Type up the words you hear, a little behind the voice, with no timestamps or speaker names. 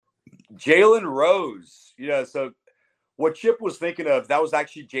Jalen Rose, so what Chip was thinking of, that was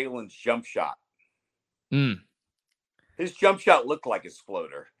actually Jalen's jump shot. Mm. His jump shot looked like his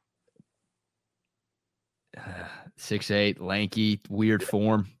floater. 6'8", lanky, weird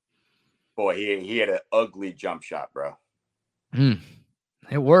form. Boy, he had an ugly jump shot, bro.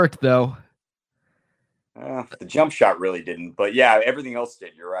 It worked, though. The jump shot really didn't, but yeah, everything else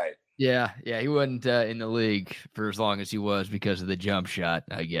did. You're right. Yeah, he wasn't in the league for as long as he was because of the jump shot,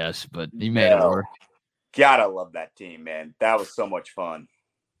 I guess, but he made it work. God, I love that team, man. That was so much fun.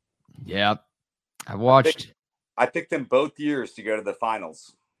 Yeah, I watched. I picked them both years to go to the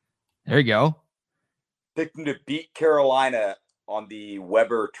finals. There you go. Picked them to beat Carolina on the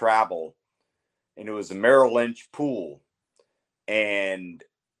Weber Travel, and it was a Merrill Lynch pool. And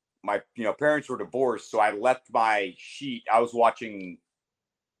my parents were divorced, so I left my sheet. I was watching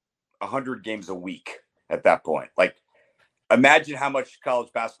 100 games a week at that point. Like, imagine how much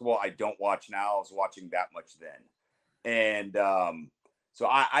college basketball I don't watch now. I was watching that much then. And so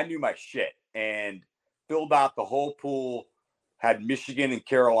I knew my shit and filled out the whole pool, had Michigan and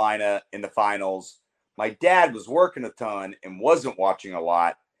Carolina in the finals. My dad was working a ton and wasn't watching a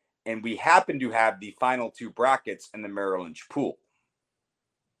lot. And we happened to have the final two brackets in the Merrill Lynch pool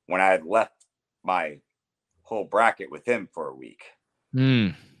when I had left my whole bracket with him for a week.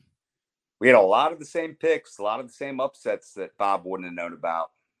 We had a lot of the same picks, a lot of the same upsets that Bob wouldn't have known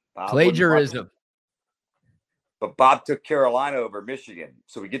about. Plagiarism. But Bob took Carolina over Michigan.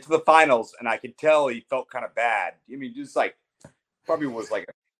 So we get to the finals, and I could tell he felt kind of bad. I mean, just like probably was like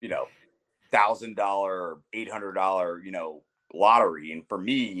a, $1,000 or $800, lottery. And for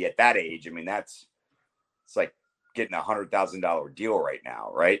me at that age, I mean, it's like getting $100,000 deal right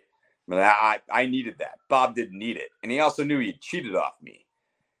now, right? I mean, I needed that. Bob didn't need it. And he also knew he cheated off me.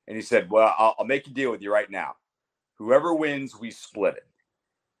 And he said, well, I'll make a deal with you right now. Whoever wins, we split it.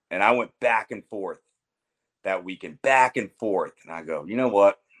 And I went back and forth that weekend, back and forth. And I go, you know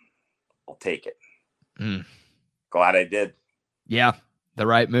what? I'll take it. Glad I did. Yeah, the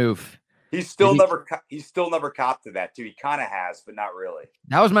right move. He's still never copped to that too. He kind of has, but not really.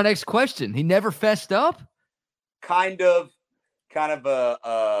 That was my next question. He never fessed up? Kind of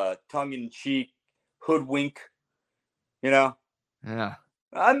a tongue-in-cheek hoodwink, Yeah.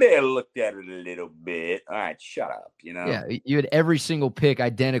 I may have looked at it a little bit. All right, shut up, Yeah, you had every single pick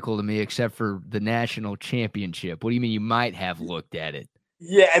identical to me except for the national championship. What do you mean you might have looked at it?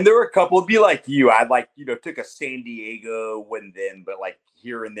 Yeah, and there were a couple. It'd be like you. I'd took a San Diego win then, but like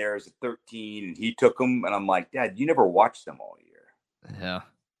here and there as a 13, and he took them, and I'm like, Dad, you never watched them all year. Yeah.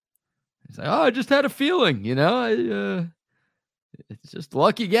 He's like, I just had a feeling, it's just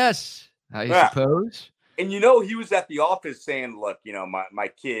lucky guess, I suppose. And he was at the office saying, look, my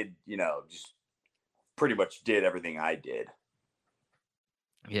kid, just pretty much did everything I did.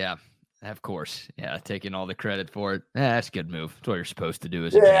 Yeah, of course. Yeah, taking all the credit for it. That's a good move. That's what you're supposed to do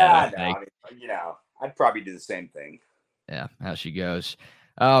as a dad, I think. I'd probably do the same thing. Yeah, how she goes.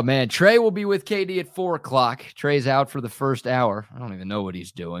 Oh, man. Trey will be with KD at 4 o'clock. Trey's out for the first hour. I don't even know what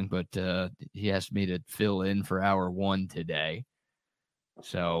he's doing, but he asked me to fill in for hour 1 today.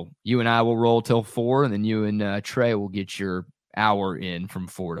 So you and I will roll till 4, and then you and Trey will get your hour in from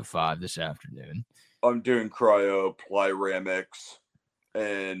 4 to 5 this afternoon. I'm doing cryo, plyramics,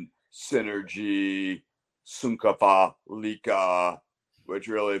 and synergy, sunkafa, lika, which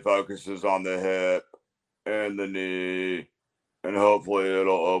really focuses on the hip and the knee, and hopefully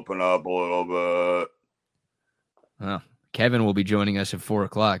it'll open up a little bit. Well, Kevin will be joining us at 4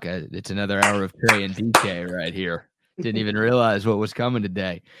 o'clock. It's another hour of Trey and DK right here. Didn't even realize what was coming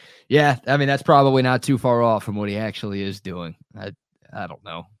today. Yeah, I mean, that's probably not too far off from what he actually is doing. I don't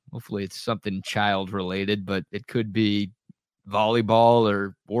know. Hopefully it's something child-related, but it could be volleyball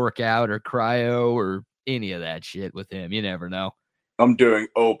or workout or cryo or any of that shit with him. You never know. I'm doing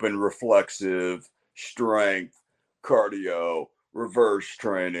open reflexive, strength, cardio, reverse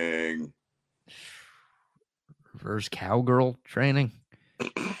training. Reverse cowgirl training?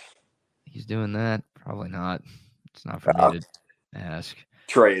 He's doing that? Probably not. It's not for me to ask.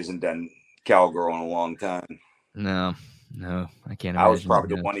 Trey hasn't done cowgirl in a long time. No, I can't imagine. I was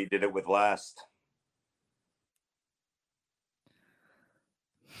probably the one he did it with last.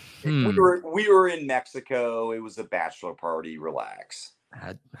 We were in Mexico. It was a bachelor party. Relax.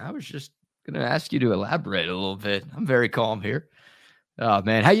 I was just going to ask you to elaborate a little bit. I'm very calm here. Oh,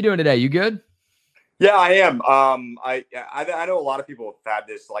 man. How you doing today? You good? Yeah, I am. I know a lot of people have had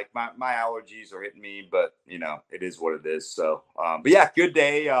this. Like my allergies are hitting me, but it is what it is. So, but yeah, good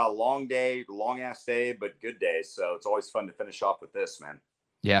day, long ass day, but good day. So it's always fun to finish off with this, man.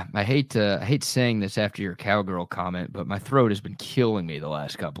 Yeah, I hate saying this after your cowgirl comment, but my throat has been killing me the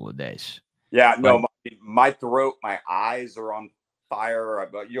last couple of days. Yeah, Like, no, my throat, my eyes are on fire.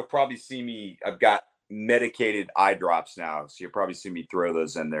 But you'll probably see me. I've got medicated eye drops now, so you'll probably see me throw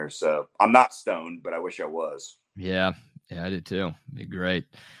those in there. So I'm not stoned, but I wish I was. yeah, I did too. Be great.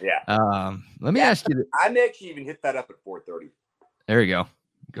 Yeah. Let me ask you. I may actually even hit that up at 4:30. There you go.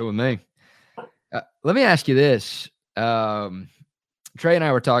 Go with me. Let me ask you this. Trey and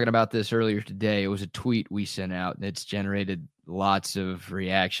I were talking about this earlier today. It was a tweet we sent out, and it's generated lots of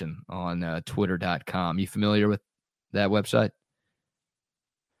reaction on twitter.com. You familiar with that website?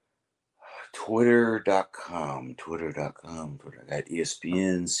 Twitter.com. I got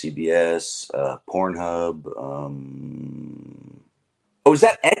ESPN, CBS, Pornhub. Oh, is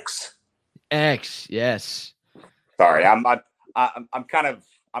that X? X, yes. Sorry, I'm kind of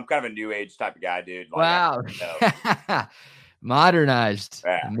a new age type of guy, dude. Like, wow. Modernized.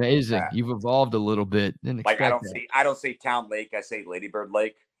 Yeah, amazing. yeah. You've evolved a little bit. Like I don't say Town Lake, I say Ladybird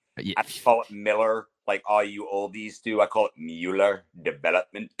Lake. Yeah. I call it Miller, like all you oldies do. I call it Mueller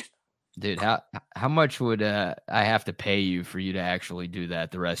Development. Dude, how much would I have to pay you for you to actually do that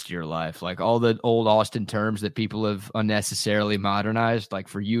the rest of your life? Like all the old Austin terms that people have unnecessarily modernized, like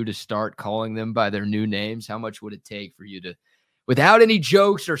for you to start calling them by their new names, how much would it take for you to, without any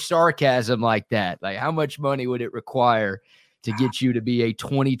jokes or sarcasm like that, like how much money would it require to get you to be a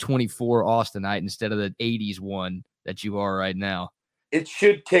 2024 Austinite instead of the 80s one that you are right now? It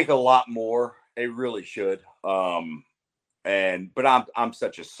should take a lot more. It really should. But I'm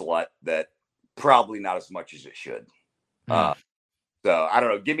such a slut that probably not as much as it should. So I don't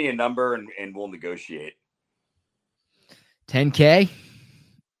know. Give me a number and we'll negotiate. 10K?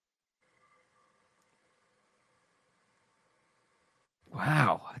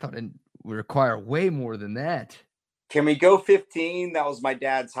 Wow. I thought it would require way more than that. Can we go 15? That was my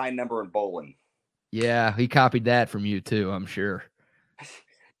dad's high number in bowling. Yeah, he copied that from you too, I'm sure. Do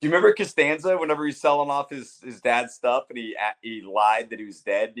you remember Costanza whenever he's selling off his dad's stuff and he lied that he was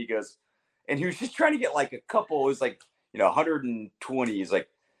dead? He goes, and he was just trying to get like a couple. It was like, 120. He's like,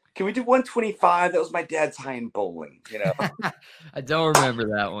 can we do 125? That was my dad's high in bowling, I don't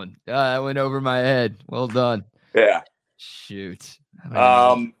remember that one. That went over my head. Well done. Yeah. Shoot.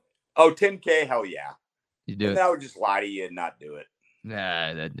 10K, hell yeah. You do and it. I would just lie to you and not do it.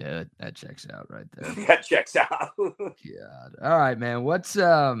 Nah, that checks out right there. That checks out. God. All right, man. What's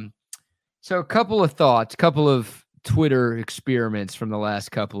so a couple of thoughts, couple of Twitter experiments from the last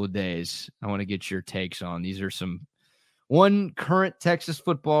couple of days. I want to get your takes on. These are one current Texas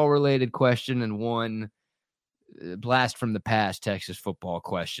football related question and one blast from the past Texas football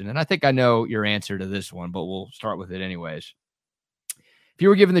question. And I think I know your answer to this one, but we'll start with it anyways. If you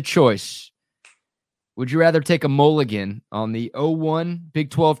were given the choice, would you rather take a mulligan on the 2001 Big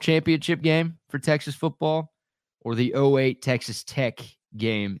 12 championship game for Texas football or the 2008 Texas Tech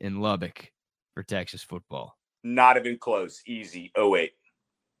game in Lubbock for Texas football? Not even close. Easy. 2008.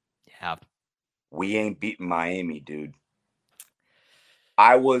 Yeah. We ain't beating Miami, dude.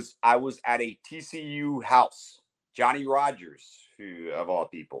 I was at a TCU house, Johnny Rogers, who of all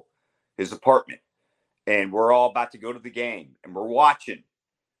people, his apartment, and we're all about to go to the game, and we're watching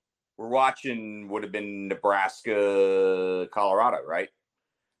would have been Nebraska, Colorado, right?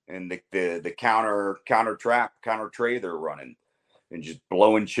 And the counter Trey they're running and just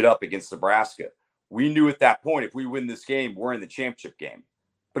blowing shit up against Nebraska. We knew at that point, if we win this game, we're in the championship game.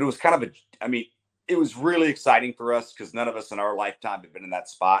 But it was kind of it was really exciting for us because none of us in our lifetime have been in that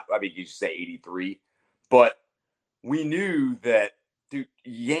spot. I mean, you say 83, but we knew that, dude,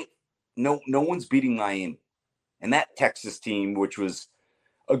 no one's beating Miami. And that Texas team, which was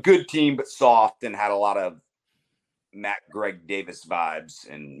a good team, but soft and had a lot of Greg Davis vibes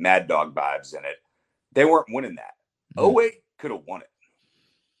and Mad Dog vibes in it, they weren't winning that. 08 could have won it.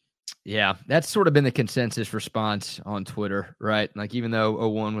 Yeah, that's sort of been the consensus response on Twitter, right? Like, even though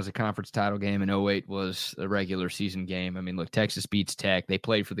 2001 was a conference title game and 2008 was a regular season game, I mean, look, Texas beats Tech. They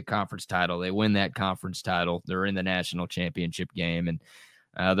played for the conference title. They win that conference title. They're in the national championship game, and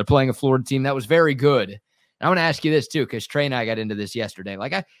they're playing a Florida team that was very good. I want to ask you this, too, because Trey and I got into this yesterday.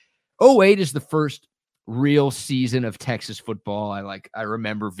 Like, 2008 is the first real season of Texas football I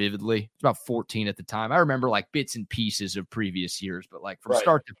remember vividly. It's about 14 at the time. I remember like bits and pieces of previous years, but like from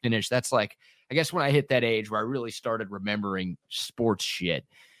start to finish, that's like, I guess when I hit that age where I really started remembering sports shit.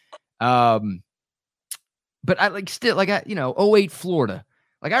 But I 08 Florida,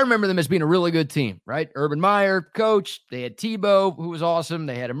 Like, I remember them as being a really good team, right? Urban Meyer, coach. They had Tebow, who was awesome.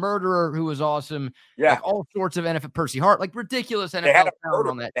 They had a murderer who was awesome. Yeah. Like, all sorts of NFL, Percy Hart, like ridiculous They had NFL a talent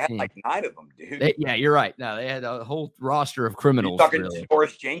murderer. on that They had team. like 9 of them, dude. Yeah, you're right. No, they had a whole roster of You criminals. talking Really.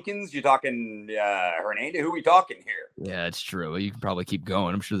 Boris Jenkins? You talking Hernandez? Who are we talking here? Yeah, it's true. You can probably keep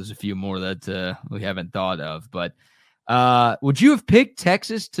going. I'm sure there's a few more that we haven't thought of. But would you have picked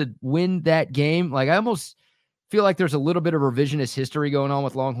Texas to win that game? Like, I almost feel like there's a little bit of revisionist history going on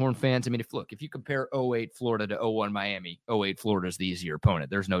with Longhorn fans. I mean, if you compare 08 Florida to 01 Miami, 08 Florida is the easier opponent.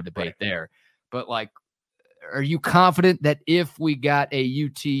 There's no debate there. But, like, are you confident that if we got a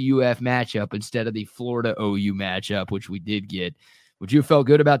UT-UF matchup instead of the Florida-OU matchup, which we did get, would you have felt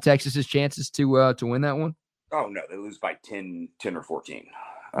good about Texas's chances to win that one? Oh, no, they lose by 10 or 14.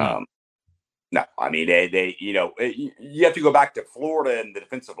 No, I mean, they you have to go back to Florida and the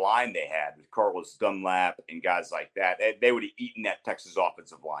defensive line they had with Carlos Dunlap and guys like that. They would have eaten that Texas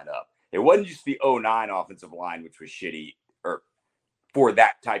offensive line up. It wasn't just the 09 offensive line, which was shitty, or for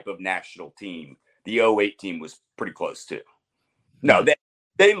that type of national team. The 08 team was pretty close too. No,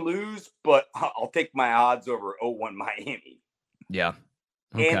 they lose, but I'll take my odds over 01 Miami. Yeah.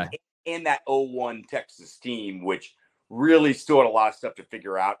 Okay. And that 01 Texas team, which really still had a lot of stuff to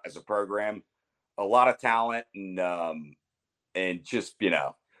figure out as a program. A lot of talent and just,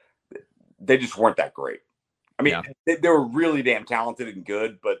 they just weren't that great. I mean, they were really damn talented and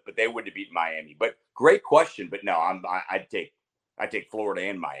good, but they wouldn't have beaten Miami. But great question. But no, I'd take Florida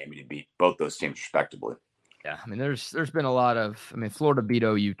and Miami to beat both those teams respectively. Yeah, I mean, there's been a lot of. I mean, Florida beat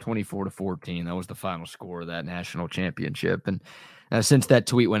OU 24-14. That was the final score of that national championship. And since that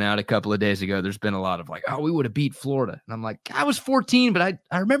tweet went out a couple of days ago, there's been a lot of like, oh, we would have beat Florida. And I'm like, I was 14, but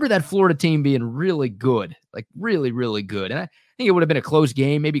I remember that Florida team being really good, like really, really good. And I think it would have been a close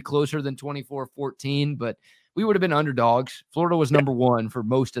game, maybe closer than 24-14, but we would have been underdogs. Florida was number one for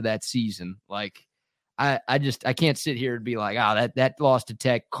most of that season. Like, I can't sit here and be like, that loss to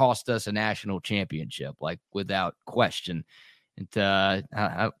Tech cost us a national championship, like without question. And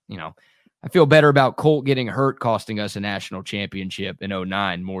I feel better about Colt getting hurt costing us a national championship in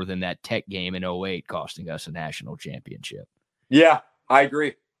 09 more than that Tech game in 08 costing us a national championship. Yeah, I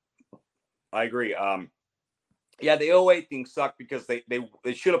agree. Yeah, the 08 thing sucked because they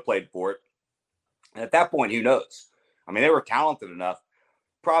should have played for it. And at that point, who knows? I mean, they were talented enough.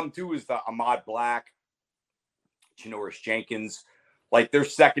 Problem too is the Ahmad Black, Janoris Jenkins, like their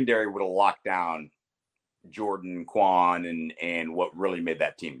secondary would have locked down Jordan, Quan, and what really made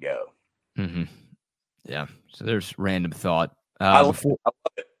that team go. Mm-hmm. Yeah. So there's random thought. I love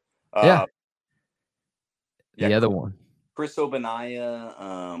it. The other one, Chris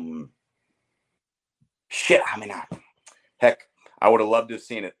Obanaya. Shit. I mean, heck, I would have loved to have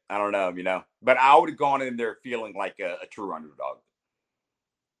seen it. I don't know, but I would have gone in there feeling like a true underdog.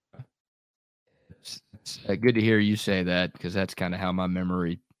 It's good to hear you say that because that's kind of how my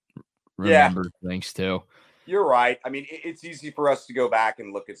memory remembers things too. You're right. I mean, it's easy for us to go back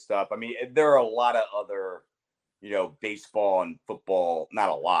and look at stuff. I mean, there are a lot of other, baseball and football, not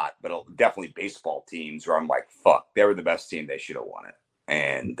a lot, but definitely baseball teams where I'm like, fuck, they were the best team. They should have won it.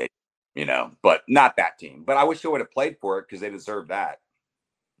 And they, but not that team. But I wish they would have played for it because they deserve that.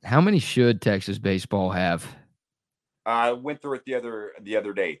 How many should Texas baseball have? I went through it the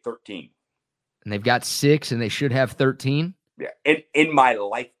other day, 13. And they've got 6 and they should have 13? Yeah. In my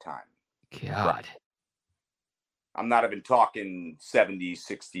lifetime. God. Right. I'm not even talking 70s,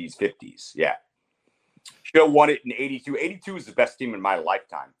 60s, 50s. Yeah. Should have won it in 82. 82 is the best team in my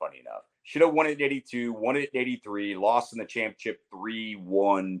lifetime, funny enough. Should have won it in 82, won it in 83, lost in the championship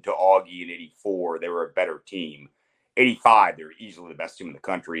 3-1 to Augie in 84. They were a better team. 85, they were easily the best team in the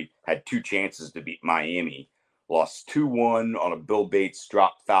country. Had 2 chances to beat Miami. Lost 2-1 on a Bill Bates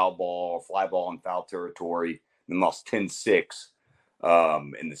dropped foul ball, fly ball in foul territory, then lost 10-6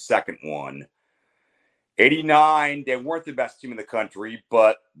 in the second one. 89, they weren't the best team in the country,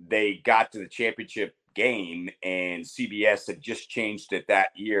 but they got to the championship game, and CBS had just changed it that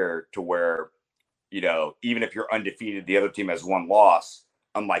year to where, even if you're undefeated, the other team has 1 loss,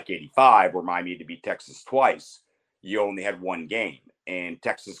 unlike 85, where Miami had to beat Texas twice. You only had 1 game, and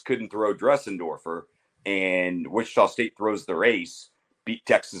Texas couldn't throw Dressendorfer. And Wichita State throws their ace, beat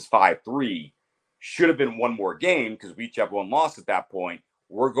Texas 5-3. Should have been 1 more game because we each have 1 loss at that point.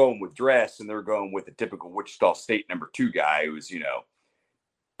 We're going with Dress, and they're going with the typical Wichita State number 2 guy who's,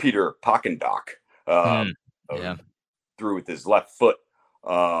 Peter Pockendock. Threw with his left foot.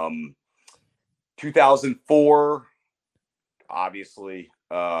 2004, obviously.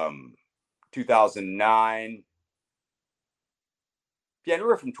 2009. Yeah,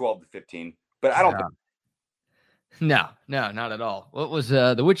 anywhere from 12 to 15. But I don't think. No, not at all. What was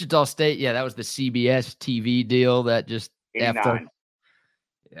the Wichita State? Yeah, that was the CBS TV deal that just after. 89.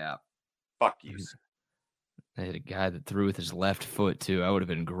 Yeah. Fuck you. They had a guy that threw with his left foot, too. That would have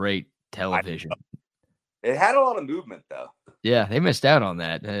been great television. It had a lot of movement, though. Yeah, they missed out on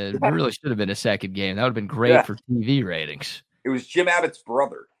that. It really should have been a second game. That would have been great for TV ratings. It was Jim Abbott's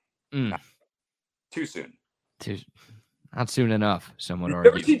brother. Mm. Too soon. Not soon enough, some would Did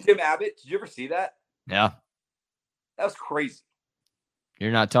argue. you ever see Jim Abbott? Did you ever see that? Yeah. That was crazy.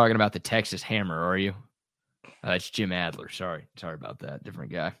 You're not talking about the Texas Hammer, are you? It's Jim Adler. Sorry about that.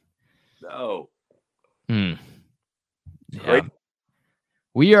 Different guy. No. Yeah. Great.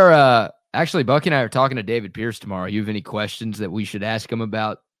 We are actually, Bucky and I are talking to David Pierce tomorrow. You have any questions that we should ask him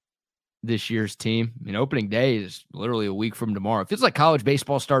about this year's team? I mean, opening day is literally a week from tomorrow. It feels like college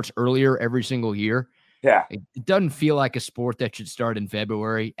baseball starts earlier every single year. Yeah. It doesn't feel like a sport that should start in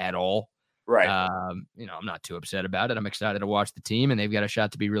February at all. Right. I'm not too upset about it. I'm excited to watch the team, and they've got a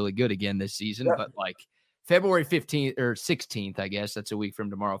shot to be really good again this season. Yeah. But like February 15th or 16th, I guess that's a week from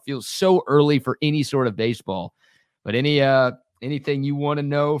tomorrow, feels so early for any sort of baseball. But anything you want to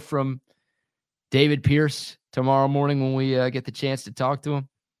know from David Pierce tomorrow morning when we get the chance to talk to him?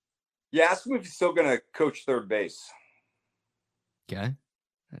 Yeah, ask him if he's still going to coach third base. Okay.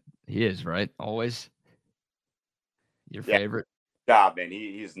 He is, right? Always. Your favorite? Job, man.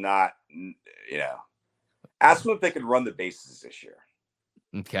 He's not, Ask him if they could run the bases this year.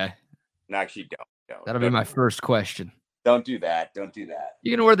 Okay. No, actually, don't. That'll be my first question. Don't do that. You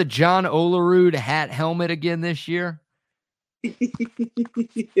going to wear the John Olerud hat helmet again this year?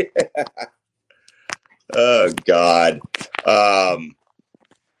 Yeah. Oh, God. All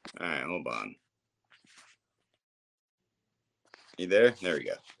right, hold on. You there? There we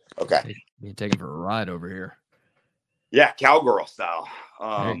go. Okay. You're taking for a ride over here. Yeah, cowgirl style.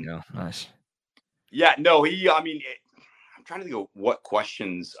 There you go. Nice. Yeah, no, I'm trying to think of what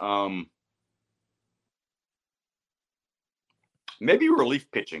questions. Maybe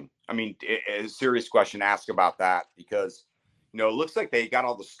relief pitching. I mean, a serious question ask about that because, it looks like they got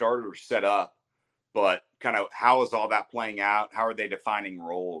all the starters set up, but kind of how is all that playing out? How are they defining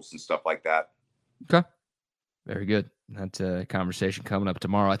roles and stuff like that? Okay. Very good. That's a conversation coming up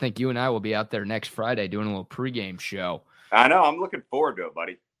tomorrow. I think you and I will be out there next Friday doing a little pregame show. I know. I'm looking forward to it,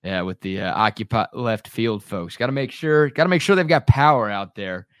 buddy. Yeah, with the Occupy Left Field folks. Got to make sure they've got power out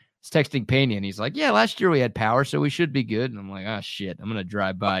there. I was texting Pena, and he's like, yeah, last year we had power, so we should be good. And I'm like, oh, shit. I'm going to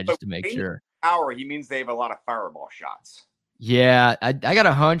drive by just to make sure. Power, he means they have a lot of fireball shots. Yeah, I got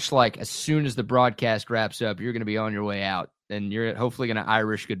a hunch like as soon as the broadcast wraps up, you're going to be on your way out. And you're hopefully going to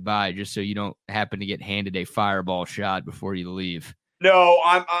Irish goodbye just so you don't happen to get handed a fireball shot before you leave. No,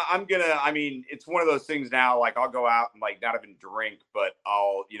 I'm going to, it's one of those things now, like I'll go out and like not even drink, but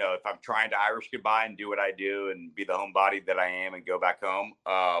I'll, if I'm trying to Irish goodbye and do what I do and be the homebody that I am and go back home,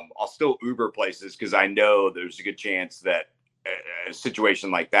 I'll still Uber places because I know there's a good chance that a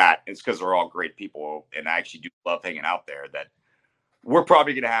situation like that, it's because they're all great people and I actually do love hanging out there, that we're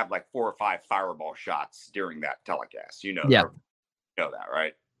probably going to have like 4 or 5 fireball shots during that telecast. Yeah. You know that,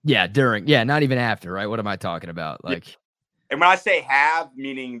 right? Yeah, not even after, right? What am I talking about? Like, yeah. And when I say have,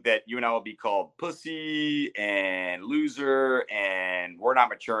 meaning that you and I will be called pussy and loser, and we're not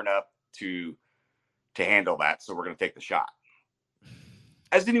mature enough to handle that, so we're going to take the shot.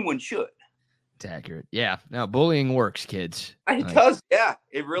 As anyone should. It's accurate. Yeah. No, bullying works, kids. It does. Yeah,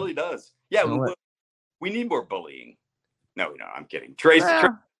 it really does. Yeah, we need more bullying. No, I'm kidding. Trey's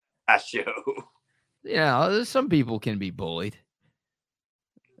the show. Yeah, some people can be bullied.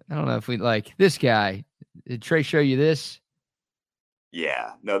 I don't know if we like this guy. Did Trey show you this?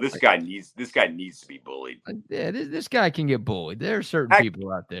 Yeah, no, this guy needs to be bullied. Yeah, this guy can get bullied. There are certain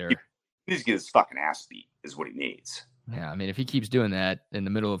people out there. He needs to get his fucking ass beat is what he needs. Yeah, if he keeps doing that in the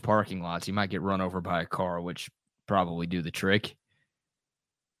middle of parking lots, he might get run over by a car, which probably do the trick.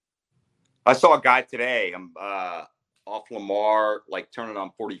 I saw a guy today. I'm off Lamar, like turning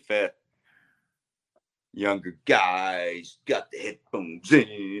on 45th. Younger guys got the headphones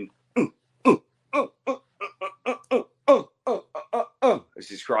in. As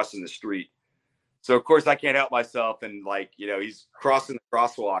he's crossing the street. So of course I can't help myself, and he's crossing the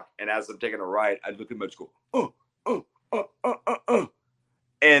crosswalk, and as I'm taking a right, I look at him and go,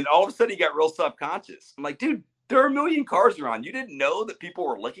 and all of a sudden he got real self-conscious. I'm like, dude, there are a million cars around. You didn't know that people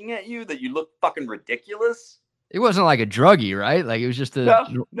were looking at you, that you look fucking ridiculous. It wasn't like a druggie, right? Like it was just a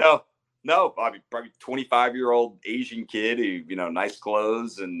no, probably 25-year-old Asian kid who, nice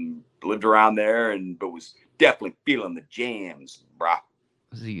clothes and lived around there, but was definitely feeling the jams, brah.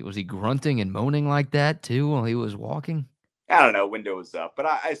 Was he grunting and moaning like that too while he was walking? I don't know. Window was up, but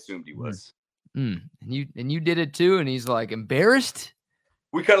I assumed he was. And you did it too. And he's like embarrassed.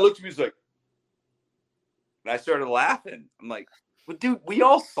 We kind of looked at me, he's like, and I started laughing. I'm like, well, dude, we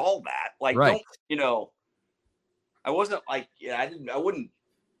all saw that. Like, Right. don't, I wasn't like, I wasn't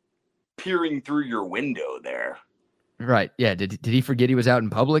peering through your window there. Right. Yeah. Did he forget he was out in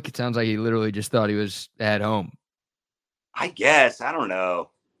public? It sounds like he literally just thought he was at home. I guess. I don't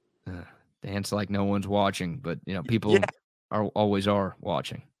know. Dance like no one's watching, but people always are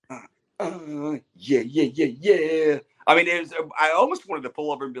watching. Yeah. I mean, I almost wanted to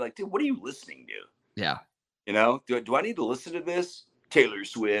pull over and be like, dude, what are you listening to? Yeah. Do I need to listen to this? Taylor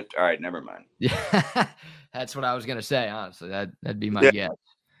Swift. All right, never mind. Yeah. That's what I was gonna say, honestly. That'd be my guess.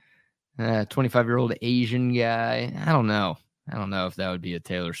 25-year-old Asian guy. I don't know if that would be a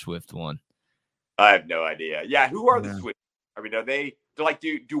Taylor Swift one. I have no idea. Yeah, who are the Swift? I mean, they're like,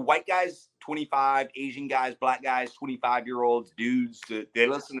 do white guys 25, Asian guys, black guys 25-year-olds, dudes, they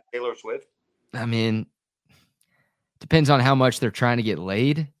listen to Taylor Swift? I mean, depends on how much they're trying to get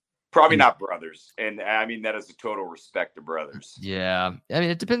laid. Probably not brothers. And I mean, that is a total respect to brothers. Yeah. I mean,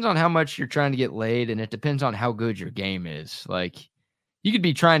 it depends on how much you're trying to get laid, and it depends on how good your game is. Like, you could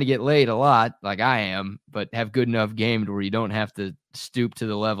be trying to get laid a lot, like I am, but have good enough game to where you don't have to stoop to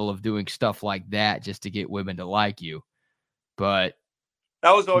the level of doing stuff like that just to get women to like you. But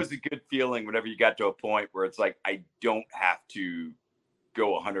that was always a good feeling whenever you got to a point where it's like, I don't have to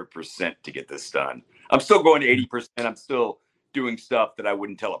go 100% to get this done. I'm still going to 80%. I'm still doing stuff that I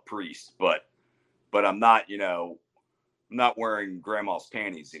wouldn't tell a priest, but I'm not, I'm not wearing grandma's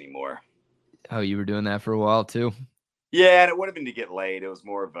panties anymore. Oh, you were doing that for a while too? Yeah, and it would have been to get laid. It was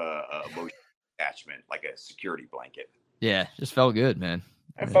more of a emotional attachment, like a security blanket. Yeah, just felt good, man.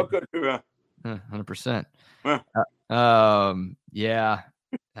 It felt good. 100%. Huh. Yeah,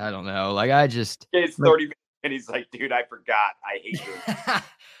 I don't know. Like, it's 30 minutes, and he's like, dude, I forgot. I hate this.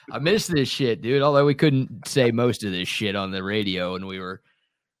 I miss this shit, dude. Although we couldn't say most of this shit on the radio when we were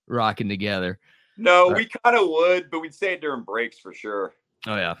rocking together. No, we kind of would, but we'd say it during breaks for sure.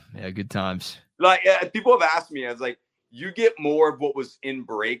 Oh yeah, good times. Like, people have asked me, I was like, you get more of what was in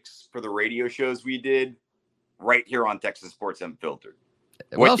breaks for the radio shows we did right here on Texas Sports Unfiltered.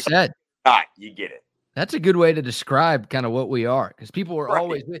 Well said. You get it. That's a good way to describe kind of what we are, because people were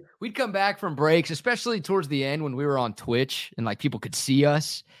always, we'd come back from breaks, especially towards the end when we were on Twitch and like people could see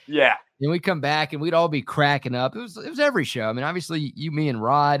us. Yeah. And we'd come back and we'd all be cracking up. It was every show. I mean, obviously you, me, and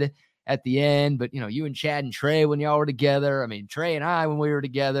Rod at the end, but you and Chad and Trey when y'all were together. I mean, Trey and I when we were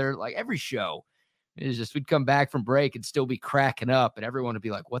together, like every show. It was just, we'd come back from break and still be cracking up, and everyone would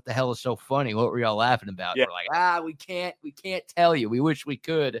be like, what the hell is so funny? What were y'all laughing about? Yeah. We're like, we can't tell you. We wish we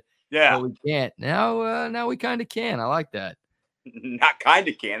could. Yeah. But we can't. Now we kind of can. I like that. Not kind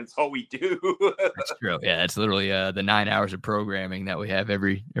of can. It's all we do. That's true. Yeah, that's literally the 9 hours of programming that we have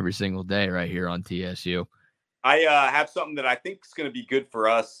every single day right here on TSU. I have something that I think is going to be good for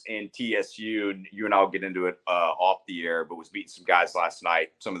us in TSU, and you and I'll get into it off the air, but was meeting some guys last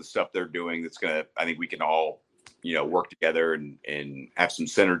night, some of the stuff they're doing that's going to, I think we can all, work together and have some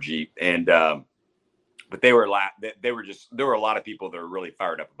synergy. And, but there were a lot of people that are really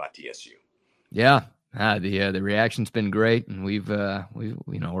fired up about TSU. Yeah. The reaction's been great, and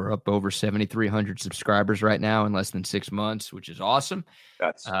we're up over 7,300 subscribers right now in less than 6 months, which is awesome.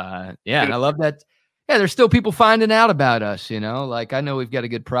 That's and I love that. Yeah, there's still people finding out about us, like I know we've got a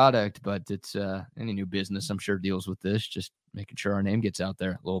good product, but it's any new business, I'm sure, deals with this, just making sure our name gets out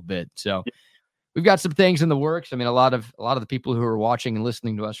there a little bit. So we've got some things in the works. I mean, a lot of the people who are watching and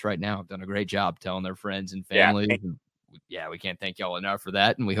listening to us right now have done a great job telling their friends and family. We can't thank y'all enough for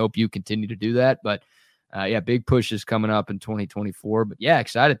that, and we hope you continue to do that. But big pushes coming up in 2024. But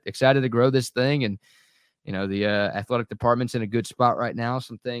excited to grow this thing. And the athletic department's in a good spot right now.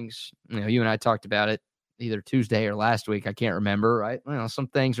 Some things, you and I talked about it either Tuesday or last week. I can't remember, right? Some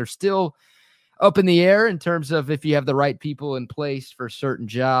things are still up in the air in terms of if you have the right people in place for certain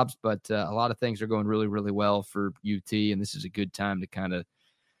jobs, but a lot of things are going really, really well for UT, and this is a good time to kind of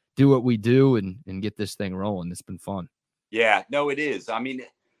do what we do and get this thing rolling. It's been fun. Yeah, no, it is. I mean,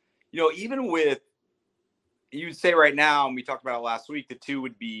 even with, you would say right now, and we talked about it last week, the two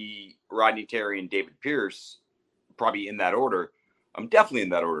would be Rodney Terry and David Pierce, probably in that order. I'm definitely in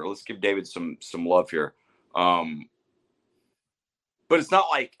that order. Let's give David some love here. But it's not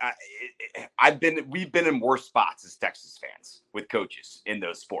like we've been in worse spots as Texas fans with coaches in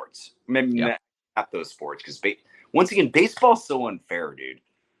those sports. Maybe not those sports, because once again, baseball's so unfair, dude.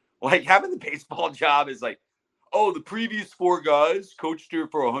 Like, having the baseball job is like, oh, the previous 4 guys coached here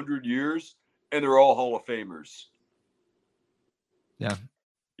for 100 years. And they're all Hall of Famers. Yeah.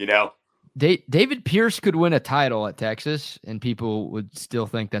 David Pierce could win a title at Texas, and people would still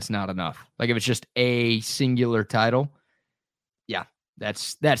think that's not enough. Like if it's just a singular title, yeah,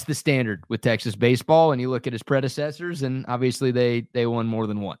 that's the standard with Texas baseball. And you look at his predecessors, and obviously they won more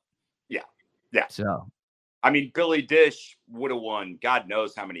than one. Yeah, yeah. So, I mean, Billy Dish would have won. God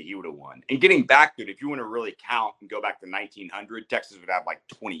knows how many he would have won. And getting back to it, if you want to really count and go back to 1900, Texas would have like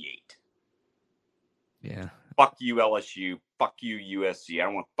 28. Yeah. Fuck you, LSU. Fuck you, USC. I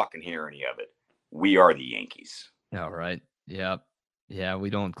don't want to fucking hear any of it. We are the Yankees. All right. Yep. Yeah, we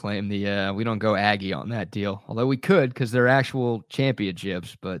don't claim we don't go Aggie on that deal. Although we could because they're actual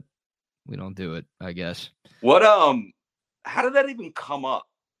championships, but we don't do it, I guess. What how did that even come up?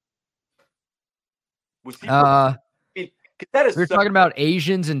 Was he that is we were talking about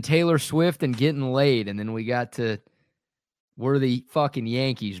Asians and Taylor Swift and getting laid, and then we got to we're the fucking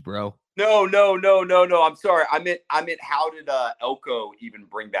Yankees, bro. No. I'm sorry. I meant how did Elko even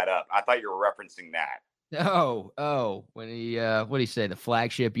bring that up? I thought you were referencing that. Oh, when he what did he say? The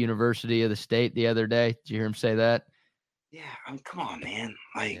flagship university of the state the other day. Did you hear him say that? Yeah, I mean, come on, man.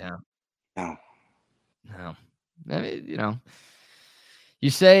 Like, yeah. No. I mean, you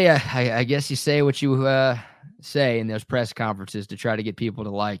say, I guess you say what you say in those press conferences to try to get people to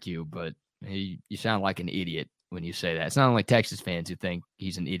like you, but you sound like an idiot when you say that. It's not only Texas fans who think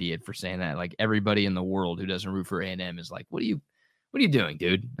he's an idiot for saying that. Like everybody in the world who doesn't root for A&M is like, what are you doing,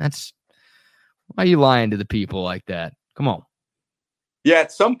 dude? Why are you lying to the people like that? Come on. Yeah,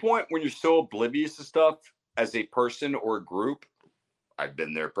 at some point when you're so oblivious to stuff as a person or a group, I've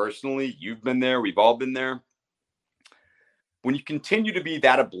been there personally, you've been there, we've all been there. When you continue to be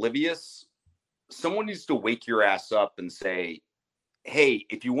that oblivious, someone needs to wake your ass up and say, hey,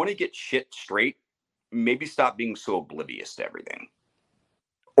 if you want to get shit straight, maybe stop being so oblivious to everything.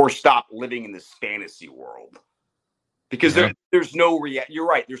 Or stop living in this fantasy world. Because there's no you're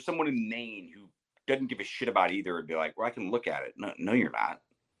right. There's someone in Maine who doesn't give a shit about either and be like, well, I can look at it. No, you're not.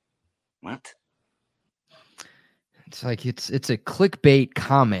 What? It's like it's a clickbait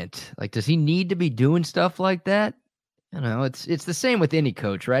comment. Like, does he need to be doing stuff like that? It's the same with any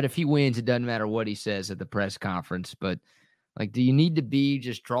coach, right? If he wins, it doesn't matter what he says at the press conference. But like, do you need to be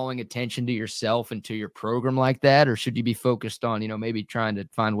just drawing attention to yourself and to your program like that? Or should you be focused on, maybe trying to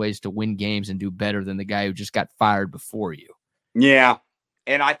find ways to win games and do better than the guy who just got fired before you? Yeah.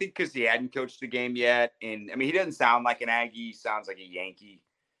 And I think because he hadn't coached the game yet. And I mean, he doesn't sound like an Aggie. He sounds like a Yankee.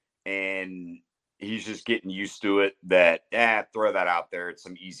 And he's just getting used to it that, throw that out there. It's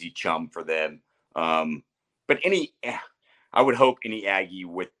some easy chum for them. But I would hope any Aggie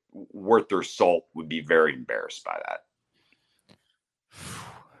worth their salt would be very embarrassed by that.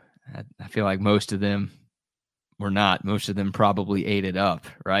 I feel like most of them were not. Most of them probably ate it up,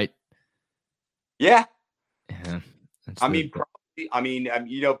 right? Yeah. Yeah.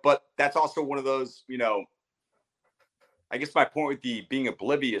 But that's also one of those, I guess my point with the being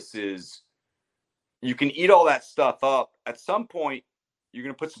oblivious is you can eat all that stuff up. At some point, you're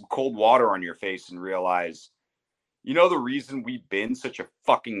going to put some cold water on your face and realize, the reason we've been such a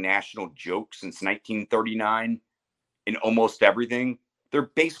fucking national joke since 1939 in almost everything, their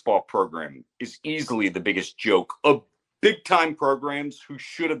baseball program is easily the biggest joke of big time programs who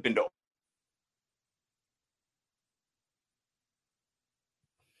should have been to.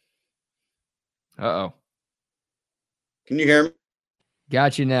 Uh-oh. Can you hear me?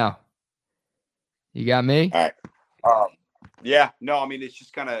 Got you now. You got me? All right. Yeah, no, I mean, it's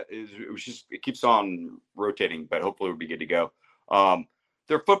just it keeps on rotating, but hopefully we'll be good to go.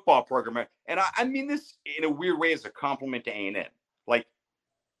 Their football program, and I mean this in a weird way as a compliment to A&M. Like,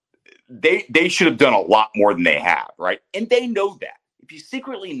 they should have done a lot more than they have, right? And they know that. If you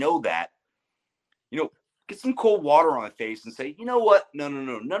secretly know that, get some cold water on the face and say, you know what? No,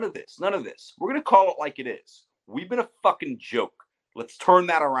 none of this. We're going to call it like it is. We've been a fucking joke. Let's turn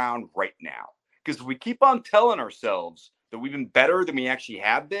that around right now. Because if we keep on telling ourselves that we've been better than we actually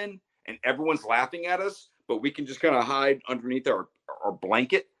have been, and everyone's laughing at us, but we can just kind of hide underneath our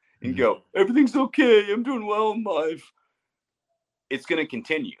blanket and go, everything's okay, I'm doing well in life, it's going to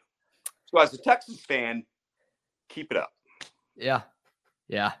continue. So as a Texas fan, keep it up. Yeah.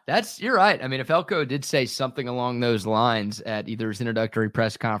 You're right. I mean, if Elko did say something along those lines at either his introductory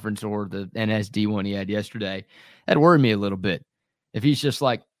press conference or the NSD one he had yesterday, that worried me a little bit. If he's just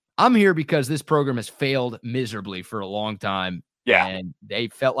like, I'm here because this program has failed miserably for a long time. Yeah. And they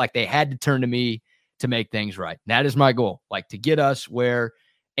felt like they had to turn to me to make things right. That is my goal, like to get us where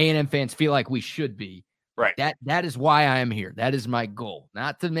A&M fans feel like we should be. Right. That is why I am here. That is my goal.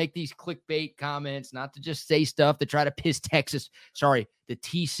 Not to make these clickbait comments, not to just say stuff to try to piss the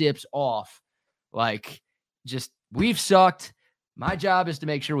T-Sips off. Like, just, we've sucked. My job is to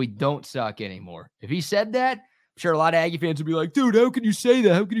make sure we don't suck anymore. If he said that, I'm sure a lot of Aggie fans would be like, dude, how can you say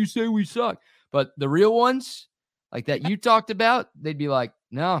that? How can you say we suck? But the real ones, like that you talked about, they'd be like,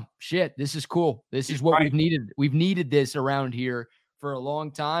 no, shit, this is cool. This is what we've needed. We've needed this around here for a long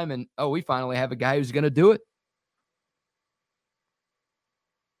time. And, we finally have a guy who's going to do it.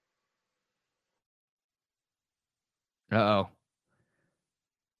 Uh-oh.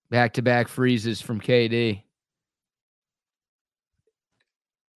 Back-to-back freezes from KD.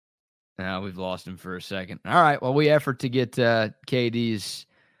 Now we've lost him for a second. All right. Well, we effort to get KD's.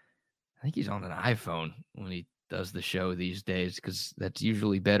 I think he's on an iPhone when he does the show these days because that's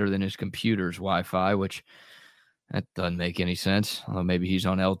usually better than his computer's Wi-Fi, which that doesn't make any sense. Although maybe he's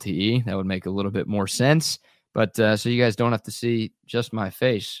on LTE. That would make a little bit more sense. But so you guys don't have to see just my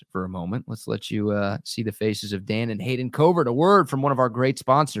face for a moment. Let's let you see the faces of Dan and Hayden Covert. A word from one of our great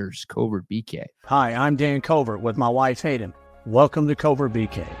sponsors, Covert BK. Hi, I'm Dan Covert with my wife Hayden. Welcome to Covert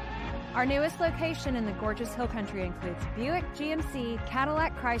BK. Our newest location in the gorgeous Hill Country includes Buick, GMC,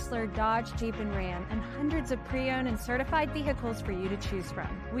 Cadillac, Chrysler, Dodge, Jeep, and Ram, and hundreds of pre-owned and certified vehicles for you to choose from.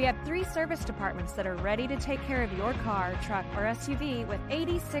 We have 3 service departments that are ready to take care of your car, truck, or SUV with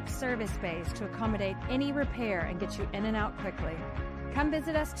 86 service bays to accommodate any repair and get you in and out quickly. Come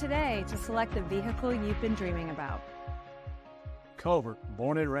visit us today to select the vehicle you've been dreaming about. Covert,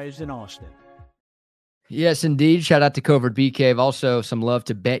 born and raised in Austin. Yes, indeed. Shout out to Covert BK. Also, some love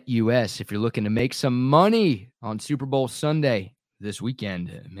to Bet US. If you're looking to make some money on Super Bowl Sunday this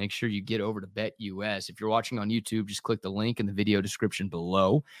weekend, make sure you get over to Bet US. If you're watching on YouTube, just click the link in the video description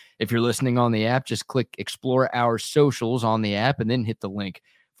below. If you're listening on the app, just click Explore Our Socials on the app and then hit the link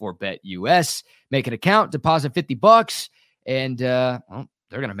for Bet US. Make an account, deposit $50, and they're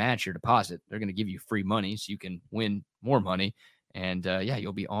going to match your deposit. They're going to give you free money so you can win more money. And,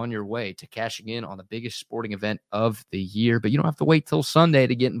 you'll be on your way to cashing in on the biggest sporting event of the year. But you don't have to wait till Sunday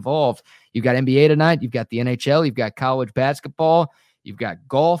to get involved. You've got NBA tonight. You've got the NHL. You've got college basketball. You've got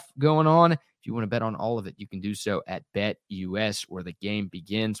golf going on. If you want to bet on all of it, you can do so at BetUS, where the game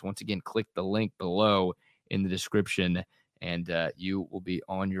begins. Once again, click the link below in the description, and you will be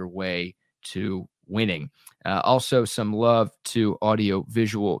on your way to winning. Also, some love to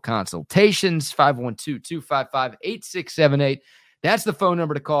audio-visual consultations, 512-255-8678. That's the phone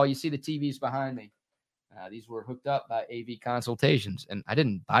number to call. You see the TVs behind me. These were hooked up by AV Consultations, and I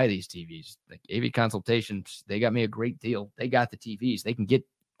didn't buy these TVs. Like AV Consultations, they got me a great deal. They got the TVs. They can get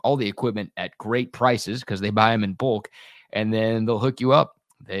all the equipment at great prices because they buy them in bulk, and then they'll hook you up.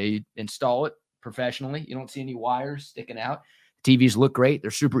 They install it professionally. You don't see any wires sticking out. TVs look great.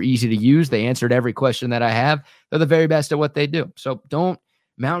 They're super easy to use. They answered every question that I have. They're the very best at what they do. So don't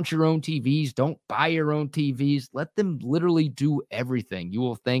mount your own TVs. Don't buy your own TVs. Let them literally do everything. You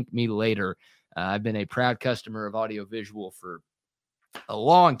will thank me later. I've been a proud customer of Audio Visual for a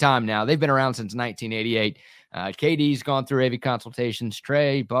long time now. They've been around since 1988. KD's gone through AV Consultations.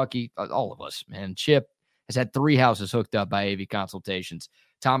 Trey, Bucky, all of us, man. Chip has had 3 houses hooked up by AV Consultations.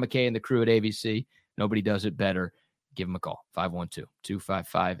 Tom McKay and the crew at AVC. Nobody does it better. Give them a call,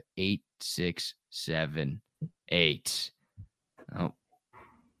 512-255-8678. Oh,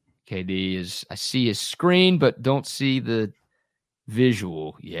 KD is, I see his screen, but don't see the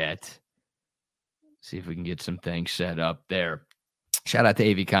visual yet. See if we can get some things set up there. Shout out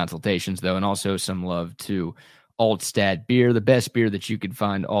to AV Consultations, though, and also some love to Altstad Beer, the best beer that you can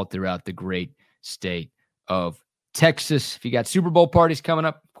find all throughout the great state of Texas. If you got Super Bowl parties coming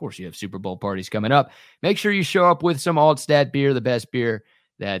up, of course you have Super Bowl parties coming up. Make sure you show up with some Altstad beer, the best beer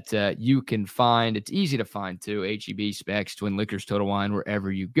that you can find. It's easy to find too. HEB, Specs, Twin Liquors, Total Wine,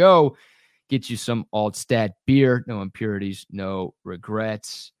 wherever you go. Get you some Altstad beer. No impurities, no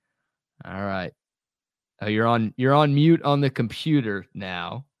regrets. All right. You're on mute on the computer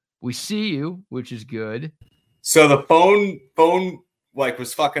now. We see you, which is good. So the phone like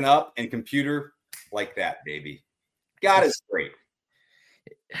was fucking up, and computer like that, baby. God is great.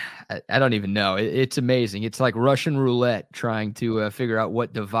 I don't even know. It's amazing. It's like Russian roulette trying to figure out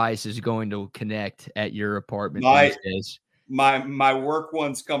what device is going to connect at your apartment these days. My work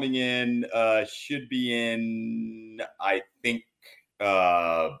one's coming in. Should be in, I think,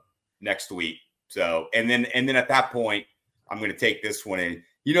 next week. So and then at that point, I'm going to take this one in.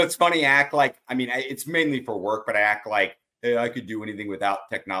 You know, it's funny. It's mainly for work, but I act like, hey, I could do anything without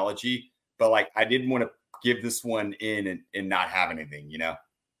technology. But like, I didn't want to give this one in and not have anything, you know?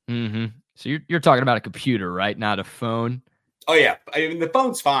 Mm-hmm. So you're talking about a computer, right? Not a phone. Oh yeah. I mean, the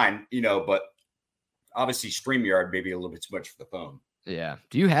phone's fine, you know, but obviously StreamYard maybe a little bit too much for the phone. Yeah.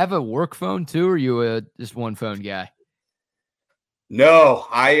 Do you have a work phone too, or are you just one phone guy? No,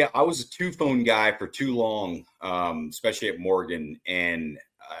 I was a 2-phone guy for too long, especially at Morgan, and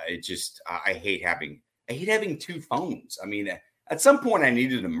I hate having 2 phones. I mean, at some point I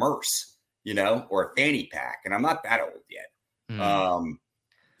needed a Merce, or a fanny pack, and I'm not that old yet.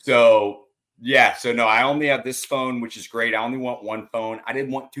 So no, I only have this phone, which is great. I only want 1 phone. I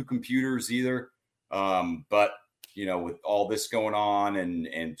didn't want 2 computers either, but with all this going on,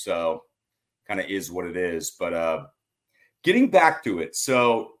 and so kind of is what it is. But getting back to it,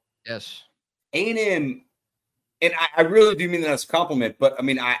 so yes, A&M, and I really do mean that as a compliment. But I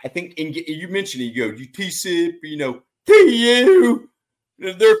mean, I think you mentioned it. You TSIP, TU.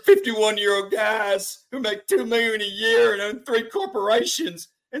 They're 51-year-old guys who make $2 million a year and own 3 corporations,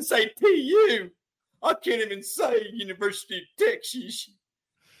 and say TU. I can't even say University of Texas.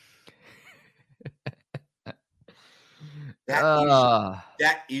 That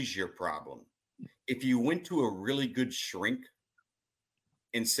is your problem. If you went to a really good shrink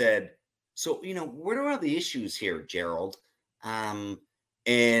and said, so, what are all the issues here, Gerald? And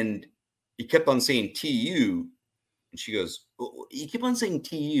he kept on saying TU. And she goes, well, you keep on saying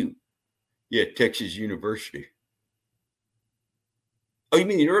TU. Yeah, Texas University. Oh, you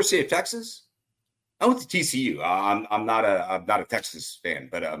mean the University of Texas? I went to TCU. I'm not a Texas fan,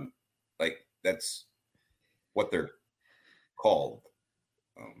 but that's what they're called.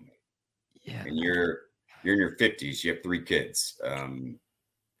 And you're in your 50s. You have 3 kids.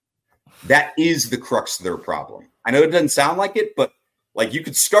 That is the crux of their problem. I know it doesn't sound like it, but you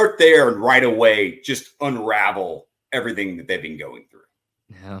could start there and right away just unravel everything that they've been going through.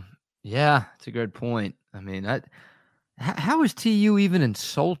 Yeah, it's a good point. I mean, how is TU even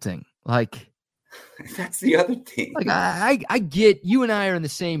insulting? That's the other thing. I get you and I are in the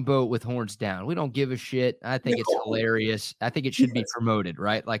same boat with horns down. We don't give a shit. I think it's hilarious. I think it should be promoted,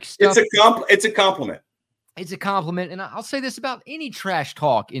 right? Stuff. It's a compliment. It's a compliment. And I'll say this about any trash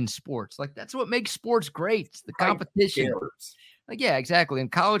talk in sports. That's what makes sports great. It's the competition. Yeah, exactly. In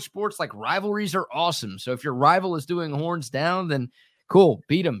college sports, rivalries are awesome. So if your rival is doing horns down, then cool,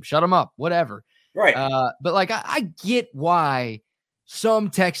 beat them, shut them up, whatever. Right. But I get why some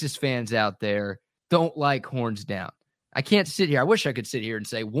Texas fans out there don't like horns down. I can't sit here. I wish I could sit here and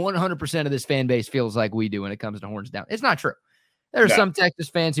say 100% of this fan base feels like we do when it comes to horns down. It's not true. There are some Texas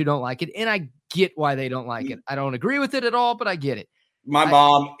fans who don't like it, and I get why they don't like it. I don't agree with it at all, but I get it. My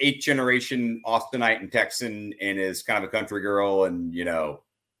mom, 8th generation Austinite and Texan, and is kind of a country girl, and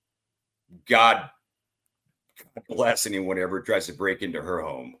God bless anyone who ever tries to break into her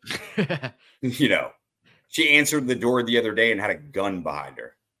home. She answered the door the other day and had a gun behind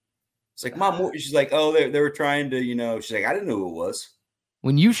her. It's like, Mom, she's like, oh, they were trying to, she's like, I didn't know who it was.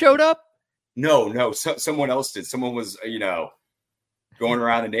 When you showed up? No, someone else did. Someone was, going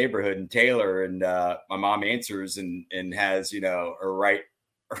around the neighborhood in Taylor, and my mom answers and has, her right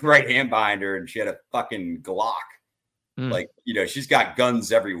hand behind her, and she had a fucking Glock. She's got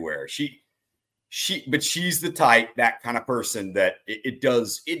guns everywhere. But she's the type, that kind of person that it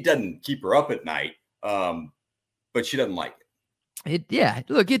doesn't keep her up at night. But she doesn't like it.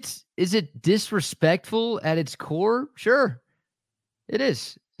 Look, is it disrespectful at its core? Sure, it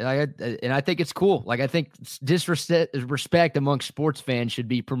is. And I think it's cool. I think disrespect amongst sports fans should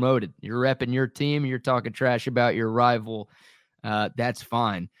be promoted. You're repping your team. You're talking trash about your rival. That's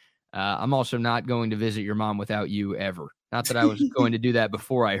fine. I'm also not going to visit your mom without you ever. Not that I was going to do that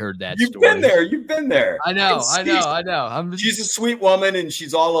before I heard that story. You've been there. I know. She's a sweet woman, and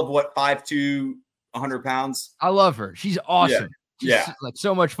she's all of 5'2", 100 pounds. I love her. She's awesome. Yeah. She's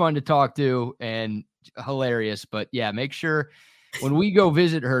so much fun to talk to and hilarious. But yeah, make sure when we go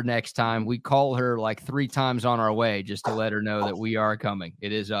visit her next time, we call her 3 times on our way just to let her know that we are coming.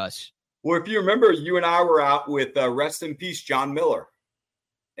 It is us. Well, if you remember, you and I were out with rest in peace, John Miller.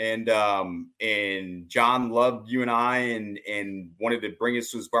 And John loved you and I and wanted to bring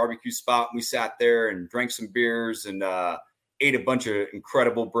us to his barbecue spot. We sat there and drank some beers and ate a bunch of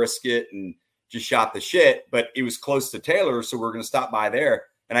incredible brisket and just shot the shit. But it was close to Taylor, so we're going to stop by there.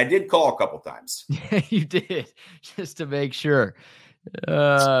 And I did call a couple times. Yeah, you did, just to make sure.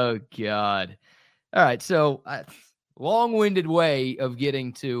 Oh, God. All right, so long-winded way of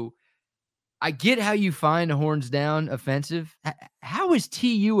getting to I get how you find horns down offensive. How is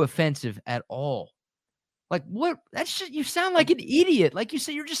TU offensive at all? What? That's just, you sound like an idiot. Like you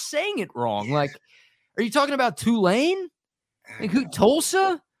say, you're just saying it wrong. Yeah. Are you talking about Tulane?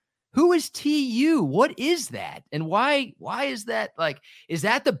 Tulsa? Who is TU? What is that? And why is that? Is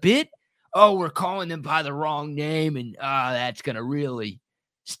that the bit? Oh, we're calling them by the wrong name, and that's gonna really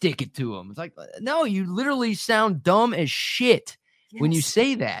stick it to them. It's no, you literally sound dumb as shit. Yes. When you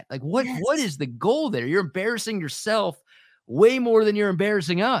say that. What is the goal there? You're embarrassing yourself way more than you're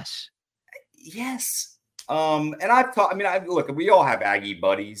embarrassing us. Yes. And I've taught, look, we all have Aggie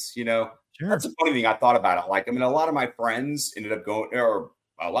buddies, Sure. That's a funny thing. I thought about it. Like, a lot of my friends ended up going, or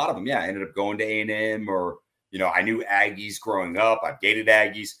a lot of them, ended up going to A&M, or, I knew Aggies growing up. I've dated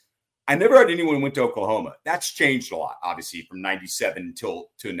Aggies. I never had anyone who went to Oklahoma. That's changed a lot, obviously, from 97 to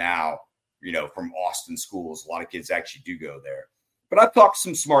now, from Austin schools. A lot of kids actually do go there. But I've talked to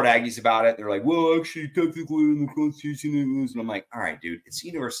some smart Aggies about it. They're like, well, actually, technically in the Constitution, it was. And I'm like, all right, dude, it's the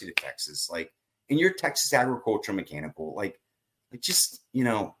University of Texas. Like, and you're Texas Agricultural Mechanical. Like just,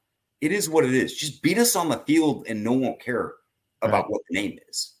 it is what it is. Just beat us on the field and no one will care about what the name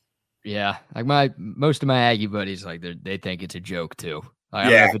is. Yeah. Like most of my Aggie buddies, like they think it's a joke too. Like, I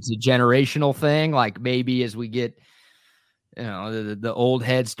don't know if it's a generational thing. Like maybe as we get, the old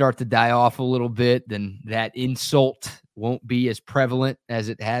heads start to die off a little bit, then that insult won't be as prevalent as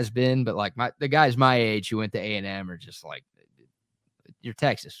it has been. But like the guys my age who went to A&M are just like, you're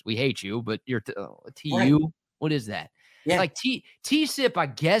Texas. We hate you, but you're TU. Right. What is that? Yeah. Like T-SIP, I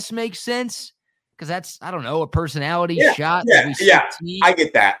guess makes sense because that's, I don't know, a personality shot. Yeah. I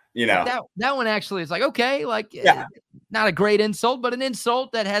get that. That one actually is like, okay, like not a great insult, but an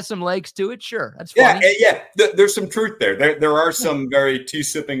insult that has some legs to it. Sure. That's funny. Yeah. There's some truth there. There are some very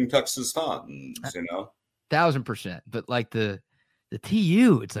T-sipping Texas fans, 1,000%. But like the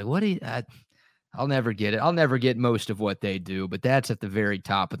TU, it's like, what do you, I'll never get it. I'll never get most of what they do, but that's at the very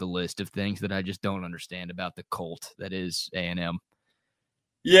top of the list of things that I just don't understand about the cult that is A&M.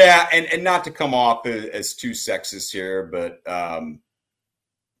 Yeah, and not to come off as too sexist here, but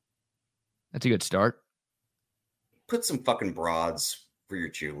that's a good start. Put some fucking broads for your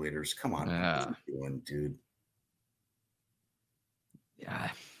cheerleaders. Come on, what are you doing, dude? Yeah.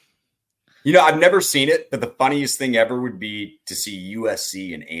 I've never seen it, but the funniest thing ever would be to see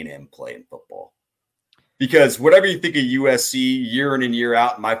USC and A&M play in football. Because whatever you think of USC year in and year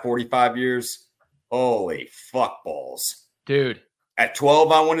out in my 45 years, holy fuck balls. Dude. At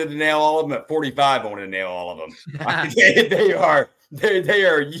 12, I wanted to nail all of them. At 45, I wanted to nail all of them. They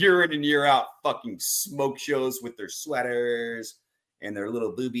are year in and year out fucking smoke shows with their sweaters and their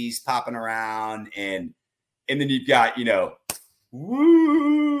little boobies popping around. And then you've got,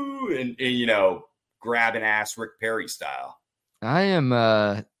 woo, and grabbing ass Rick Perry style.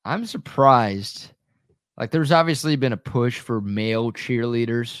 I'm surprised. Like there's obviously been a push for male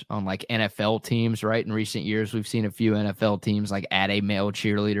cheerleaders on like NFL teams, right? In recent years, we've seen a few NFL teams like add a male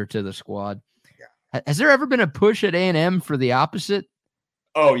cheerleader to the squad. Yeah. Has there ever been a push at A&M for the opposite?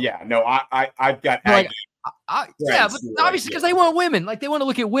 Oh yeah, no, I've got but obviously because they want women, like they want to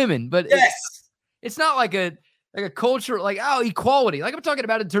look at women, but it's not like a culture like equality. Like I'm talking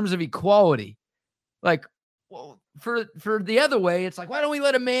about in terms of equality, like. Well, for the other way, it's like, why don't we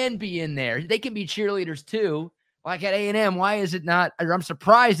let a man be in there? They can be cheerleaders too. Like at A&M, why is it not? I'm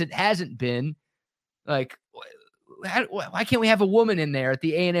surprised it hasn't been. Like, why can't we have a woman in there at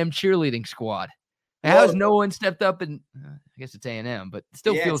the A&M cheerleading squad? How has no one stepped up? And I guess it's A&M, but it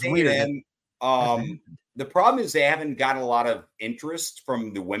still feels weird. The problem is they haven't got a lot of interest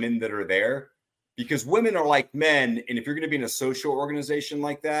from the women that are there because women are like men. And if you're going to be in a social organization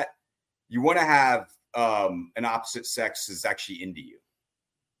like that, you want to have an opposite sex is actually into you.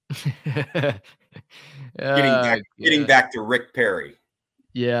 Getting back to Rick Perry.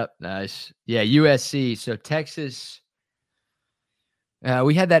 Yeah, nice. Yeah, USC. So Texas,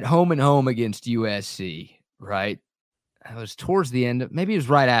 we had that home and home against USC, right? It was towards the end. Maybe it was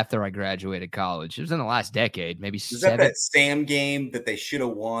right after I graduated college. It was in the last decade, maybe was that Sam game that they should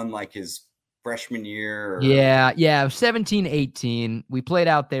have won like his freshman year? Or... Yeah. 17-18. We played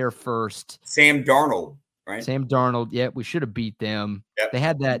out there first. Sam Darnold, right? Sam Darnold. Yeah, we should have beat them. Yep. They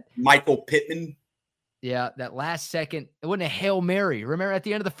had that. Michael Pittman. Yeah, that last second. It wasn't a Hail Mary. Remember at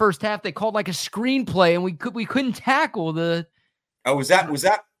the end of the first half, they called like a screenplay and we couldn't tackle the. Oh, was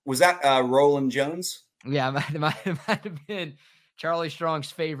that Roland Jones? Yeah, it might have been Charlie Strong's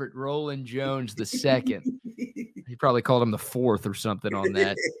favorite, Roland Jones the second. He probably called him the fourth or something on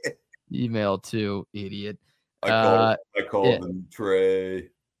that. Email too, idiot. I called him Trey.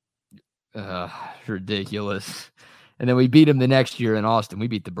 Ridiculous. And then we beat him the next year in Austin. We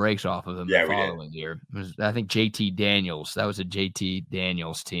beat the brakes off of him the following year. It was, I think, JT Daniels. That was a JT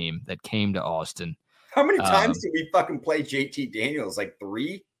Daniels team that came to Austin. How many times did we fucking play JT Daniels? Like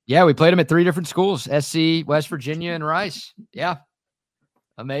 3? Yeah, we played him at 3 different schools, SC, West Virginia, and Rice. Yeah.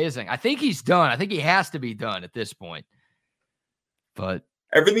 Amazing. I think he's done. I think he has to be done at this point. But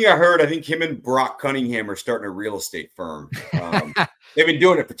everything I heard, I think him and Brock Cunningham are starting a real estate firm. They've been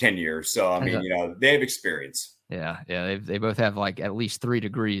doing it for 10 years. So, I mean, they have experience. Yeah. They both have like at least 3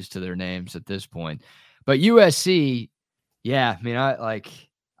 degrees to their names at this point. But USC, Yeah, I mean, I like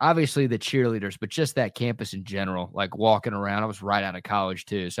obviously the cheerleaders, but just that campus in general, like walking around. I was right out of college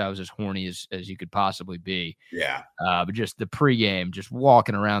too, so I was as horny as you could possibly be. Yeah. But just the pregame, just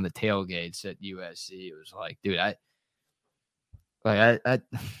walking around the tailgates at USC, it was like, dude,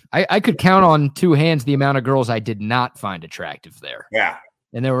 I could count on two hands the amount of girls I did not find attractive there. Yeah.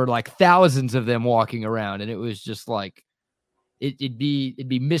 And there were like thousands of them walking around, and it was just like it'd be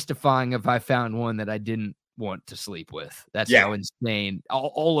mystifying if I found one that I didn't want to sleep with. That's how insane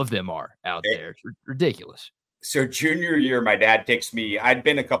all of them are out there. It's ridiculous. So junior year, my dad takes me. I'd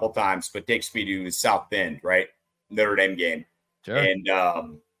been a couple times, but takes me to South Bend, right, Notre Dame game, Sure. And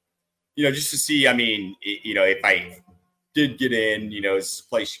just to see. I mean, if I did get in, it's a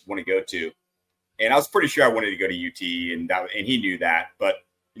place you want to go to. And I was pretty sure I wanted to go to UT, and he knew that. But,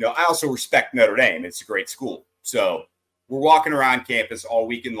 I also respect Notre Dame. It's a great school. So we're walking around campus all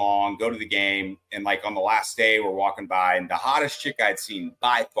weekend long, go to the game. And like on the last day, we're walking by, and the hottest chick I'd seen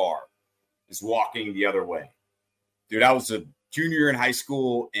by far is walking the other way. Dude, I was a junior in high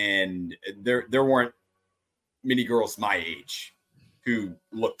school, and there weren't many girls my age who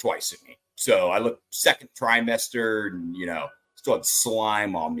looked twice at me. So I looked second trimester and, still had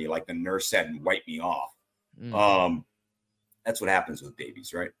slime on me like the nurse hadn't wiped me off. That's what happens with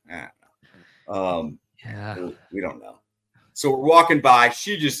babies, right? I don't know. Yeah. We don't know. So we're walking by.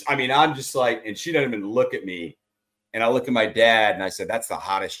 I'm just like, and she doesn't even look at me. And I look at my dad and I said, that's the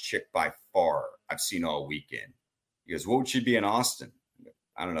hottest chick by far I've seen all weekend. He goes, what would she be in Austin?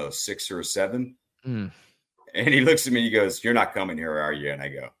 I don't know, 6 or a 7. And he looks at me and he goes, you're not coming here, are you? And I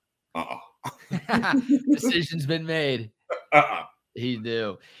go, Decision's been made. He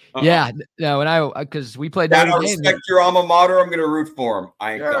knew. Yeah. No, because we played Dad, Notre I Dame. respect your alma mater. I'm going to root for him.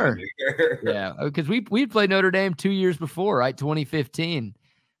 I ain't coming here. Yeah, because we played Notre Dame 2 years before, right? 2015,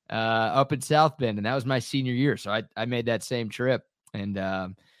 up in South Bend, and that was my senior year. So I made that same trip, and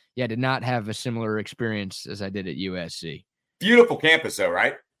did not have a similar experience as I did at USC. Beautiful campus, though,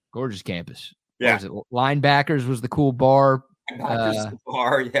 right? Gorgeous campus. Yeah. What was it? Linebackers was the cool bar.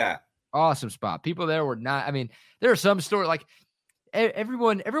 Bar, yeah. Awesome spot. People there were not. I mean, there are some stories like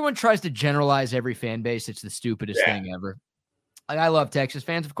everyone tries to generalize every fan base. It's the stupidest thing ever. Like, I love Texas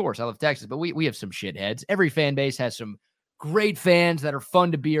fans, of course. I love Texas, but we have some shitheads. Every fan base has some great fans that are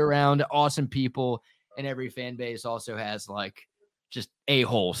fun to be around, awesome people, and every fan base also has like just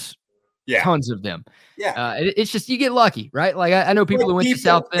a-holes. Yeah. Tons of them. Yeah. It's just you get lucky, right? Like I know people who went to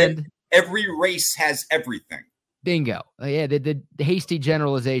South Bend. Every race has everything. Bingo. Yeah, the hasty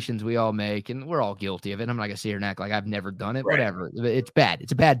generalizations we all make, and we're all guilty of it. I'm not going to sit here and act like I've never done it. Right. Whatever. It's bad.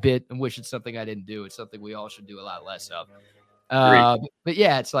 It's a bad bit. I wish it's something I didn't do. It's something we all should do a lot less of. But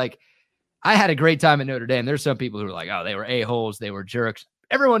yeah, it's like I had a great time at Notre Dame. There's some people who were like, oh, they were a-holes. They were jerks.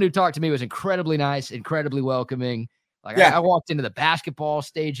 Everyone who talked to me was incredibly nice, incredibly welcoming. Like I walked into the basketball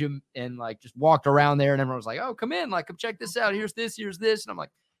stadium and like just walked around there, and everyone was like, oh, come in. Like, come check this out. Here's this. And I'm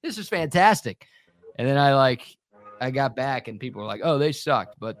like, this is fantastic. And then I got back and people were like, oh, they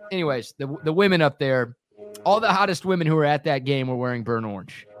sucked. But anyways, the women up there, all the hottest women who were at that game were wearing burnt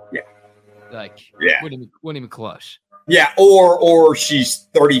orange. Yeah. Wasn't even close. Yeah. Or she's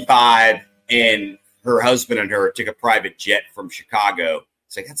 35 and her husband and her took a private jet from Chicago.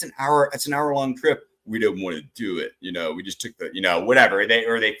 It's like, that's an hour long trip. We didn't want to do it. We just took the, whatever.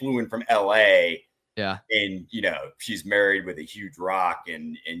 They flew in from LA. Yeah. And, she's married with a huge rock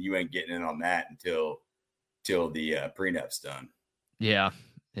and you ain't getting in on that until the prenup's done. Yeah.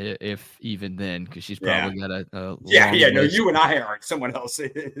 If even then, because she's probably got a no, you and I aren't. Someone else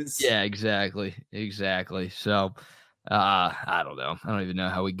is. Yeah, exactly. So I don't know. I don't even know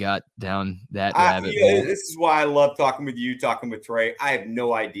how we got down that rabbit hole. This is why I love talking with you, talking with Trey. I have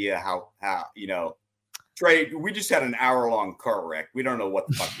no idea how Trey, we just had an hour-long car wreck. We don't know what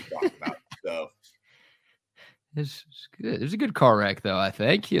the fuck we talked about. So it's good. It was a good car wreck, though, I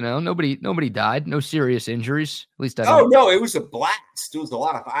think. Nobody died. No serious injuries. At least I don't. Oh, no, it was a blast. It was a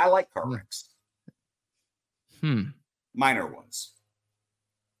lot of I like car wrecks. Minor ones.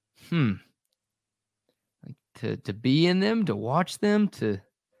 Like to be in them, to watch them,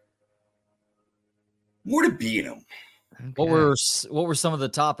 more to be in them. Okay. What were some of the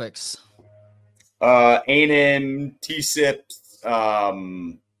topics? A&M, TSIP,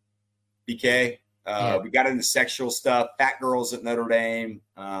 BK. We got into sexual stuff, fat girls at Notre Dame,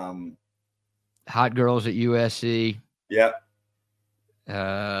 hot girls at USC. Yep.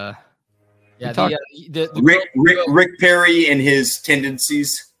 Rick Perry and his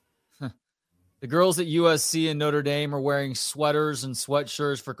tendencies. The girls at USC and Notre Dame are wearing sweaters and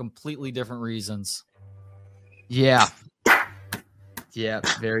sweatshirts for completely different reasons. Yeah. Yeah,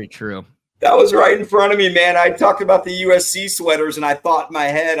 very true. That was right in front of me, man. I talked about the USC sweaters, and I thought in my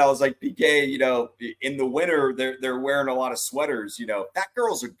head, I was like, PK, in the winter, they're wearing a lot of sweaters. That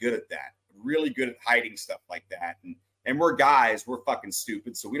girls are good at that, really good at hiding stuff like that. And we're guys, we're fucking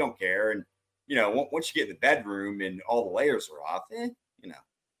stupid, so we don't care. And, once you get in the bedroom and all the layers are off,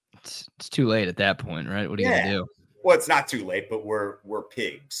 It's too late at that point, right? What are you going to do? Well, it's not too late, but we're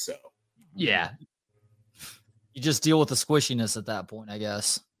pigs, so. Yeah. You just deal with the squishiness at that point, I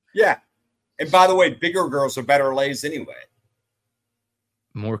guess. Yeah. And by the way, bigger girls are better lays anyway.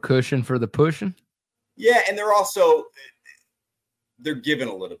 More cushion for the pushing? Yeah, and they're giving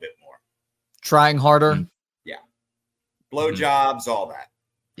a little bit more. Trying harder? Mm-hmm. Yeah. Blowjobs, all that.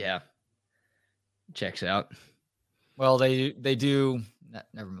 Yeah. Checks out. Well, they do.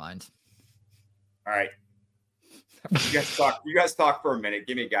 Never mind. All right. You guys talk for a minute.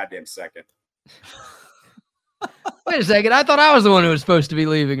 Give me a goddamn second. Wait a second. I thought I was the one who was supposed to be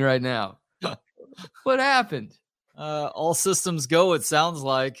leaving right now. What happened? All systems go, it sounds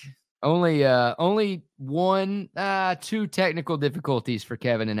like. Only two technical difficulties for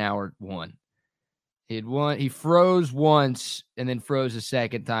Kevin in hour one. He froze once and then froze a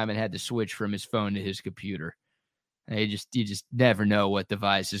second time and had to switch from his phone to his computer. And you just never know what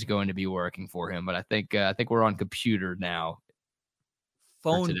device is going to be working for him. But I think we're on computer now.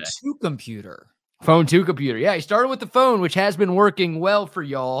 Phone to computer. Phone to computer. Yeah, he started with the phone, which has been working well for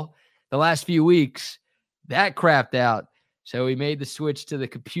y'all the last few weeks. That crapped out. So he made the switch to the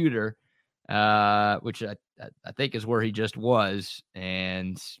computer, which I think is where he just was.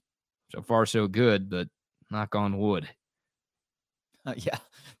 And so far, so good, but knock on wood. Yeah.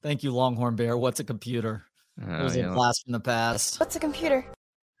 Thank you, Longhorn Bear. What's a computer? It was a blast from the past. What's a computer?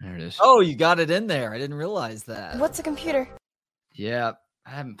 There it is. Oh, you got it in there. I didn't realize that. What's a computer? Yeah, I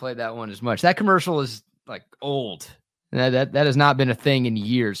haven't played that one as much. That commercial is like old. That has not been a thing in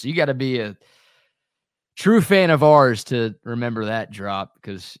years. So you got to be a true fan of ours to remember that drop,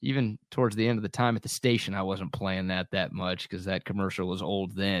 because even towards the end of the time at the station, I wasn't playing that much because that commercial was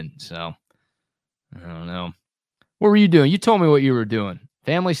old then. So I don't know. What were you doing? You told me what you were doing.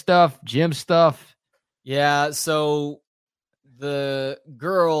 Family stuff, gym stuff. Yeah, so the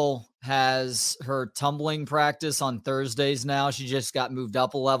girl has her tumbling practice on Thursdays now. She just got moved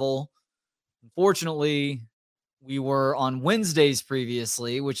up a level. Unfortunately, we were on Wednesdays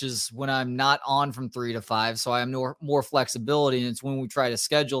previously, which is when I'm not on from 3 to 5. So I have more flexibility, and it's when we try to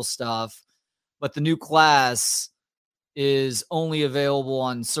schedule stuff. But the new class is only available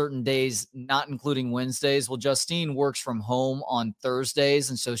on certain days, not including Wednesdays. Well, Justine works from home on Thursdays,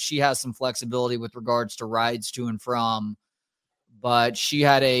 and so she has some flexibility with regards to rides to and from. But she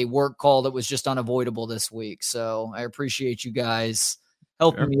had a work call that was just unavoidable this week. So I appreciate you guys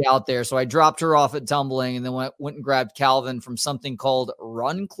helping me out there. So I dropped her off at tumbling and then went and grabbed Calvin from something called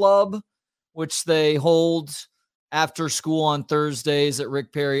Run Club, which they hold after school on Thursdays at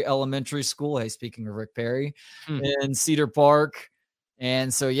Rick Perry Elementary School. Hey, speaking of Rick Perry, in Cedar Park.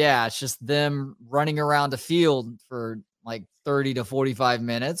 And so, yeah, it's just them running around the field for like 30 to 45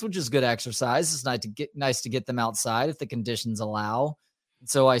 minutes, which is good exercise. It's nice to get them outside if the conditions allow. And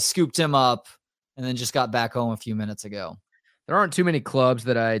so I scooped him up and then just got back home a few minutes ago. There aren't too many clubs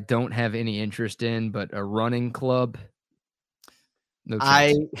that I don't have any interest in, but a running club. No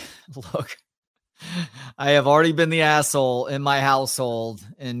chance. I have already been the asshole in my household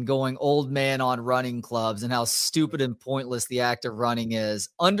and going old man on running clubs and how stupid and pointless the act of running is.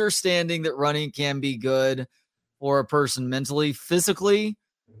 Understanding that running can be good for a person mentally, physically,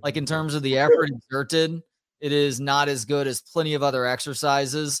 like in terms of the effort exerted, it is not as good as plenty of other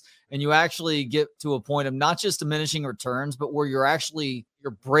exercises. And you actually get to a point of not just diminishing returns, but where you're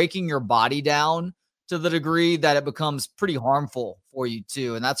breaking your body down to the degree that it becomes pretty harmful for you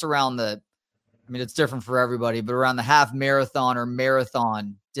too. And that's around it's different for everybody, but around the half marathon or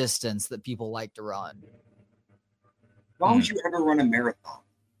marathon distance that people like to run. Why would you ever run a marathon?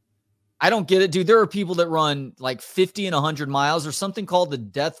 I don't get it, dude. There are people that run like 50 and 100 miles. There's something called the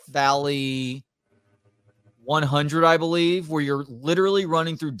Death Valley 100, I believe, where you're literally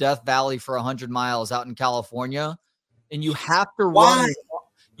running through Death Valley for 100 miles out in California. And you have to run.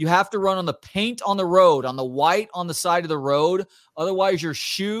 You have to run on the paint on the road, on the white on the side of the road. Otherwise, your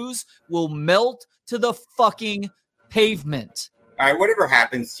shoes will melt to the fucking pavement. All right, whatever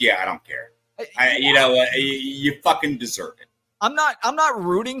happens, yeah, I don't care. You fucking deserve it. I'm not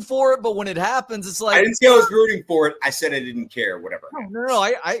rooting for it, but when it happens, it's like I didn't say I was rooting for it. I said I didn't care. Whatever. No.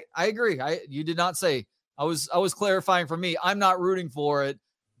 I agree. You did not say. I was clarifying for me. I'm not rooting for it,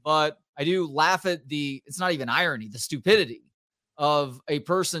 but I do laugh at it's not even irony, the stupidity of a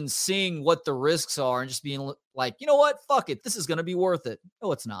person seeing what the risks are and just being like, you know what? Fuck it. This is going to be worth it.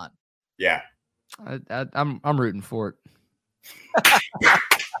 No, it's not. Yeah. I'm rooting for it.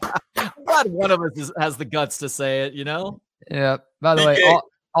 I'm glad one of us has the guts to say it, you know? Yeah. By the way, BK.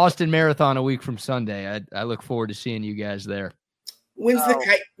 Austin Marathon a week from Sunday. I look forward to seeing you guys there. When's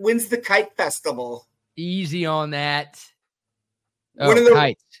the kite festival? Easy on that.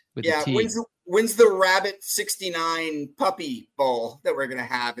 Kites with the T. When's the Rabbit 69 Puppy Bowl that we're gonna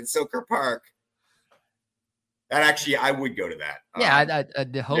have in Soaker Park? That actually, I would go to that. Yeah,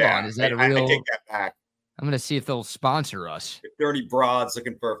 hold on. Is that a real? I take that back. I'm gonna see if they'll sponsor us. If 30 broads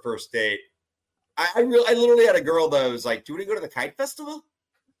looking for a first date. I literally had a girl that was like, "Do you want to go to the kite festival?"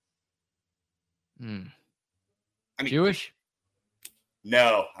 I mean, Jewish?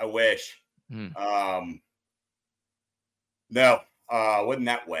 No, I wish. No, wasn't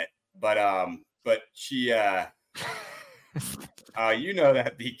that wet, but she, you know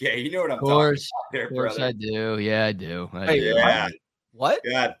that BK, you know what I'm talking about there, of course, brother. I do. Yeah, I do. Yeah. What?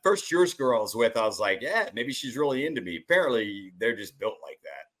 Yeah, first Jewish girl I was with, I was like, yeah, maybe she's really into me. Apparently, they're just built like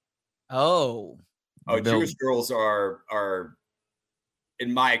that. Oh, Jewish girls are,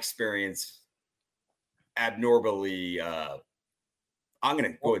 in my experience, abnormally. I'm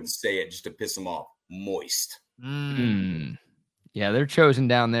gonna go ahead and say it just to piss them off. Moist. Yeah, they're chosen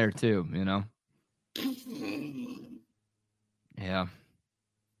down there too. You know. Yeah.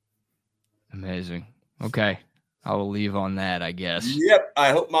 Amazing. Okay. I will leave on that, I guess. Yep. I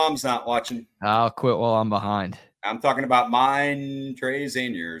hope mom's not watching. I'll quit while I'm behind. I'm talking about mine, Trey's,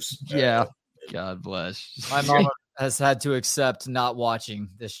 and yours. Yeah. God bless. My mom has had to accept not watching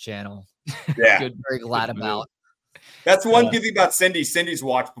this channel. Yeah. Very glad about. That's one good thing about Cindy. Cindy's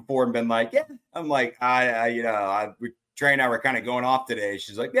watched before and been like, yeah. I'm like, Trey and I were kind of going off today.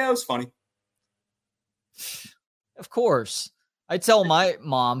 She's like, yeah, it was funny. Of course. I tell my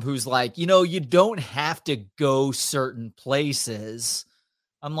mom, who's like, you don't have to go certain places.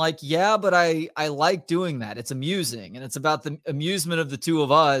 I'm like, yeah, but I like doing that. It's amusing. And it's about the amusement of the two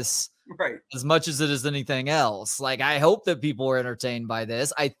of us, right? As much as it is anything else. Like, I hope that people are entertained by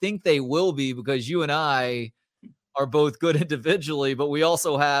this. I think they will be, because you and I are both good individually, but we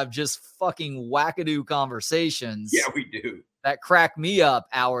also have just fucking wackadoo conversations. Yeah, we do. That crack me up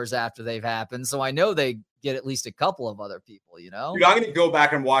hours after they've happened. So I know they get at least a couple of other people, you know? Dude, I'm going to go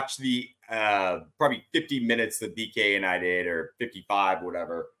back and watch the probably 50 minutes that BK and I did, or 55,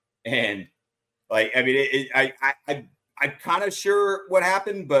 whatever. And like, I mean, I'm kind of sure what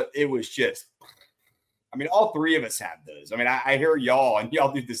happened, but it was just, I mean, all three of us have those. I mean, I hear y'all and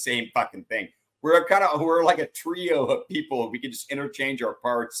y'all do the same fucking thing. We're like a trio of people. We can just interchange our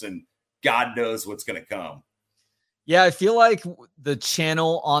parts and God knows what's going to come. Yeah, I feel like the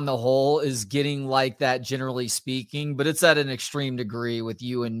channel on the whole is getting like that, generally speaking, but it's at an extreme degree with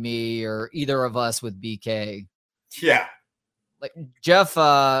you and me, or either of us with BK. Yeah. Like Jeff,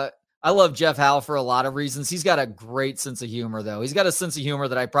 I love Jeff Howe for a lot of reasons. He's got a great sense of humor, though. He's got a sense of humor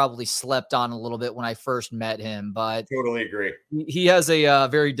that I probably slept on a little bit when I first met him, but totally agree. He has a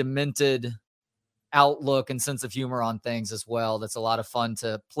very demented outlook and sense of humor on things as well. That's a lot of fun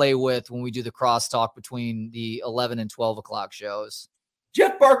to play with when we do the crosstalk between the 11 and 12 o'clock shows.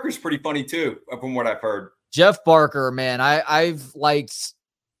 Jeff Barker's pretty funny too, from what I've heard. Jeff Barker, man, I've liked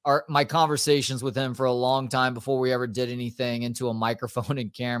my conversations with him for a long time before we ever did anything into a microphone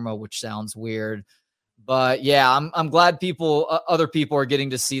and camera, which sounds weird. But yeah, I'm glad other people are getting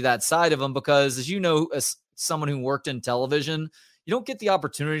to see that side of him, because as you know, as someone who worked in television, you don't get the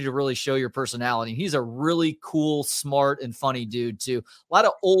opportunity to really show your personality. He's a really cool, smart, and funny dude too. A lot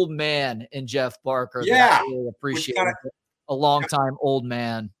of old man in Jeff Barker. Yeah. I really appreciate a long time old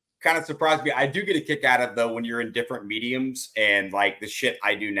man. Kind of surprised me. I do get a kick out of, though, when you're in different mediums and like the shit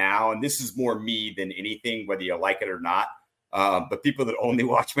I do now. And this is more me than anything, whether you like it or not. But people that only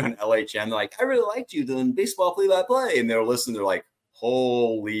watch me on LHM, they're like, I really liked you doing baseball play-by-play. And they'll listen. They're like,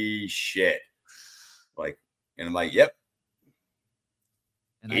 holy shit. Like, and I'm like, yep.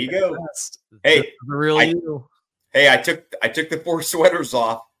 And here you go. Hey, the real you. Hey, I took the 4 sweaters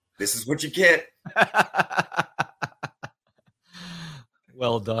off. This is what you get.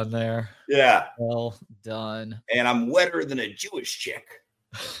 Well done there. Yeah. Well done. And I'm wetter than a Jewish chick.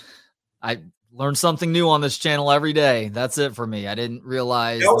 I learn something new on this channel every day. That's it for me. I didn't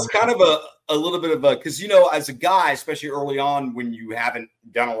realize. That was kind of a little bit of because, as a guy, especially early on when you haven't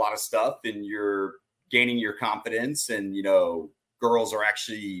done a lot of stuff and you're gaining your confidence and, girls are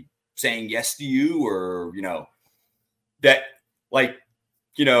actually saying yes to you, or, that like,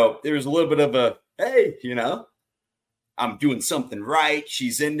 there's a little bit of a, hey, I'm doing something right.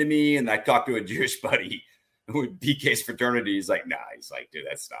 She's into me. And I talked to a Jewish buddy with BK's fraternity. He's like, nah, he's like, dude,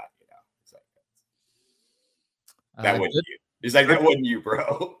 that's not, it's like, that wasn't you. He's like, that wasn't you,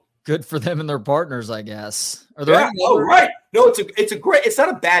 bro. Good for them and their partners, I guess. Are there any Oh, other, right. No, it's a great. It's not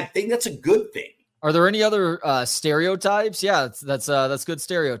a bad thing. That's a good thing. Are there any other stereotypes? Yeah, that's good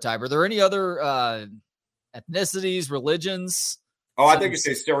stereotype. Are there any other ethnicities, religions? Oh, I think you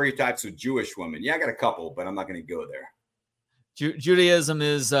say stereotypes with Jewish women. Yeah, I got a couple, but I'm not going to go there. Judaism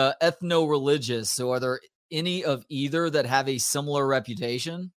is ethno-religious. So are there any of either that have a similar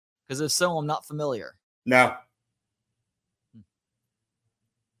reputation? Because if so, I'm not familiar. No.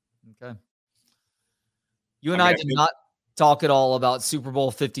 Okay. You and I did not talk at all about Super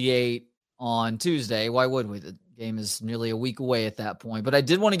Bowl 58 on Tuesday. Why would we? The game is nearly a week away at that point. But I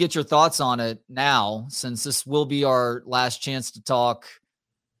did want to get your thoughts on it now, since this will be our last chance to talk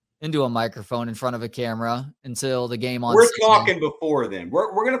into a microphone in front of a camera until the game on We're Sunday. talking before then.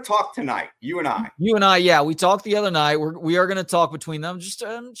 We're going to talk tonight, you and I. Yeah. We talked the other night. We are going to talk between them. I'm just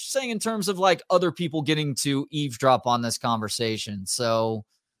saying in terms of like other people getting to eavesdrop on this conversation. So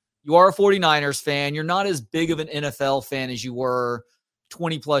you are a 49ers fan. You're not as big of an NFL fan as you were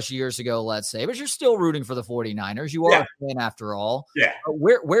 20 plus years ago, let's say, but you're still rooting for the 49ers. You are a fan after all. Yeah.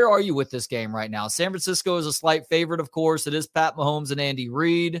 Where are you with this game right now? San Francisco is a slight favorite, of course. It is Pat Mahomes and Andy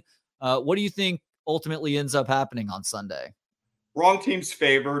Reid. What do you think ultimately ends up happening on Sunday? Wrong team's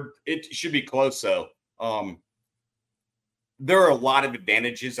favored. It should be close, though. There are a lot of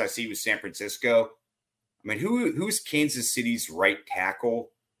advantages I see with San Francisco. I mean, who's Kansas City's right tackle?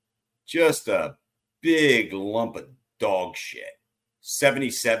 Just a big lump of dog shit.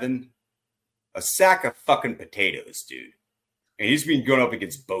 77, a sack of fucking potatoes, dude. And he's been going up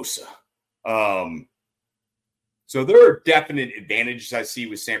against Bosa. So there are definite advantages I see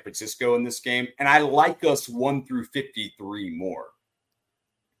with San Francisco in this game. And I like us 1 through 53 more.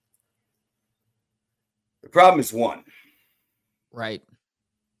 The problem is 1. Right.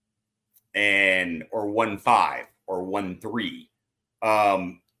 Or 1-5 or 1-3.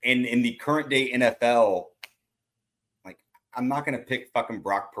 And in the current day NFL, like, I'm not going to pick fucking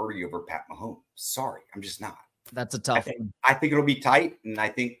Brock Purdy over Pat Mahomes. Sorry, I'm just not. That's a tough one. I think it'll be tight, and I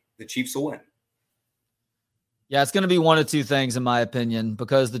think the Chiefs will win. Yeah, it's going to be one of two things, in my opinion,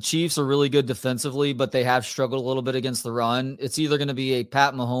 because the Chiefs are really good defensively, but they have struggled a little bit against the run. It's either going to be a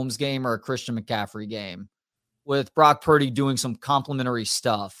Pat Mahomes game or a Christian McCaffrey game, with Brock Purdy doing some complimentary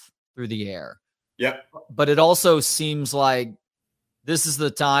stuff through the air. Yep. But it also seems like this is the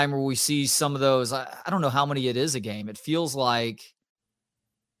time where we see some of those. I don't know how many it is a game. It feels like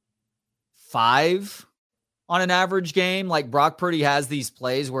 5 on an average game. Like Brock Purdy has these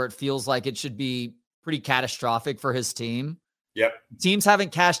plays where it feels like it should be pretty catastrophic for his team. Yep. Teams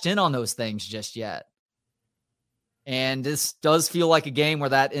haven't cashed in on those things just yet. And this does feel like a game where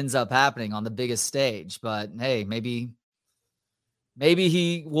that ends up happening on the biggest stage. But hey, maybe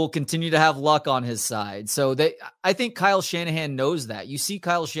he will continue to have luck on his side. So I think Kyle Shanahan knows that. You see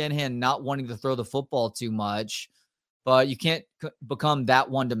Kyle Shanahan not wanting to throw the football too much, but you can't become that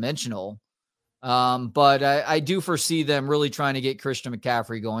one-dimensional. But I do foresee them really trying to get Christian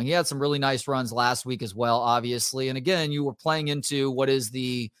McCaffrey going. He had some really nice runs last week as well, obviously. And again, you were playing into what is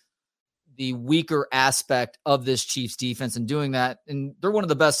the weaker aspect of this Chiefs defense and doing that. And they're one of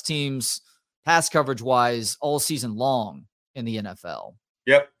the best teams pass coverage wise all season long in the NFL.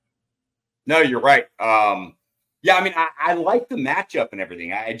 Yep. No, you're right. Yeah, I mean, I like the matchup and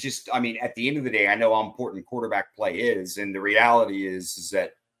everything. I mean, at the end of the day, I know how important quarterback play is. And the reality is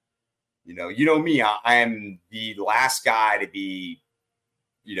that, you know me, I am the last guy to be,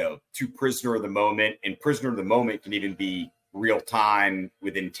 too prisoner of the moment. And prisoner of the moment can even be real time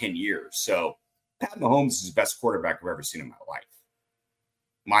within 10 years. So Pat Mahomes is the best quarterback I've ever seen in my life.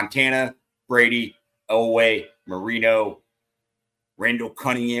 Montana, Brady, Elway, Marino, Randall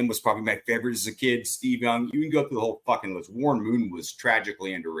Cunningham was probably my favorite as a kid. Steve Young, you can go through the whole fucking list. Warren Moon was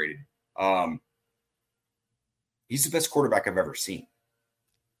tragically underrated. He's the best quarterback I've ever seen.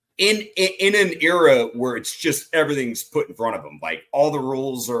 In an era where it's just everything's put in front of them. Like all the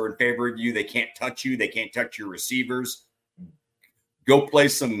rules are in favor of you. They can't touch you. They can't touch your receivers. Go play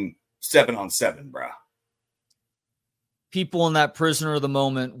some 7-on-7, bro. People in that prisoner of the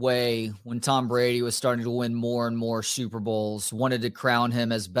moment way, when Tom Brady was starting to win more and more Super Bowls, wanted to crown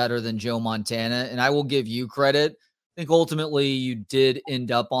him as better than Joe Montana. And I will give you credit. I think ultimately you did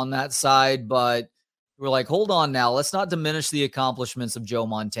end up on that side, but we're like, hold on now. Let's not diminish the accomplishments of Joe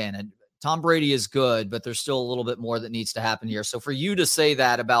Montana. Tom Brady is good, but there's still a little bit more that needs to happen here. So for you to say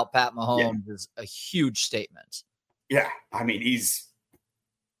that about Pat Mahomes is a huge statement. Yeah. I mean, he's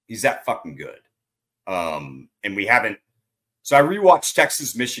that fucking good. And we haven't. So I rewatched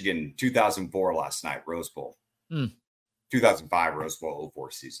Texas, Michigan 2004 last night, Rose Bowl. 2005 Rose Bowl 04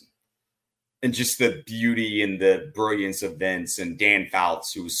 season. And just the beauty and the brilliance of Vince and Dan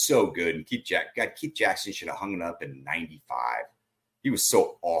Fouts, who was so good. And Keith Jackson should have hung it up in 95. He was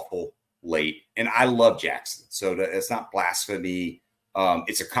so awful late. And I love Jackson. So it's not blasphemy.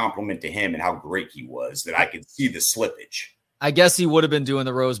 It's a compliment to him and how great he was that I could see the slippage. I guess he would have been doing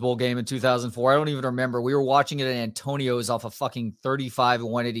the Rose Bowl game in 2004. I don't even remember. We were watching it at Antonio's off of fucking 35 and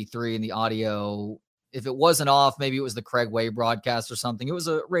 183 in the audio. If it wasn't off, maybe it was the Craig Way broadcast or something. It was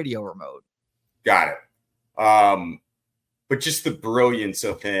a radio remote. Got it. But just the brilliance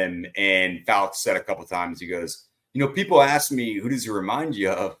of him, and Fouts said a couple times, he goes, people ask me, who does he remind you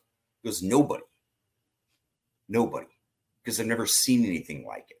of? He goes, nobody. Because I've never seen anything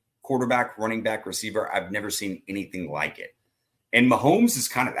like it. Quarterback, running back, receiver, I've never seen anything like it. And Mahomes is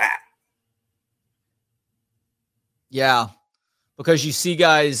kind of that. Yeah, because you see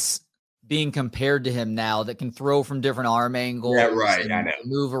guys being compared to him now that can throw from different arm angles. Yeah, right. I know.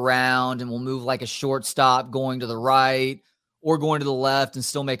 Move around and will move like a shortstop going to the right or going to the left and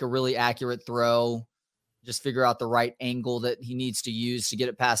still make a really accurate throw. Just figure out the right angle that he needs to use to get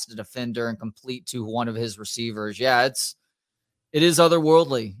it past the defender and complete to one of his receivers. Yeah, it is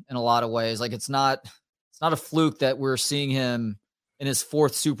otherworldly in a lot of ways. Like it's not a fluke that we're seeing him in his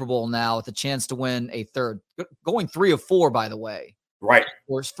 4th Super Bowl now with a chance to win a 3rd. Going 3 of 4, by the way. Right.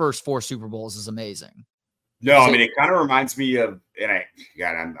 His first 4 Super Bowls is amazing. No, I mean, it kind of reminds me of,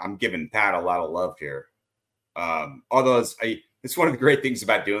 and I'm giving Pat a lot of love here. Although it's one of the great things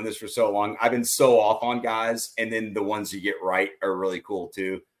about doing this for so long. I've been so off on guys, and then the ones you get right are really cool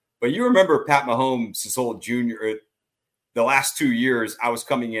too. But you remember Pat Mahomes, his old junior, the last 2 years, I was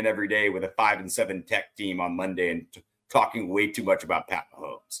coming in every day with a 5-7 tech team on Monday and talking way too much about Pat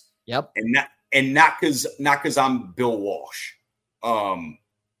Mahomes. Yep. And not because I'm Bill Walsh.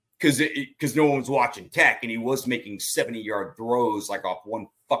 Because no one was watching tech, and he was making 70-yard throws like off one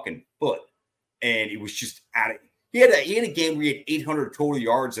fucking foot, and he was just at it. He had a game where he had 800 total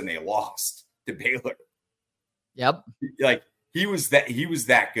yards, and they lost to Baylor. Yep, like he was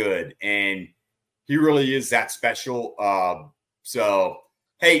that good, and he really is that special. So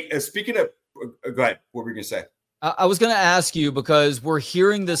hey, speaking of, go ahead. What were you gonna say? I was gonna ask you because we're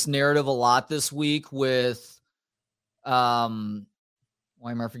hearing this narrative a lot this week with,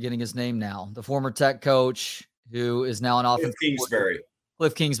 why am I forgetting his name now? The former Tech coach who is now an offensive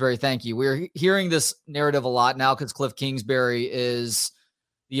Cliff Kingsbury. Thank you. We're hearing this narrative a lot now because Cliff Kingsbury is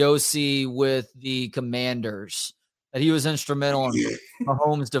the OC with the Commanders, that he was instrumental in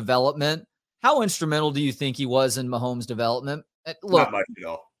Mahomes' development. How instrumental do you think he was in Mahomes' development? Look, not much at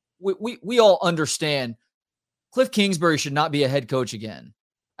all. We all understand Cliff Kingsbury should not be a head coach again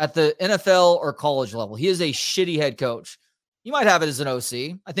at the NFL or college level. He is a shitty head coach. You might have it as an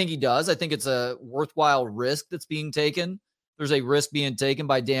OC. I think he does. I think it's a worthwhile risk that's being taken. There's a risk being taken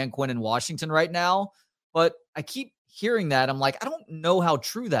by Dan Quinn in Washington right now. But I keep hearing that. I'm like, I don't know how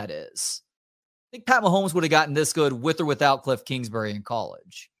true that is. I think Pat Mahomes would have gotten this good with or without Cliff Kingsbury in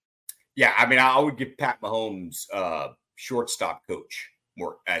college. Yeah, I mean, I would give Pat Mahomes shortstop coach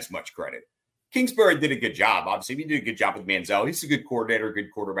as much credit. Kingsbury did a good job. Obviously, he did a good job with Manziel. He's a good coordinator,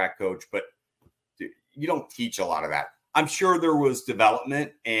 good quarterback coach, but you don't teach a lot of that. I'm sure there was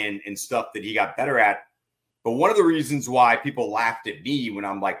development and stuff that he got better at. But one of the reasons why people laughed at me when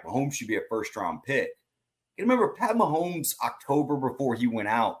I'm like, Mahomes should be a first-round pick. You remember Pat Mahomes, October before he went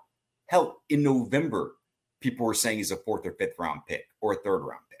out, hell, in November, people were saying he's a 4th or 5th round pick or a 3rd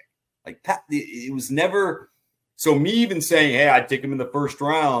round pick. Like Pat, it was never. So me even saying, hey, I'd take him in the 1st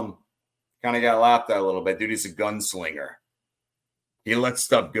round, kind of got laughed at a little bit. Dude, he's a gunslinger. He lets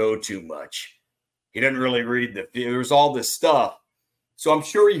stuff go too much. He doesn't really read there's all this stuff. So I'm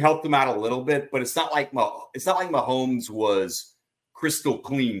sure he helped him out a little bit, but it's not like Mahomes was crystal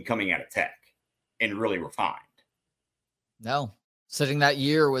clean coming out of Tech and really refined. No, sitting that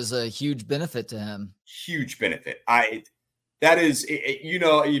year was a huge benefit to him. Huge benefit. That is,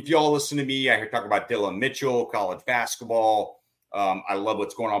 if y'all listen to me, I hear talk about Dylan Mitchell, college basketball. I love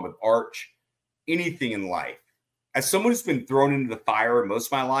what's going on with Arch. Anything in life. As someone who's been thrown into the fire most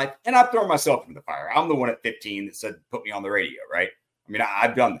of my life, and I've thrown myself into the fire. I'm the one at 15 that said, put me on the radio, right? I mean,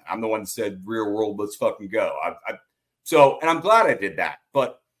 I've done that. I'm the one that said, real world, let's fucking go. And I'm glad I did that.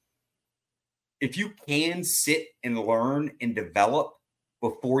 But if you can sit and learn and develop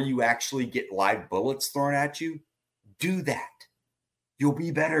before you actually get live bullets thrown at you, do that. You'll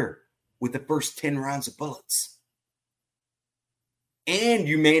be better with the first 10 rounds of bullets. And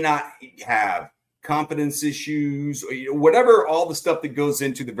you may not have confidence issues, or whatever, all the stuff that goes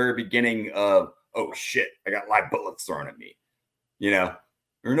into the very beginning of, oh shit, I got live bullets thrown at me. There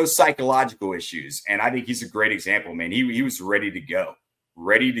are no psychological issues. And I think he's a great example, man. He was ready to go.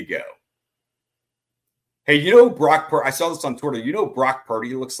 Hey, you know Brock Purdy? I saw this on Twitter. You know what Brock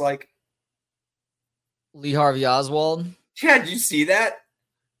Purdy looks like? Lee Harvey Oswald. Yeah, did you see that?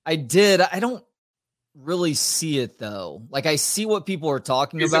 I did. I don't really see it though. Like I see what people are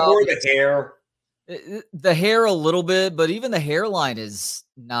talking Is about. it more the hair? The hair a little bit, but even the hairline is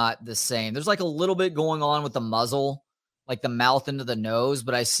not the same. There's like a little bit going on with the muzzle, like the mouth into the nose,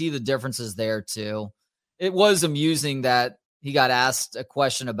 but I see the differences there too. It was amusing that he got asked a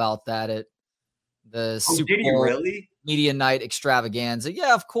question about that at the Super Bowl really? Media Night extravaganza.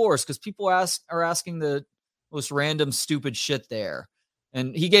 Yeah, of course, because people are asking the most random stupid shit there.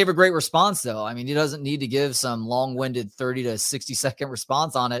 And he gave a great response, though. I mean, he doesn't need to give some long-winded 30 to 60-second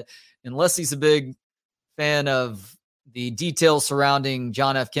response on it unless he's a big fan of the details surrounding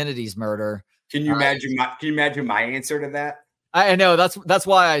John F. Kennedy's murder. Can you imagine my answer to that? I know that's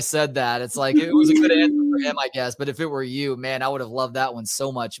why I said that. It's like it was a good answer for him, I guess. But if it were you, man, I would have loved that one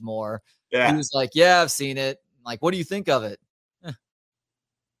so much more. Yeah. He was like, "Yeah, I've seen it. Like, what do you think of it?"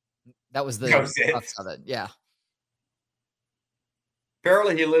 That was the crux of it. Yeah.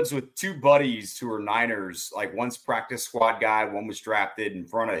 Apparently, he lives with two buddies who are Niners. Like one's practice squad guy, one was drafted in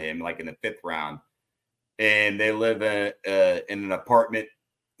front of him, like in the 5th round, and they live in an apartment,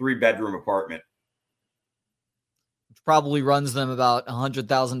 3-bedroom apartment. Which probably runs them about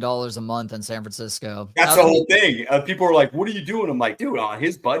 $100,000 a month in San Francisco. That's the whole thing. People are like, "What are you doing?" I'm like, "Dude, on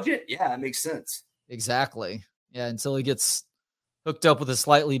his budget, yeah, that makes sense." Exactly. Yeah, until he gets hooked up with a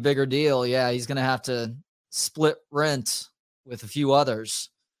slightly bigger deal, yeah, he's going to have to split rent with a few others.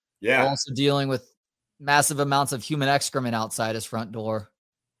 Yeah. Also dealing with massive amounts of human excrement outside his front door.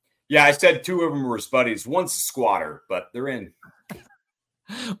 Yeah, I said 2 of them were his buddies. One's a squatter, but they're in.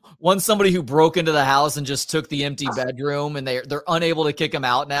 One's somebody who broke into the house and just took the empty bedroom, and they're unable to kick him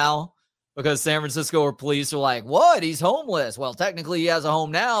out now because San Francisco police are like, "What? He's homeless." Well, technically he has a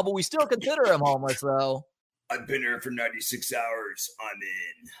home now, but we still consider him homeless, though. I've been here for 96 hours.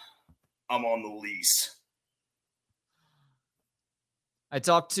 I'm on the lease. I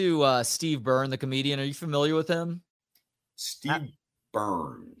talked to Steve Byrne, the comedian. Are you familiar with him? Steve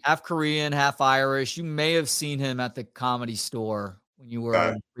Byrne. Half Korean, half Irish. You may have seen him at the Comedy Store when you were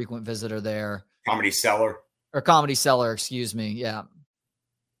a frequent visitor there. Comedy Cellar. Or Comedy Cellar, excuse me. Yeah.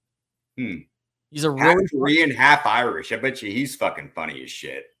 He's a half really Korean, half Irish. I bet you he's fucking funny as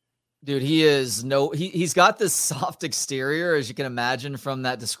shit. Dude, he is he's got this soft exterior, as you can imagine from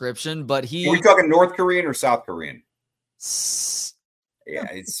that description, but Are we talking North Korean or South Korean? Yeah,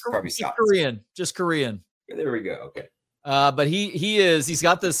 it's probably South Korean, just Korean. There we go. Okay. But he's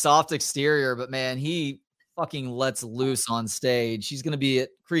got this soft exterior, but man, he fucking lets loose on stage. He's going to be at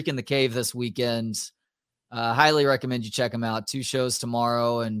Creek in the Cave this weekend. Highly recommend you check him out. 2 shows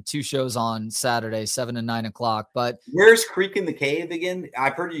tomorrow and 2 shows on Saturday, 7 and 9 o'clock. But where's Creek in the Cave again?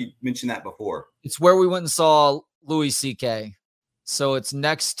 I've heard you mention that before. It's where we went and saw Louis C.K. So it's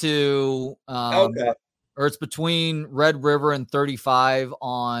next to, or it's between Red River and 35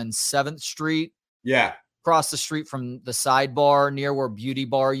 on 7th Street. Yeah. Across the street from the sidebar near where Beauty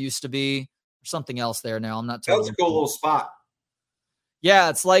Bar used to be. Or something else there now. I'm not totally. That's a cool little spot. Yeah,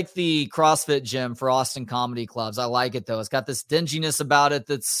 it's like the CrossFit gym for Austin comedy clubs. I like it though. It's got this dinginess about it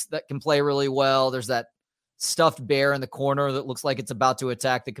that can play really well. There's that stuffed bear in the corner that looks like it's about to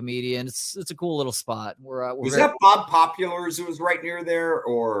attack the comedian. It's a cool little spot. Was that Bob Popular's who was right near there,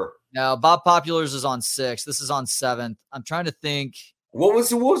 or no? Bob Popular's is on 6th. This is on 7th. I'm trying to think. What was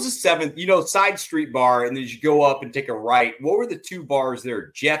the 7th? Side street bar, and then you go up and take a right. What were the 2 bars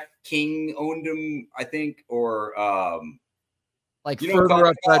there? Jeff King owned them, I think, or further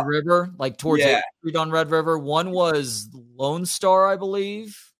up Red River, like towards 8th Street on Red River. One was Lone Star, I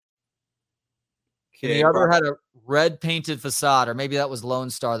believe. Okay, and the other had a red painted facade, or maybe that was Lone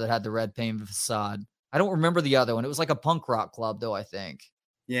Star that had the red painted facade. I don't remember the other one. It was like a punk rock club, though, I think.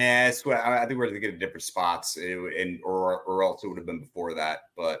 Yeah, I think we're going to get different spots, or else it would have been before that.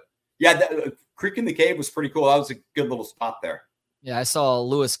 But yeah, Creek in the Cave was pretty cool. That was a good little spot there. Yeah, I saw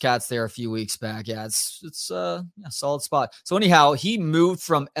Lewis Katz there a few weeks back. Yeah, it's a solid spot. So anyhow, he moved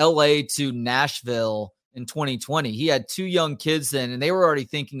from LA to Nashville in 2020. He had 2 young kids then, and they were already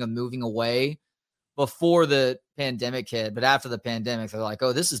thinking of moving away before the pandemic hit. But after the pandemic, they're like,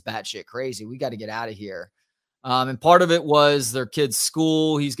 "Oh, this is batshit crazy. We got to get out of here." And part of it was their kids'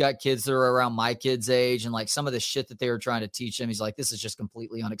 school. He's got kids that are around my kids' age, and like some of the shit that they were trying to teach him, he's like, "This is just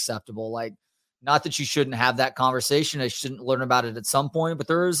completely unacceptable." Like, not that you shouldn't have that conversation. I shouldn't learn about it at some point, but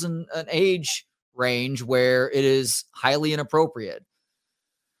there is an age range where it is highly inappropriate.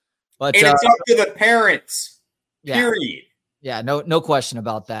 But and it's up to the parents. Period. Yeah, no question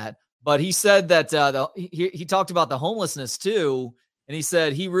about that. But he said that he talked about the homelessness too, and he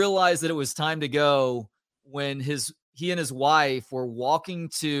said he realized that it was time to go when he and his wife were walking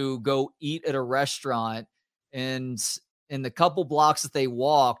to go eat at a restaurant, and in the couple blocks that they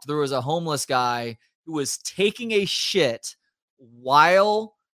walked, there was a homeless guy who was taking a shit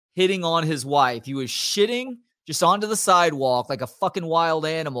while hitting on his wife. He was shitting just onto the sidewalk like a fucking wild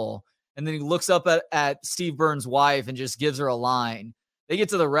animal. And then he looks up at Steve Burns' wife and just gives her a line. They get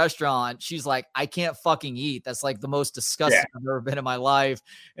to the restaurant. She's like, I can't fucking eat. That's like the most disgusting I've ever been in my life.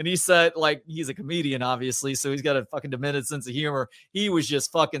 And he said, like, he's a comedian, obviously, so he's got a fucking demented sense of humor. He was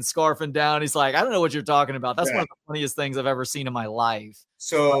just fucking scarfing down. He's like, I don't know what you're talking about. That's one of the funniest things I've ever seen in my life.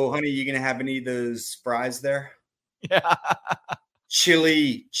 So, honey, you going to have any of those fries there? Yeah.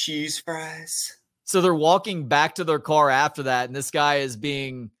 Chili cheese fries. So they're walking back to their car after that, and this guy is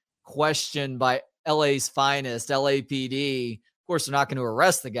being questioned by LA's finest, LAPD. Of course, they're not going to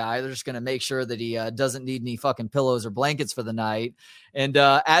arrest the guy. They're just going to make sure that he doesn't need any fucking pillows or blankets for the night. And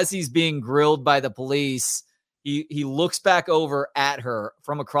as he's being grilled by the police, he looks back over at her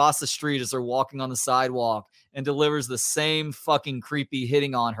from across the street as they're walking on the sidewalk and delivers the same fucking creepy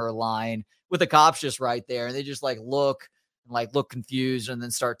hitting on her line with the cops just right there. And they just look confused and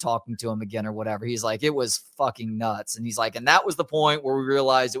then start talking to him again or whatever. He's like, it was fucking nuts. And he's like, and that was the point where we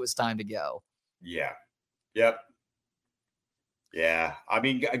realized it was time to go. Yeah. Yep. Yeah. I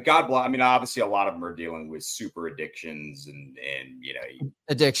mean, God bless. I mean, obviously a lot of them are dealing with super addictions and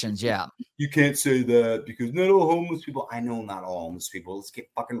addictions. Yeah. You can't say that because not all homeless people. I know not all homeless people. Let's get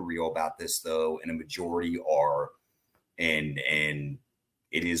fucking real about this though. And a majority are, and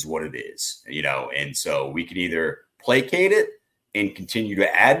it is what it is, and so we can either placate it and continue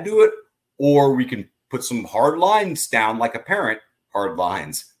to add to it, or we can put some hard lines down like a parent, hard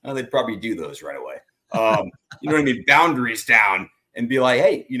lines. Well, they'd probably do those right away. You know what I mean? Boundaries down and be like,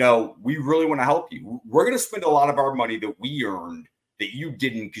 hey, we really want to help you. We're going to spend a lot of our money that we earned that you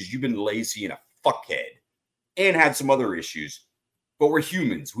didn't because you've been lazy and a fuckhead and had some other issues, but we're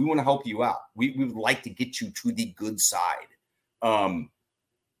humans. We want to help you out. We would like to get you to the good side. But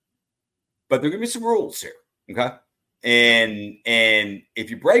there are going to be some rules here. Okay. And if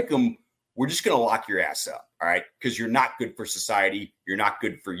you break them, we're just going to lock your ass up. All right. Because you're not good for society. You're not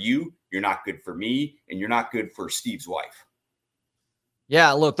good for you. You're not good for me. And you're not good for Steve's wife.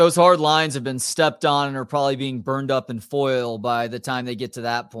 Yeah. Look, those hard lines have been stepped on and are probably being burned up in foil by the time they get to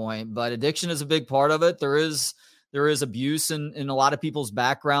that point. But addiction is a big part of it. There is abuse in a lot of people's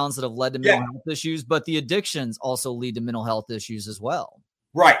backgrounds that have led to mental health issues, but the addictions also lead to mental health issues as well.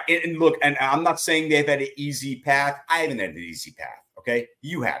 Right. And look, and I'm not saying they've had an easy path. I haven't had an easy path. Okay.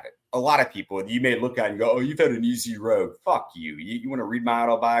 You have it. A lot of people, you may look at it and go, oh, you've had an easy road. Fuck you. You want to read my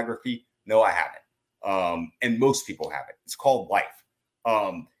autobiography? No, I haven't. And most people have it. It's called life.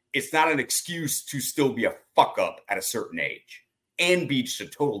 It's not an excuse to still be a fuck up at a certain age and be just a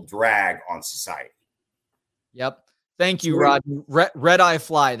total drag on society. Yep. Thank you, Rod. Red Eye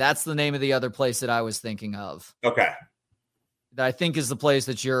Fly. That's the name of the other place that I was thinking of. Okay. That I think is the place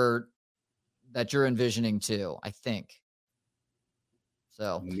that you're envisioning too, I think.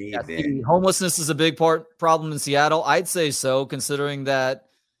 So homelessness is a big problem in Seattle. I'd say so, considering that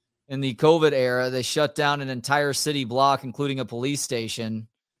in the COVID era, they shut down an entire city block, including a police station,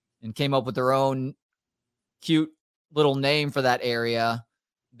 and came up with their own cute little name for that area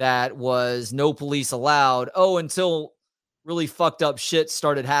that was no police allowed. Oh, until really fucked up shit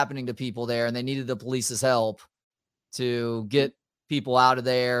started happening to people there and they needed the police's help to get people out of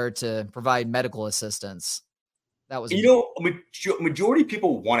there to provide medical assistance. That was, majority of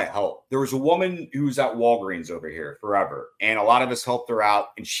people want to help. There was a woman who was at Walgreens over here forever, and a lot of us helped her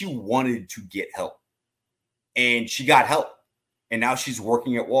out, and she wanted to get help, and she got help, and now she's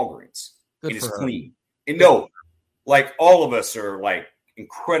working at Walgreens. Good, and it's clean. And no, like all of us are like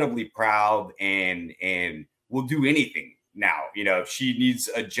incredibly proud and will do anything now, if she needs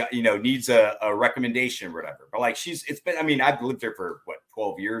a recommendation or whatever, but like I've lived here for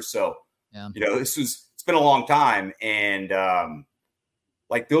 12 years. So, it's been a long time. And,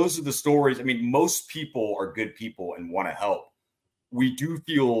 those are the stories. I mean, most people are good people and want to help. We do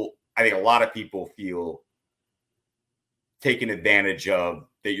feel, I think a lot of people feel taken advantage of,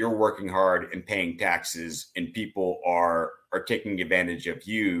 that you're working hard and paying taxes and people are taking advantage of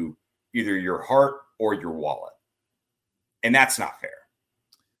you, either your heart or your wallet. And that's not fair.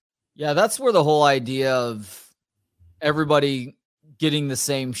 Yeah, that's where the whole idea of everybody getting the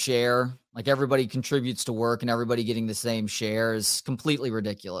same share, like everybody contributes to work and everybody getting the same share, is completely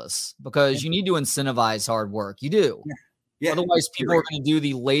ridiculous, because you need to incentivize hard work. You do. Yeah. Otherwise, people are going to do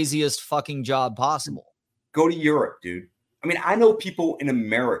the laziest fucking job possible. Go to Europe, dude. I mean, I know people in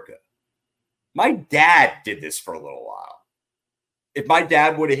America. My dad did this for a little while. If my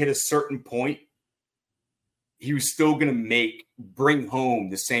dad would have hit a certain point, he was still going to bring home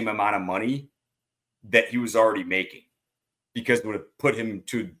the same amount of money that he was already making, because it would have put him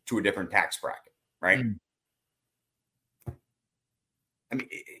to a different tax bracket, right? I mean,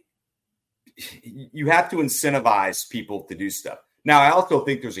 you have to incentivize people to do stuff. Now, I also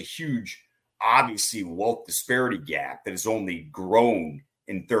think there's a huge, obviously, wealth disparity gap that has only grown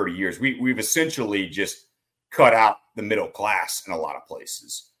in 30 years. We've essentially just cut out the middle class in a lot of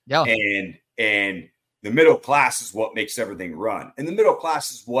places. Yeah. And the middle class is what makes everything run. And the middle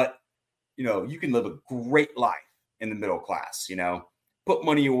class is what, you can live a great life in the middle class, put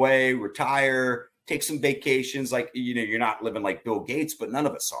money away, retire, take some vacations. Like, you're not living like Bill Gates, but none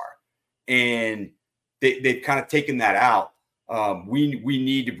of us are. And they've kind of taken that out. We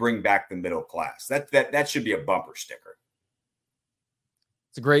need to bring back the middle class. That should be a bumper sticker.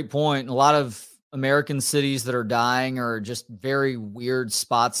 It's a great point. A lot of American cities that are dying are just very weird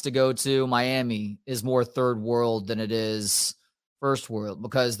spots to go to. Miami is more third world than it is first world,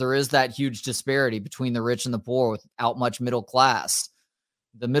 because there is that huge disparity between the rich and the poor without much middle class.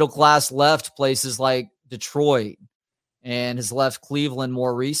 The middle class left places like Detroit and has left Cleveland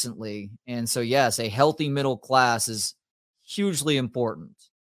more recently. And so, yes, a healthy middle class is hugely important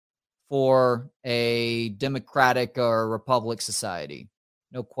for a democratic or republic society.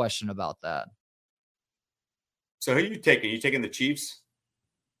 No question about that. So who are you taking? You taking the Chiefs?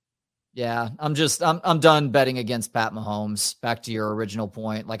 Yeah, I'm done betting against Pat Mahomes. Back to your original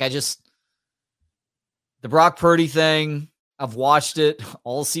point. The Brock Purdy thing, I've watched it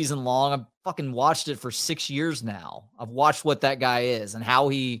all season long. I've fucking watched it for 6 years now. I've watched what that guy is and how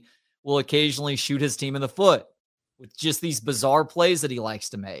he will occasionally shoot his team in the foot with just these bizarre plays that he likes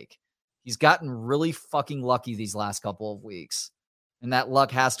to make. He's gotten really fucking lucky these last couple of weeks, and that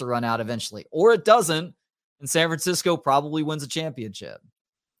luck has to run out eventually, or it doesn't. And San Francisco probably wins a championship.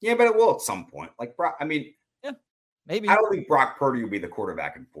 Yeah, but it will at some point. Like, Brock, yeah, maybe. I don't think Brock Purdy will be the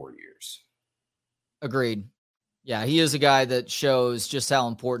quarterback in 4 years. Agreed. Yeah, he is a guy that shows just how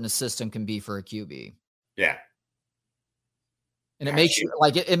important a system can be for a QB. Yeah. And it makes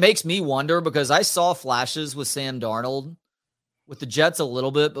it makes me wonder, because I saw flashes with Sam Darnold with the Jets a little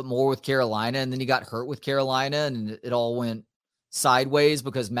bit, but more with Carolina. And then he got hurt with Carolina, and it all went sideways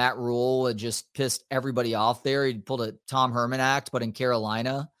because Matt Rule had just pissed everybody off there. He pulled a Tom Herman act, but in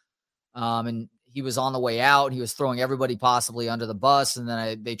Carolina. And he was on the way out. He was throwing everybody possibly under the bus. And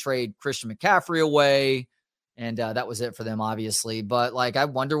then they trade Christian McCaffrey away. And that was it for them, obviously. But I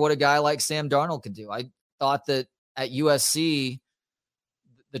wonder what a guy like Sam Darnold could do. I thought that at USC,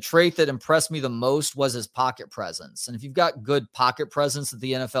 the trait that impressed me the most was his pocket presence. And if you've got good pocket presence at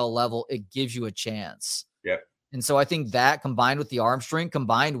the NFL level, it gives you a chance. Yep. And so I think that, combined with the arm strength,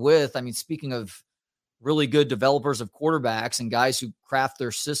 combined with, speaking of really good developers of quarterbacks and guys who craft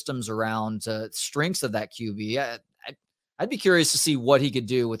their systems around strengths of that QB, I'd be curious to see what he could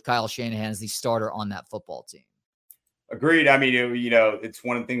do with Kyle Shanahan as the starter on that football team. Agreed. It's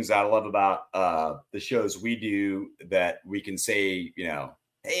one of the things I love about the shows we do, that we can say,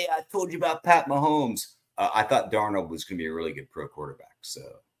 hey, I told you about Pat Mahomes. I thought Darnold was going to be a really good pro quarterback. So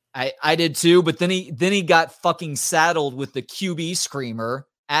I did too, but then he got fucking saddled with the QB screamer,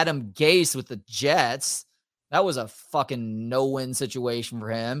 Adam Gase with the Jets. That was a fucking no-win situation for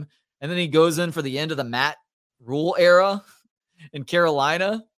him. And then he goes in for the end of the Matt Rule era in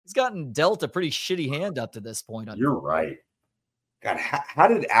Carolina. He's gotten dealt a pretty shitty hand up to this point. You're right. God, how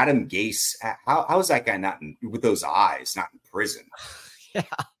did Adam Gase, how is that guy not with those eyes, not in prison? Yeah.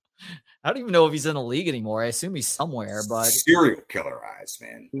 I don't even know if he's in the league anymore. I assume he's somewhere, but serial killer eyes,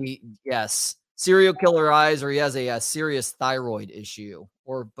 man. Yes. Serial killer eyes, or he has a serious thyroid issue,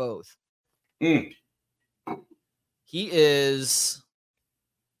 or both. He is.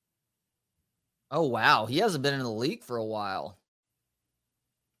 Oh, wow. He hasn't been in the league for a while.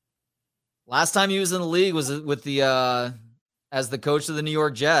 Last time he was in the league was with the as the coach of the New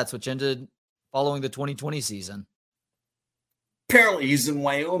York Jets, which ended following the 2020 season. Apparently he's in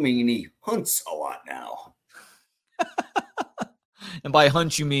Wyoming and he hunts a lot now. And by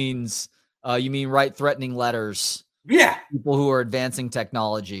hunt, you mean write threatening letters. Yeah. People who are advancing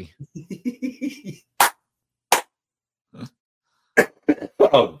technology.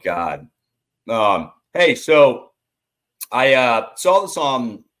 Oh, God. Hey, so I saw this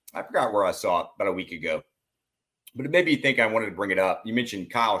on, I forgot where I saw it, about a week ago, but it made me think I wanted to bring it up. You mentioned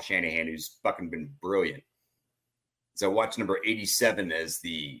Kyle Shanahan, who's fucking been brilliant. So I watched number 87 as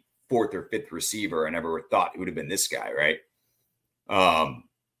the 4th or 5th receiver. I never thought it would have been this guy, right?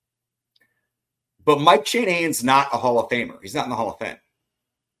 But Mike Shanahan's not a Hall of Famer. He's not in the Hall of Fame.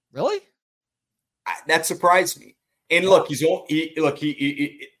 Really? That surprised me. And look,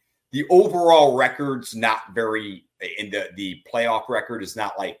 the overall record's not very, and the playoff record is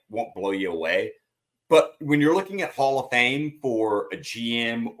not like, won't blow you away. But when you're looking at Hall of Fame for a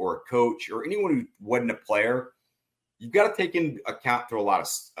GM or a coach or anyone who wasn't a player, you've got to take into account for a lot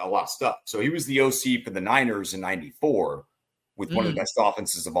of stuff. So he was the OC for the Niners in '94 with one of the best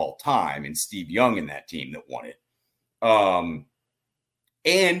offenses of all time, and Steve Young in that team that won it.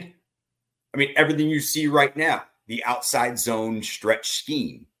 And I mean, everything you see right now, the outside zone stretch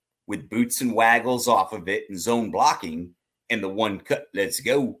scheme with boots and waggles off of it and zone blocking and the one cut, let's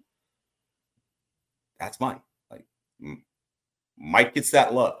go. That's Mike. Like, Mike gets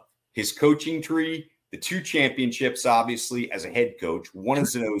that love. His coaching tree, the 2 championships, obviously, as a head coach, one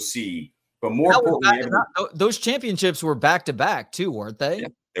as an OC, but more importantly, those championships were back to back too, weren't they? Yeah,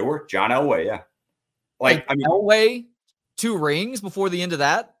 they were. John Elway, yeah. Like, I mean, Elway, 2 rings before the end of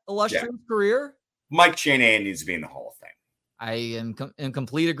that illustrious career. Mike Shanahan needs to be in the Hall of Fame. I am in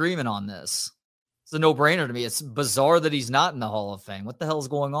complete agreement on this. It's a no-brainer to me. It's bizarre that he's not in the Hall of Fame. What the hell is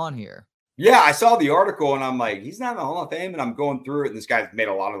going on here? Yeah, I saw the article and I'm like, he's not in the Hall of Fame. And I'm going through it. And this guy's made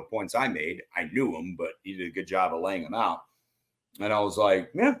a lot of the points I made. I knew him, but he did a good job of laying them out. And I was like,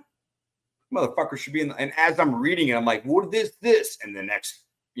 yeah, motherfucker should be in. And as I'm reading it, I'm like, what is this? And the next,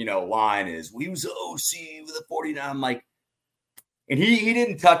 line is, well, he was the OC with the 49. I'm like, and he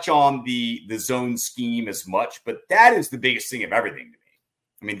didn't touch on the zone scheme as much, but that is the biggest thing of everything to me.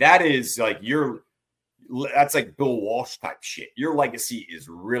 I mean, that is like that's like Bill Walsh type shit. Your legacy is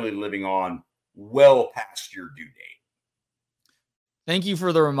really living on well past your due date. Thank you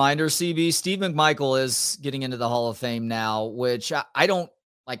for the reminder, CB. Steve McMichael is getting into the Hall of Fame now, which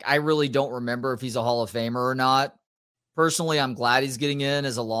I really don't remember if he's a Hall of Famer or not. Personally, I'm glad he's getting in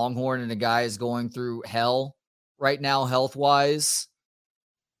as a Longhorn, and a guy is going through hell right now, health-wise.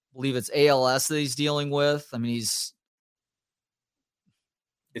 I believe it's ALS that he's dealing with. I mean, he's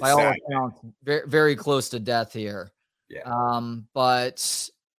by all accounts very, very close to death here. Yeah. But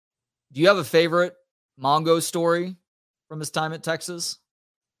do you have a favorite Mongo story from his time at Texas?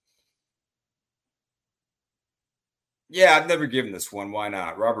 Yeah, I've never given this one. Why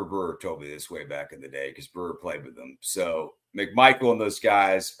not? Robert Brewer told me this way back in the day because Brewer played with them. So McMichael and those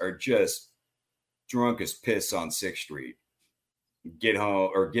guys are just drunk as piss on 6th Street. Get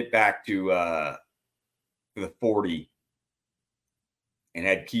home or get back to the 40 and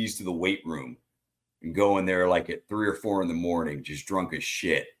had keys to the weight room and go in there like at 3 or 4 in the morning, just drunk as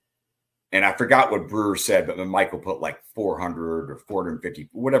shit. And I forgot what Brewer said, but McMichael put like 400 or 450,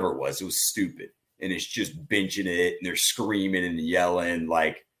 whatever it was. It was stupid. And it's just benching it and they're screaming and yelling.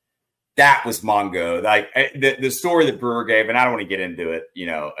 Like, that was Mongo. Like the story that Brewer gave, and I don't want to get into it,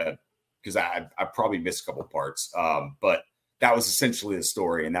 because I probably missed a couple parts. But that was essentially the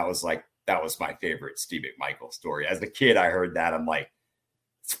story. And that was my favorite Steve McMichael story. As a kid, I heard that. I'm like,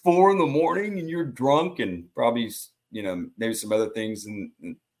 it's 4 a.m. and you're drunk and probably, maybe some other things in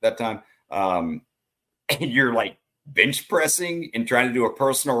that time. And you're like bench pressing and trying to do a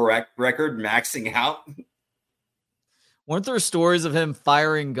personal record, maxing out. Weren't there stories of him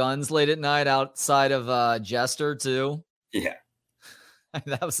firing guns late at night outside of Jester too? Yeah.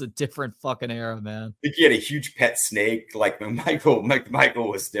 That was a different fucking era, man. I think he had a huge pet snake. Like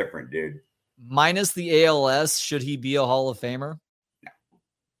McMichael was different, dude. Minus the ALS, should he be a Hall of Famer? No.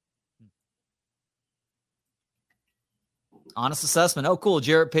 Honest assessment. Oh, cool.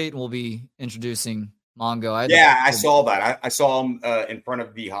 Jarrett Payton will be introducing Mongo. I saw that. I saw him in front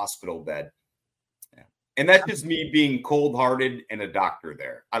of the hospital bed. Yeah. And that's just me being cold-hearted and a doctor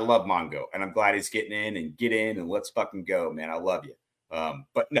there. I love Mongo, and I'm glad he's getting in and let's fucking go, man. I love you.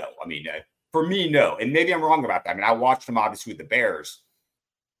 But no, I mean, for me, no. And maybe I'm wrong about that. I mean, I watched him obviously with the Bears,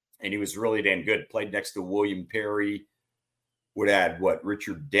 and he was really damn good. Played next to William Perry.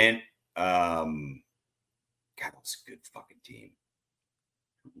 Richard Dent. God, that was a good fucking team.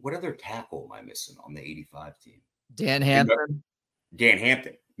 What other tackle am I missing on the 85 team? Dan Hampton. Dan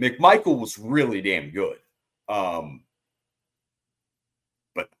Hampton. McMichael was really damn good. But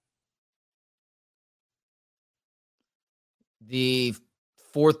the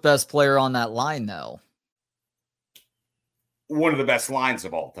 4th best player on that line, though. One of the best lines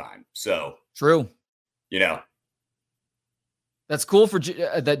of all time. So true. That's cool for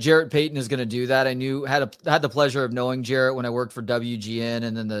that Jarrett Payton is going to do that. I had the pleasure of knowing Jarrett when I worked for WGN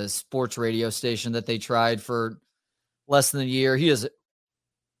and then the sports radio station that they tried for less than a year. He is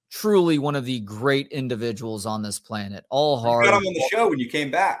truly one of the great individuals on this planet. All hard. You got him on the show when you came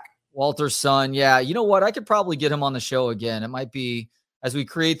back. Walter's son. Yeah. You know what? I could probably get him on the show again. It might be as we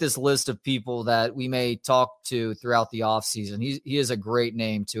create this list of people that we may talk to throughout the offseason. He is a great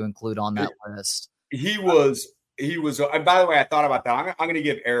name to include on that list. He was he was. And by the way, I thought about that. I'm going to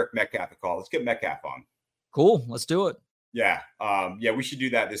give Eric Metcalf a call. Let's get Metcalf on. Cool. Let's do it. Yeah. We should do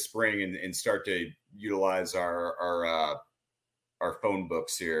that this spring and start to utilize our phone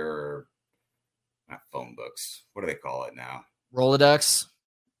books here. Not phone books. What do they call it now? Rolodex.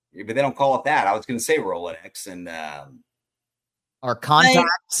 Yeah, but they don't call it that. I was going to say Rolodex and our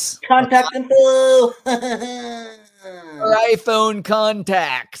contacts. Contact info. Our iPhone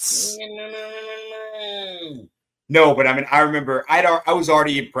contacts. No, but I mean, I remember I was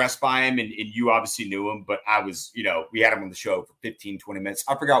already impressed by him, and you obviously knew him, but I was, we had him on the show for 15, 20 minutes.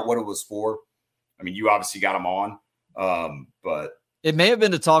 I forgot what it was for. I mean, you obviously got him on, but it may have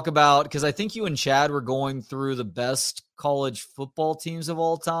been to talk about, because I think you and Chad were going through the best college football teams of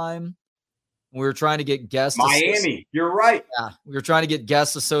all time. We were trying to get guests. Miami, you're right. Yeah, we were trying to get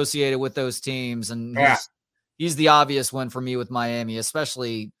guests associated with those teams, and yeah. He's the obvious one for me with Miami,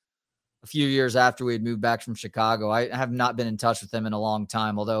 especially a few years after we had moved back from Chicago. I have not been in touch with him in a long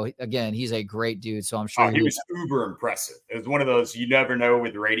time, although, again, he's a great dude, so I'm sure he was uber impressive. It was one of those you never know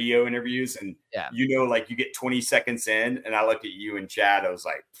with radio interviews, and like you get 20 seconds in, and I looked at you and Chad, I was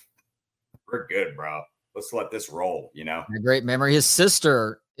like, we're good, bro. Let's let this roll, A great memory. His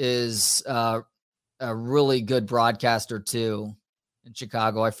sister is a really good broadcaster, too, in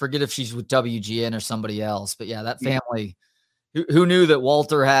Chicago. I forget if she's with WGN or somebody else, but yeah, that family – who knew that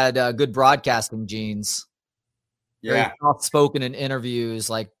Walter had good broadcasting genes? Yeah. Very soft-spoken in interviews,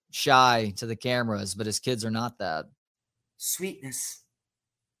 like shy to the cameras, but his kids are not that. Sweetness.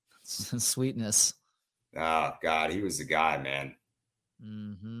 Sweetness. Oh, God. He was the guy, man.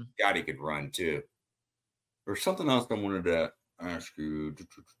 Mm-hmm. God, he could run, too. There's something else I wanted to ask you.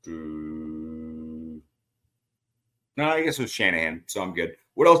 No, I guess it was Shanahan, so I'm good.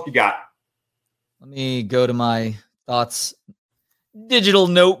 What else you got? Let me go to my thoughts. Digital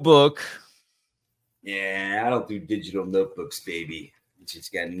notebook. Yeah, I don't do digital notebooks, baby. It's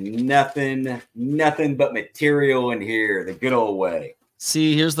just got nothing but material in here, the good old way.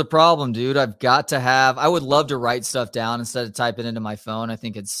 See, here's the problem, dude. I would love to write stuff down instead of typing into my phone. I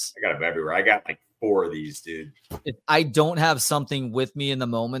got them everywhere. I got like 4 of these, dude. If I don't have something with me in the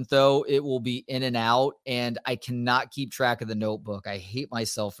moment, though, it will be in and out, and I cannot keep track of the notebook. I hate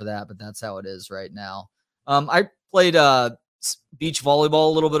myself for that, but that's how it is right now. I played beach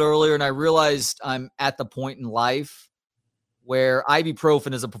volleyball a little bit earlier, and I realized I'm at the point in life where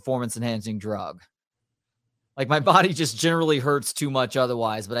ibuprofen is a performance-enhancing drug. Like, my body just generally hurts too much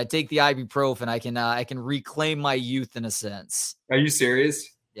otherwise, but I take the ibuprofen, I can reclaim my youth in a sense. Are you serious?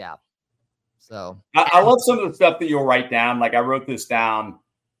 Yeah. So I love some of the stuff that you'll write down. Like, I wrote this down,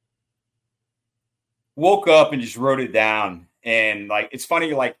 woke up and just wrote it down. And like, it's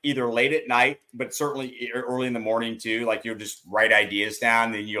funny, like either late at night, but certainly early in the morning too. Like, you'll just write ideas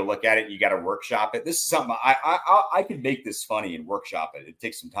down, then you'll look at it. And you got to workshop it. This is something I could make this funny and workshop it. It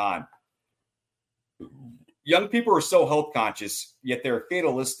takes some time. Young people are so health conscious, yet they're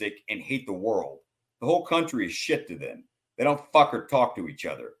fatalistic and hate the world. The whole country is shit to them. They don't fuck or talk to each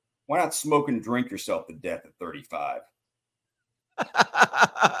other. Why not smoke and drink yourself to death at 35?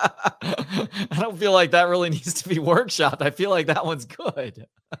 I don't feel like that really needs to be workshopped. I feel like that one's good.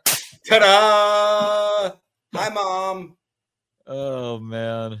 Ta-da! Hi, Mom. Oh,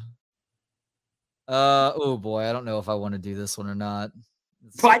 man. Oh, boy. I don't know if I want to do this one or not.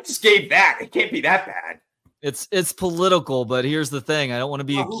 I just gave that. It can't be that bad. It's political, but here's the thing. I don't want to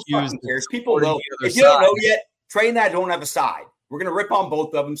be accused. People know. If you don't know yet, Trey and I don't have a side. We're going to rip on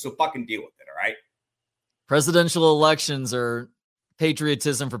both of them, so fucking deal with it, all right? Presidential elections are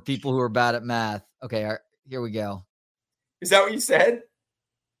patriotism for people who are bad at math. Okay, here we go. Is that what you said?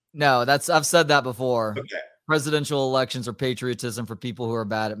 No, I've said that before. Okay. Presidential elections are patriotism for people who are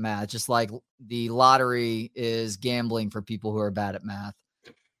bad at math, just like the lottery is gambling for people who are bad at math.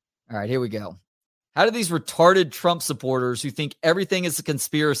 All right, here we go. How do these retarded Trump supporters who think everything is a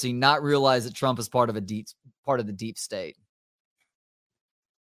conspiracy not realize that Trump is part of the deep state?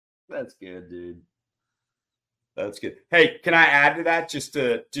 That's good, dude. That's good. Hey, can I add to that just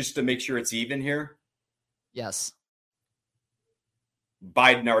to make sure it's even here? Yes.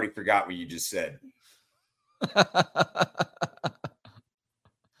 Biden already forgot what you just said.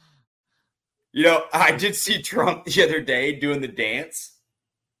 I did see Trump the other day doing the dance.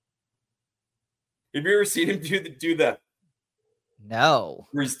 Have you ever seen him do the? No.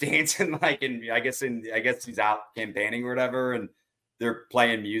 Where he's dancing like I guess he's out campaigning or whatever, and they're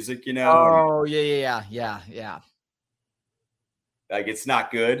playing music, Oh, yeah. Like, it's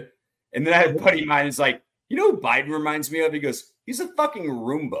not good. And then I had a buddy of mine who's like, who Biden reminds me of? He goes, he's a fucking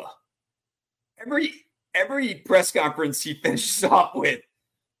Roomba. Every press conference he finishes off with,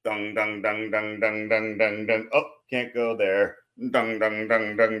 Dung, dung, dung, dung, dung, dung, dung, dung. Oh, can't go there. Dung, dung,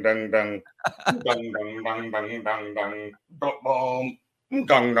 dung, dung, dung, dung. Dung, dung, dung, dung, dung, dung. Boom.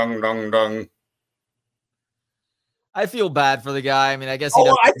 Dung, dung, dung, dung. I feel bad for the guy. I mean, I guess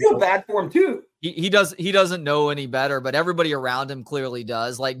Oh, I feel bad for him too. He doesn't know any better, but everybody around him clearly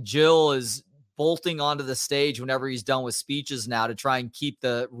does. Like Jill is bolting onto the stage whenever he's done with speeches now to try and keep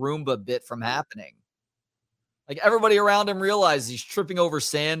the Roomba bit from happening. Like everybody around him realizes he's tripping over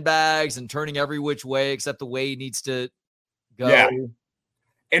sandbags and turning every which way except the way he needs to go. Yeah.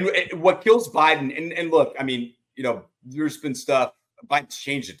 And what kills Biden, and look, I mean, you know, there's been stuff, Biden's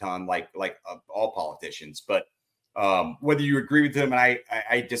changed a ton, like all politicians, but whether you agree with him, and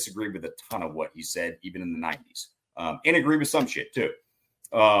I disagree with a ton of what he said, even in the 90s, and agree with some shit too.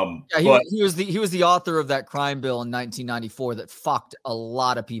 He was the author of that crime bill in 1994 that fucked a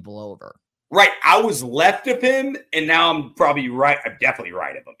lot of people over. Right. I was left of him, and now I'm probably right. I'm definitely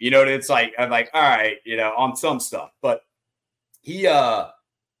right of him. You know, it's like, I'm like, all right, you know, on some stuff. But he,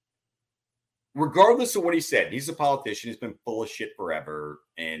 regardless of what he said, he's a politician. He's been full of shit forever.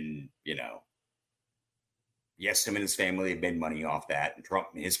 And, you know, yes, him and his family have made money off that. And Trump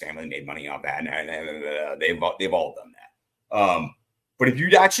and his family made money off that. And they've all done that. But if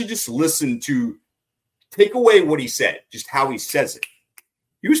you'd actually just listen to, take away what he said, just how he says it,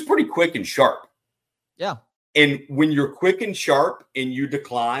 he was pretty quick and sharp. Yeah. And when you're quick and sharp and you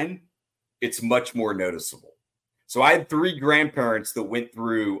decline, it's much more noticeable. So I had 3 grandparents that went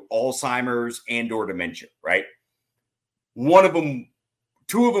through Alzheimer's and or dementia, right? 2 of them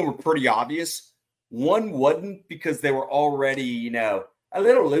were pretty obvious. One wasn't because they were already, you know, a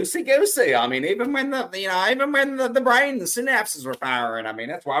little loosey-goosey. I mean, even when the brain, the synapses were firing, I mean,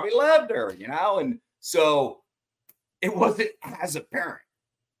 that's why we loved her, you know? And so it wasn't as apparent.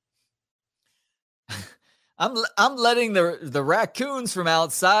 I'm letting the raccoons from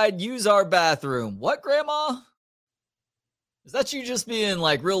outside use our bathroom. What, Grandma? Is that you just being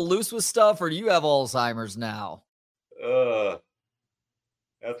like real loose with stuff, or do you have Alzheimer's now?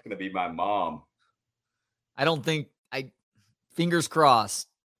 That's gonna be my mom. I don't think fingers crossed.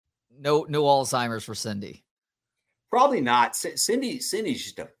 No Alzheimer's for Cindy. Probably not. Cindy's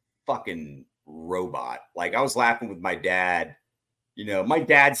just a fucking robot. Like I was laughing with my dad. You know, my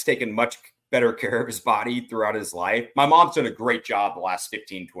dad's taken much better care of his body throughout his life. My mom's done a great job the last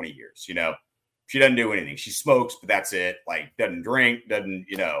 15, 20 years. You know, she doesn't do anything. She smokes, but that's it. Like doesn't drink, doesn't,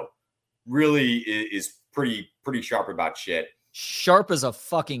 you know, really is pretty sharp about shit. Sharp as a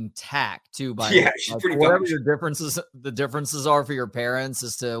fucking tack too, by yeah, she's pretty whatever your the differences are for your parents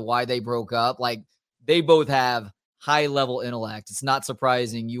as to why they broke up. Like they both have high level intellect. It's not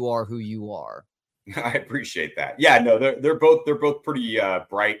surprising you are who you are. I appreciate that. Yeah, no, they're both pretty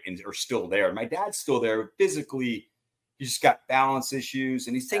bright and are still there. My dad's still there physically. He's just got balance issues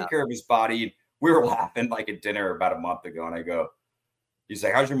and he's taking care of his body. We were laughing like at dinner about a month ago, and I go, he's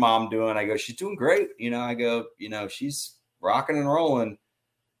like, "How's your mom doing?" I go, "She's doing great." You know, I go, "You know, she's rocking and rolling."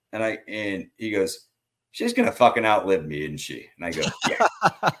 And he goes, "She's gonna fucking outlive me, isn't she?" And I go, "Yeah,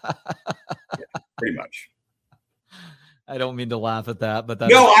 yeah, pretty much." I don't mean to laugh at that, but I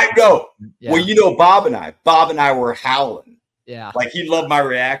go. Yeah. Well, you know, Bob and I were howling. Yeah, like he loved my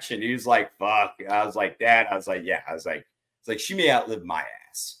reaction. He was like, "Fuck." I was like, "Dad." I was like, "Yeah." I was like, "It's like she may outlive my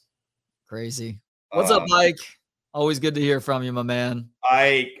ass." Crazy. What's up, Mike? Always good to hear from you, my man.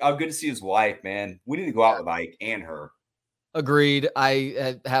 I'm good to see his wife, man. We need to go out with Ike and her. Agreed.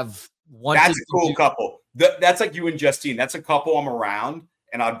 I have wanted. That's a cool couple. That's like you and Justine. That's a couple I'm around,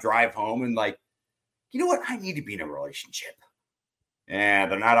 and I'll drive home and like, you know what? I need to be in a relationship. Yeah,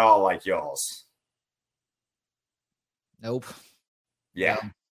 they're not all like y'all's. Nope. Yeah.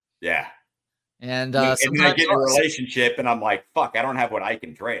 Yeah. And then I get in a relationship and I'm like, fuck, I don't have what Ike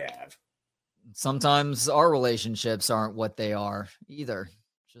and Trey have. Sometimes our relationships aren't what they are either.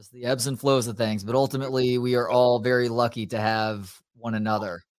 Just the ebbs and flows of things. But ultimately, we are all very lucky to have one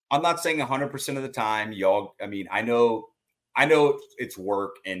another. I'm not saying 100% of the time, y'all. I mean, I know it's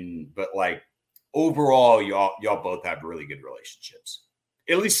work, but like overall, y'all both have really good relationships.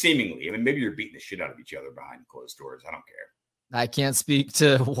 At least seemingly. I mean, maybe you're beating the shit out of each other behind closed doors. I don't care. I can't speak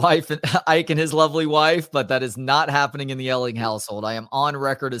to Ike and his lovely wife, but that is not happening in the Elling household. I am on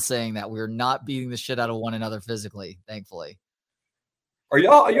record as saying that we're not beating the shit out of one another physically, thankfully. Are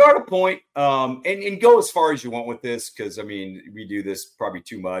y'all at a point, and go as far as you want with this, because I mean, we do this probably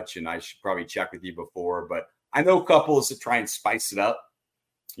too much, and I should probably check with you before, but I know couples that try and spice it up,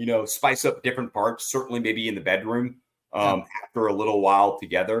 you know, spice up different parts, certainly maybe in the bedroom after a little while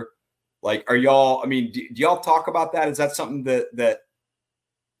together. Like, are y'all, I mean, do y'all talk about that? Is that something that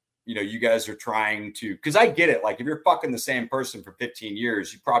you guys are trying to, because I get it. Like if you're fucking the same person for 15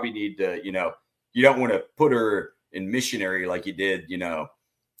 years, you probably need to, you don't want to put her in missionary like you did,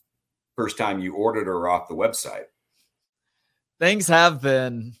 first time you ordered her off the website. Things have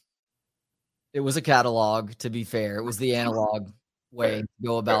been, it was a catalog, to be fair. It was the analog way to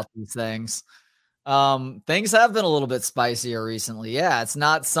go about these things. Things have been a little bit spicier recently. Yeah, it's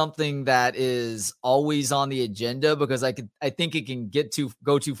not something that is always on the agenda because I think it can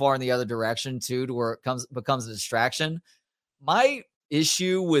go too far in the other direction too, to where it becomes a distraction. My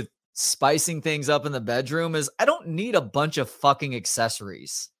issue with spicing things up in the bedroom is I don't need a bunch of fucking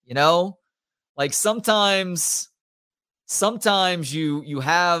accessories, like sometimes you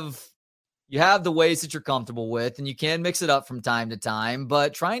have the ways that you're comfortable with, and you can mix it up from time to time,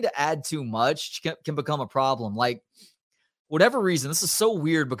 but trying to add too much can become a problem. Like, whatever reason, this is so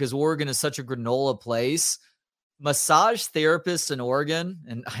weird because Oregon is such a granola place. Massage therapists in Oregon,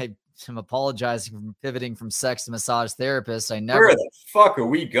 and I'm apologizing for pivoting from sex to massage therapist. Where the fuck are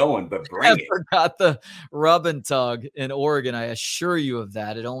we going? But bring it. Got the rub and tug in Oregon. I assure you of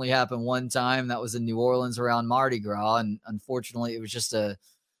that. It only happened one time. That was in New Orleans around Mardi Gras. And unfortunately, it was just one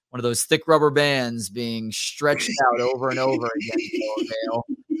of those thick rubber bands being stretched out over and over again.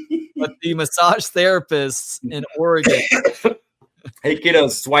 But the massage therapists in Oregon. Hey, kiddos,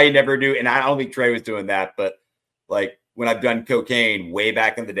 that's why you never do. And I don't think Trey was doing that, but like when I've done cocaine way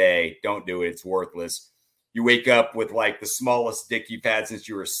back in the day, don't do it. It's worthless. You wake up with like the smallest dick you've had since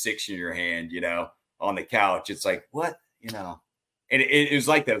you were 6 in your hand, on the couch. It's like, what? And it was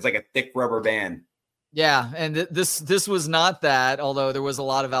like that. It was like a thick rubber band. Yeah, and this was not that, although there was a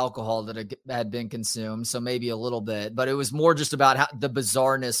lot of alcohol that had been consumed, so maybe a little bit, but it was more just about the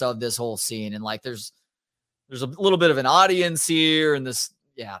bizarreness of this whole scene. And like there's a little bit of an audience here, and this,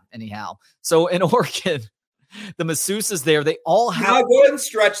 anyhow. So in Oregon, the masseuses there, they all have. Now go ahead and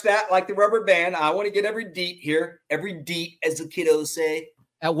stretch that like the rubber band. I want to get every deet here, every deet, as the kiddos say.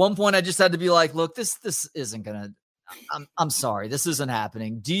 At one point, I just had to be like, look, this isn't gonna. I'm sorry, this isn't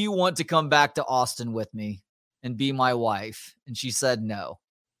happening. Do you want to come back to Austin with me and be my wife? And she said no.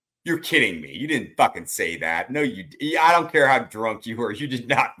 You're kidding me. You didn't fucking say that. No, I don't care how drunk you were. You did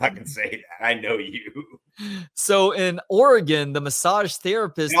not fucking say that. I know you. So in Oregon, the massage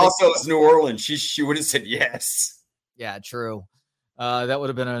therapist. And also, it's New Orleans. She would have said yes. Yeah, true. That would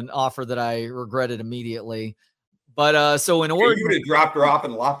have been an offer that I regretted immediately. But so in Oregon, you would have dropped her off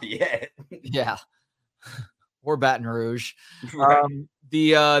in Lafayette. Yeah. Or Baton Rouge. Right.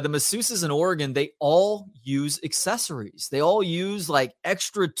 The masseuses in Oregon, they all use accessories. They all use like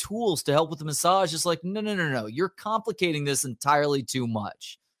extra tools to help with the massage. It's like, no. You're complicating this entirely too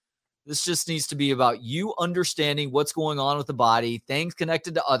much. This just needs to be about you understanding what's going on with the body, things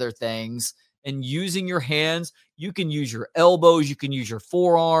connected to other things, and using your hands. You can use your elbows. You can use your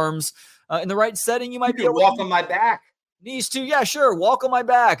forearms. In the right setting, you might be able to walk on my back. Knees too. Yeah, sure. Walk on my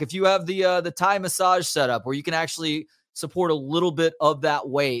back. If you have the Thai massage setup where you can actually support a little bit of that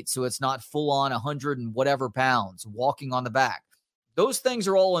weight so it's not full on 100 and whatever pounds walking on the back. Those things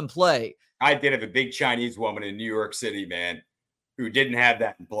are all in play. I did have a big Chinese woman in New York City, man, who didn't have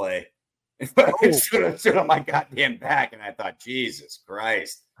that in play. Stood on my goddamn back, and I thought, Jesus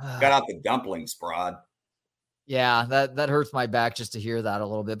Christ. Got out the dumplings, Brad. Yeah, that hurts my back just to hear that a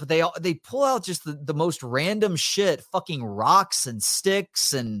little bit. But they pull out just the most random shit, fucking rocks and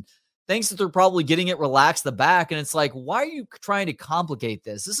sticks and things that they're probably getting it relaxed the back. And it's like, why are you trying to complicate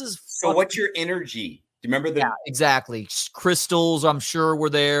this? This is so. What's your energy? Do you remember Yeah, exactly. Crystals, I'm sure, were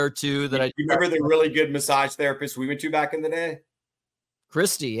there too. Do you remember the really good massage therapist we went to back in the day?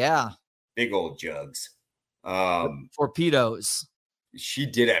 Christy, yeah. Big old jugs. Torpedoes. She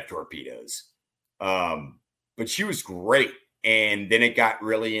did have torpedoes. But she was great. And then it got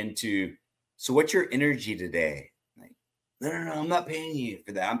really into, so what's your energy today? Like, no, I'm not paying you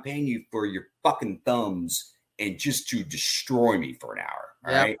for that. I'm paying you for your fucking thumbs and just to destroy me for an hour.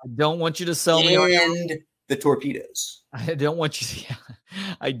 All right. I don't want you to sell me on the torpedoes. I don't want you to,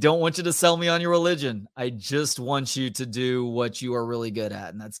 I don't want you to sell me on your religion. I just want you to do what you are really good at.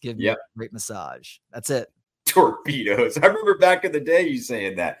 And that's give you a great massage. That's it. Torpedoes. I remember back in the day you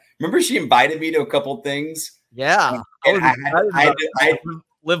saying that. Remember she invited me to a couple things? Yeah. And I had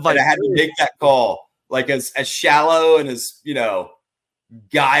to make that call. Like as shallow and as,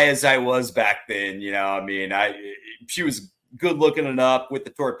 guy as I was back then, she was good looking enough with the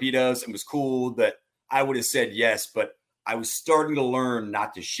torpedoes and was cool that I would have said yes, but I was starting to learn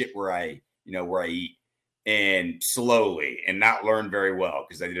not to shit where I eat, and slowly, and not learn very well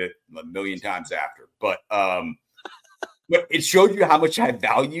because I did it a million times after. But it showed you how much I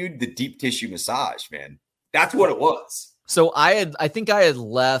valued the deep tissue massage, man. That's what it was. So I think I had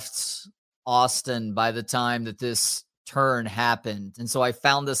left Austin by the time that this turn happened. And so I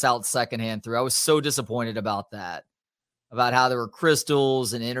found this out secondhand through. I was so disappointed about that, about how there were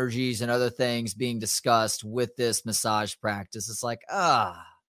crystals and energies and other things being discussed with this massage practice. It's like,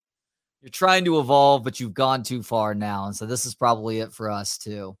 you're trying to evolve, but you've gone too far now. And so this is probably it for us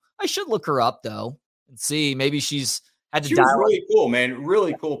too. I should look her up though and see. Maybe she's had to She die. was really cool, man.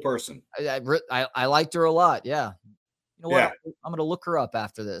 Really cool person. I liked her a lot. Yeah. You know what? Yeah. I'm going to look her up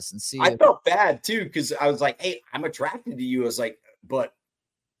after this and see. I felt bad too because I was like, "Hey, I'm attracted to you." I was like, "But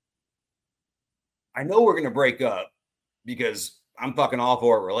I know we're gonna break up because I'm fucking all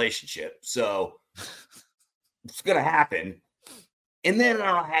for a relationship, so it's gonna happen." And then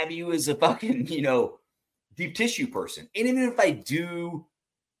I'll have you as a fucking, deep tissue person. And even if I do,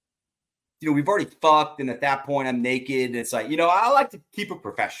 we've already fucked, and at that point I'm naked. And it's like, I like to keep it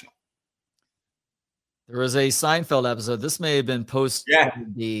professional. There was a Seinfeld episode. This may have been post. Yeah.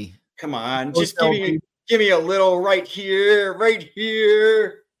 The Come on, just give me a little right here.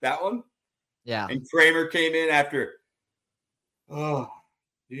 That one. Yeah. And Kramer came in after. Oh,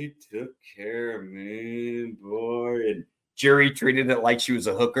 he took care of me, boy. And Jerry treated it like she was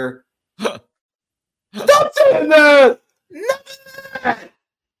a hooker. Stop saying that.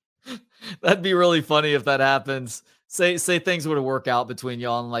 That'd be really funny if that happens. Say things would have worked out between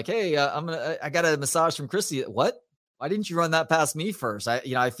y'all and like, hey, I got a massage from Christy. What? Why didn't you run that past me first?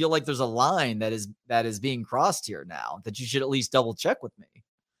 I feel like there's a line that is being crossed here now that you should at least double check with me.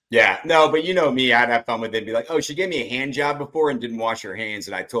 Yeah, no, but you know me, I'd have fun with it. Be like, oh, she gave me a hand job before and didn't wash her hands,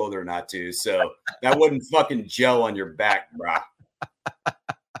 and I told her not to. So that wouldn't fucking gel on your back, bro.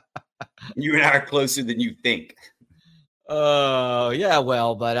 You and I are closer than you think. Oh, yeah,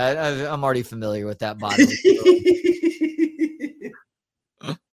 well, but I'm already familiar with that body.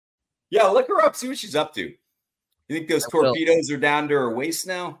 Yeah, look her up, see what she's up to. You think those torpedoes are down to her waist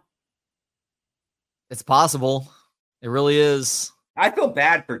now? It's possible. It really is. I feel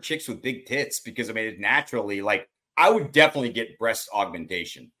bad for chicks with big tits because, it naturally, like, I would definitely get breast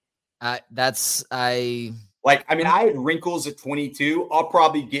augmentation. I had wrinkles at 22. I'll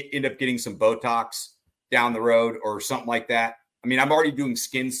probably end up getting some Botox down the road or something like that. I'm already doing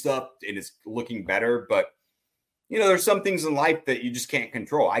skin stuff and it's looking better, but there's some things in life that you just can't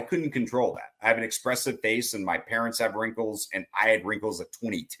control. I couldn't control that. I have an expressive face and my parents have wrinkles and I had wrinkles at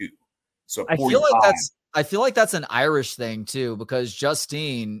 22. So I feel like that's an Irish thing too, because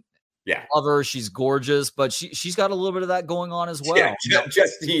Justine, love her, she's gorgeous, but she's got a little bit of that going on as well. Yeah,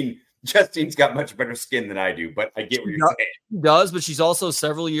 Justine's got much better skin than I do, but I get what you're saying. She does, but she's also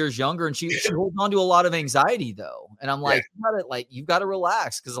several years younger, and she holds on to a lot of anxiety though. And I'm like, you've got to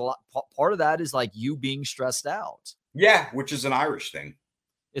relax because part of that is like you being stressed out. Yeah, which is an Irish thing.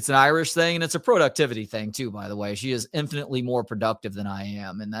 It's an Irish thing, and it's a productivity thing too, by the way. She is infinitely more productive than I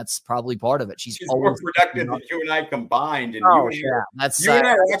am, and that's probably part of it. She's more productive than you and I combined. And you and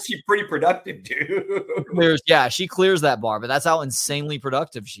I are actually pretty productive, dude. She clears that bar, but that's how insanely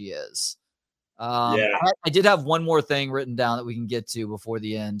productive she is. I did have one more thing written down that we can get to before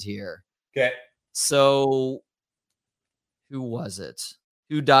the end here. Okay. So who was it?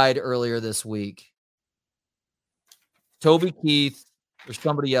 Who died earlier this week? Toby Keith. There's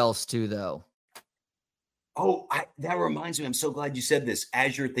somebody else too, though. Oh, that reminds me. I'm so glad you said this.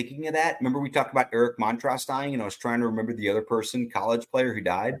 As you're thinking of that, remember we talked about Eric Montross dying, and I was trying to remember the other person, college player who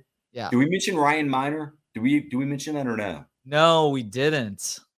died. Yeah. Did we mention Ryan Miner? Do we mention that or no? No, we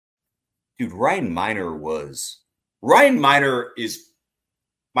didn't. Dude, Ryan Miner is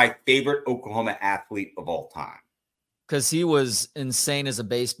my favorite Oklahoma athlete of all time. Because he was insane as a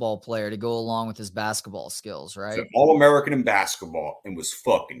baseball player to go along with his basketball skills, right? So All-American in basketball and was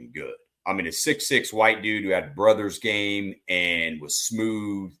fucking good. A 6'6" white dude who had brother's game and was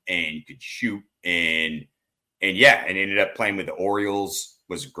smooth and could shoot and ended up playing with the Orioles,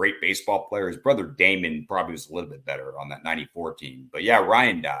 was a great baseball player. His brother Damon probably was a little bit better on that 94 team. But yeah,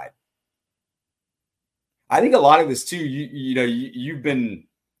 Ryan died. I think a lot of this too, you've been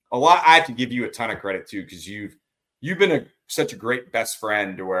a lot. I have to give you a ton of credit too, because you've been such a great best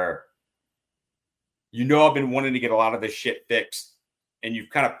friend to where, I've been wanting to get a lot of this shit fixed, and you've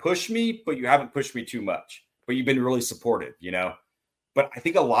kind of pushed me, but you haven't pushed me too much, but you've been really supportive, but I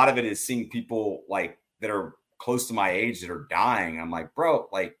think a lot of it is seeing people like that are close to my age that are dying. I'm like, bro,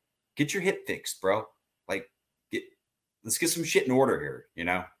 like get your hip fixed, bro. Like let's get some shit in order here,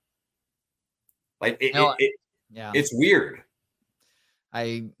 like it's weird.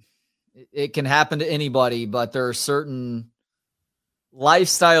 It can happen to anybody, but there are certain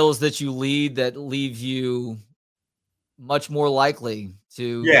lifestyles that you lead that leave you much more likely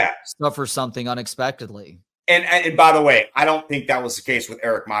to suffer something unexpectedly. And by the way, I don't think that was the case with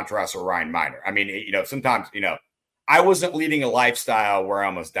Eric Montross or Ryan Miner. I mean, sometimes, I wasn't leading a lifestyle where I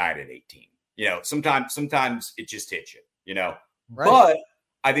almost died at 18. Sometimes it just hits you, Right. But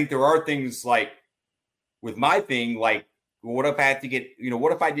I think there are things like with my thing, like, what if I had to get,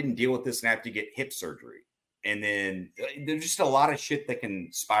 what if I didn't deal with this and I have to get hip surgery? And then there's just a lot of shit that can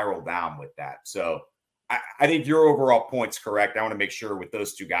spiral down with that. So I think your overall point's correct. I want to make sure with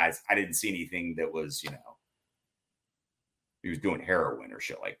those two guys, I didn't see anything that was, he was doing heroin or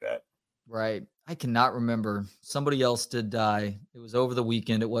shit like that. Right. I cannot remember. Somebody else did die. It was over the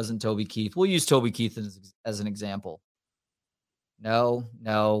weekend. It wasn't Toby Keith. We'll use Toby Keith as an example. No,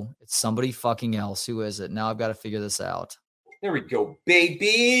 it's somebody fucking else. Who is it? Now I've got to figure this out. There we go,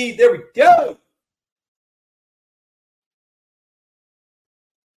 baby. There we go.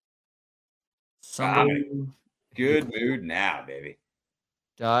 Somebody good mood now, baby.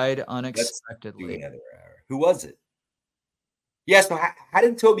 Died unexpectedly. Let's do another hour. Who was it? Yes. Yeah, so how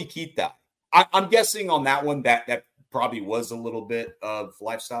did Toby Keith die? I'm guessing on that one that probably was a little bit of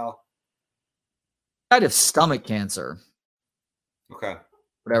lifestyle. Died of stomach cancer. Okay.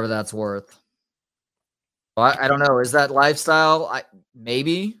 Whatever that's worth. Well, I don't know. Is that lifestyle?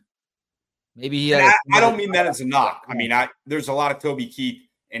 Maybe he had. I don't mean that as a knock. I mean, there's a lot of Toby Keith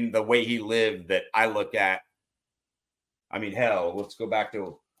and the way he lived that I look at. I mean, hell, let's go back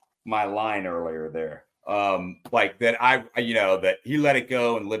to my line earlier there. Like that that he let it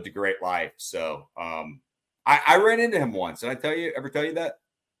go and lived a great life. So I ran into him once. Did I ever tell you that?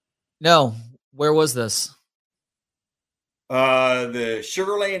 No. Where was this? The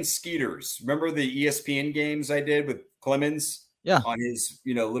Sugarland Skeeters. Remember the ESPN games I did with Clemens? Yeah. On his,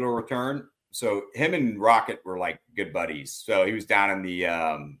 little return. So him and Rocket were like good buddies. So he was down in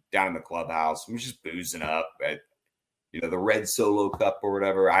the clubhouse. We was just boozing up at, the Red Solo Cup or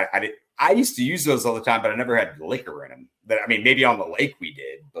whatever. I used to use those all the time, but I never had liquor in them. Maybe on the lake we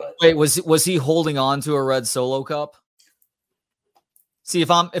did. But wait, was he holding on to a Red Solo Cup? See,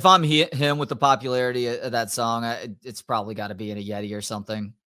 if I'm him with the popularity of that song, it's probably got to be in a Yeti or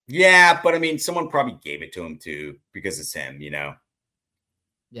something. Yeah, but I mean, someone probably gave it to him too because it's him,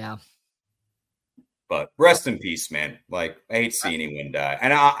 Yeah. But rest in peace, man. Like, I hate to see anyone die.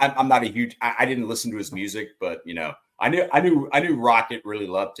 And I'm not a huge. I didn't listen to his music, but I knew Rocket really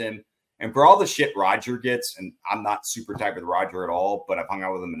loved him. And for all the shit Roger gets, and I'm not super tight with Roger at all, but I've hung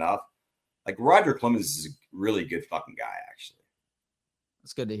out with him enough. Like, Roger Clemens is a really good fucking guy, actually.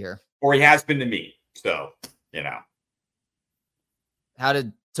 That's good to hear. Or he has been to me. So, How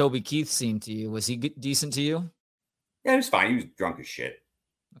did Toby Keith seem to you? Was he decent to you? Yeah, he was fine. He was drunk as shit.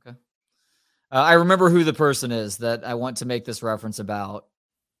 Okay. I remember who the person is that I want to make this reference about.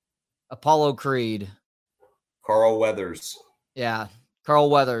 Apollo Creed. Carl Weathers. Yeah. Carl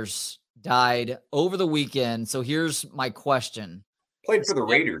Weathers died over the weekend. So here's my question. Played for the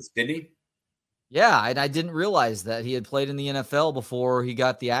Raiders, didn't he? Yeah, and I didn't realize that he had played in the NFL before he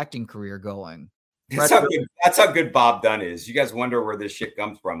got the acting career going. That's how good Bob Dunn is. You guys wonder where this shit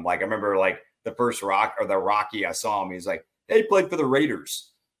comes from. Like, I remember like the first Rocky I saw him. He's like, hey, he played for the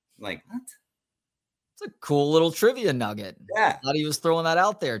Raiders. I'm like, what? It's a cool little trivia nugget. Yeah. I thought he was throwing that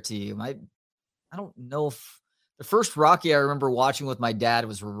out there to you. I don't know if the first Rocky I remember watching with my dad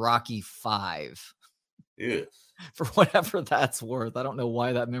was Rocky 5. Yeah. For whatever that's worth. I don't know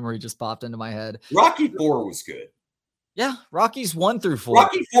why that memory just popped into my head. Rocky 4 was good. Yeah, Rocky's 1 through 4.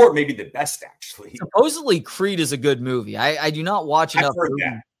 Rocky 4 may be the best, actually. Supposedly, Creed is a good movie. I do not watch enough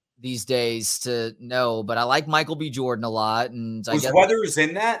these days to know, but I like Michael B. Jordan a lot. And was Weathers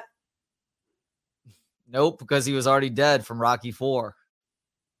in that? Nope, because he was already dead from Rocky 4.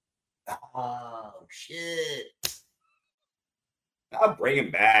 Oh, shit. I'll bring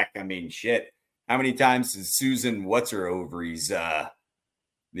him back. I mean, shit. How many times has Susan What's-Her-Ovaries, the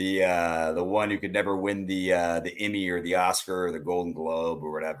one who could never win the Emmy or the Oscar or the Golden Globe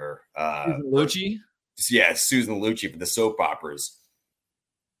or whatever? Susan Lucci? Yeah, Susan Lucci for the soap operas.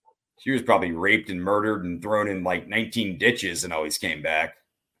 She was probably raped and murdered and thrown in like 19 ditches and always came back.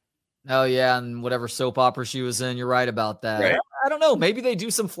 Oh, yeah, and whatever soap opera she was in, you're right about that. Right. I don't know. Maybe they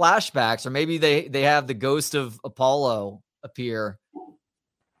do some flashbacks, or maybe they have the ghost of Apollo appear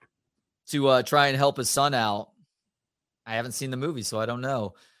to try and help his son out. I haven't seen the movie, so I don't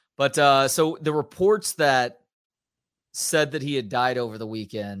know. But so the reports that said that he had died over the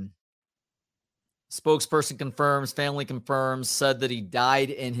weekend, spokesperson confirms, family confirms, said that he died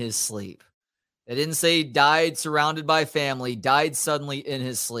in his sleep. They didn't say he died surrounded by family, died suddenly in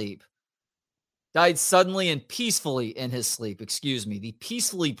his sleep. Died suddenly and peacefully in his sleep. Excuse me. The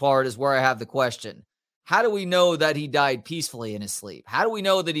peacefully part is where I have the question. How do we know that he died peacefully in his sleep? How do we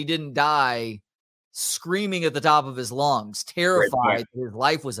know that he didn't die screaming at the top of his lungs, terrified that his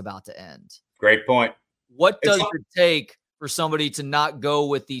life was about to end. Great point. What does it take for somebody to not go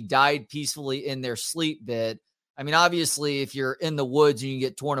with the died peacefully in their sleep bit? I mean, obviously, if you're in the woods and you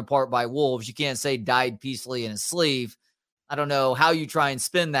get torn apart by wolves, you can't say died peacefully in his sleep. I don't know how you try and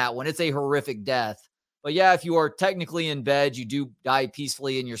spin that one. It's a horrific death. But yeah, if you are technically in bed, you do die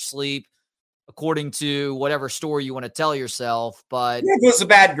peacefully in your sleep, according to whatever story you want to tell yourself. But it was a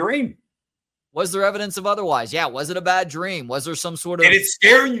bad dream. Was there evidence of otherwise? Yeah. Was it a bad dream? Was there some sort of... And it's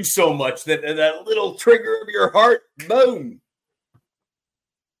scaring you so much that little trigger of your heart, boom.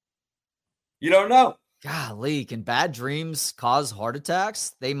 You don't know. Golly, can bad dreams cause heart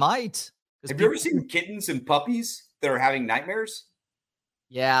attacks? They might. Have you ever seen kittens and puppies that are having nightmares?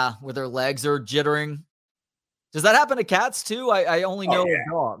 Yeah, where their legs are jittering. Does that happen to cats too? I only know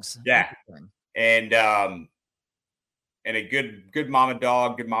dogs. Yeah. And a good mama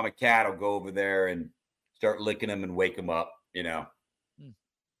dog, good mama cat will go over there and start licking them and wake them up, you know.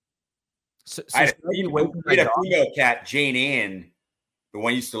 So I had a female cat, Jane Ann. The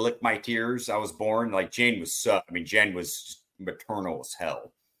one used to lick my tears. I was born like Jane was Jen was maternal as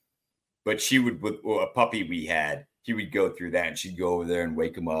hell. But she would, with a puppy we had, he would go through that and she'd go over there and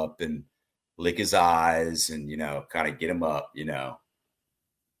wake him up and lick his eyes and, you know, kind of get him up, you know.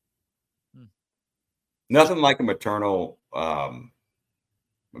 Nothing like a maternal, I'm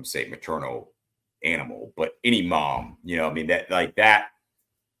saying maternal animal, but any mom, you know, I mean, that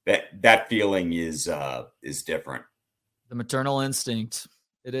feeling is different. The maternal instinct.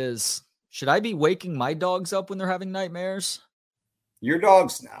 It is. Should I be waking my dogs up when they're having nightmares? Your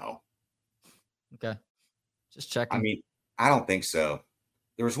dogs know. Okay. Just checking. I mean, I don't think so.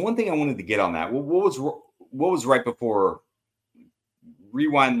 There was one thing I wanted to get on that. What was right before?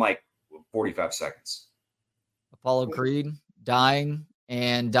 Rewind like 45 seconds. Apollo Creed dying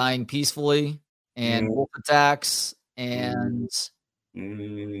peacefully and wolf attacks and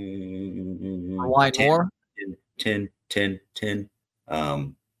rewind more. 10.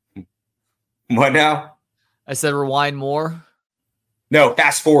 What now? I said rewind more. No,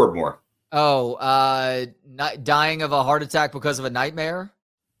 fast forward more. Oh, dying of a heart attack because of a nightmare.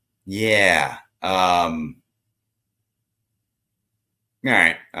 Yeah. All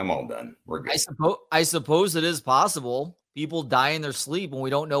right, I'm all done. We're good. I suppose it is possible. People die in their sleep and we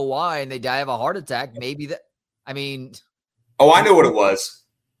don't know why, and they die of a heart attack. Maybe that. I mean. Oh, I know what it was.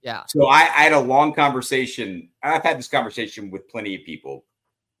 Yeah. So I had a long conversation. I've had this conversation with plenty of people,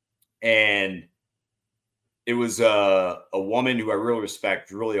 and it was a woman who I really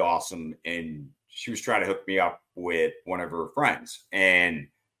respect, really awesome, and she was trying to hook me up with one of her friends, and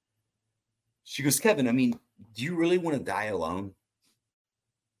she goes, "Kevin, I mean, do you really want to die alone?"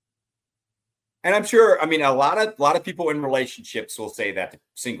 And I'm sure, I mean, a lot of people in relationships will say that to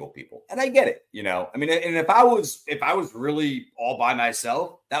single people, and I get it, you know. I mean, and if I was really all by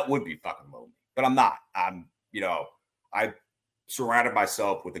myself, that would be fucking lonely. But I'm not. I surrounded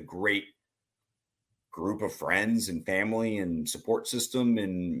myself with a great group of friends and family and support system,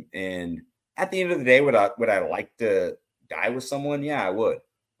 and at the end of the day, would I like to die with someone? Yeah, I would.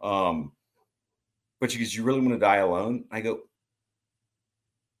 But because you really want to die alone, I go,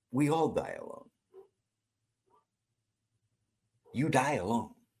 we all die alone. You die alone.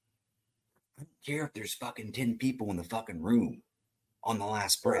 I don't care if there's fucking 10 people in the fucking room on the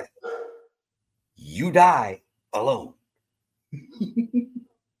last breath. You die alone. You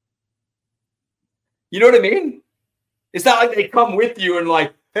know what I mean? It's not like they come with you and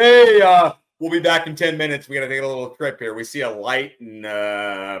like, hey, we'll be back in 10 minutes. We got to take a little trip here. We see a light and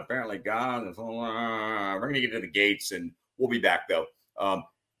apparently gone. We're going to get to the gates and we'll be back though.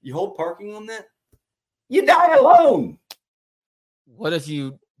 You hold parking on that? You die alone. What if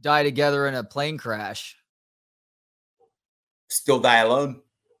you die together in a plane crash? Still die alone.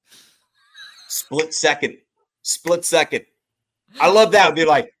 Split second. I love that. It'd be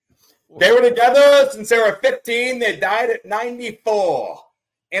like, they were together since they were 15. They died at 94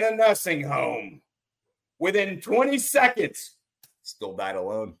 in a nursing home. Within 20 seconds, still died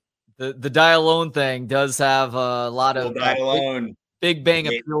alone. The die alone thing does have a lot of die alone. Big Bang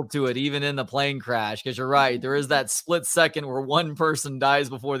appeal to it, even in the plane crash, because you're right. There is that split second where one person dies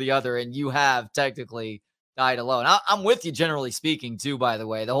before the other, and you have technically died alone. I'm with you, generally speaking, too, by the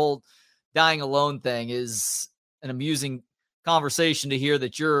way. The whole dying alone thing is an amusing conversation to hear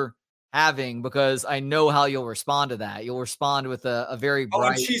that you're having, because I know how you'll respond to that. You'll respond with a very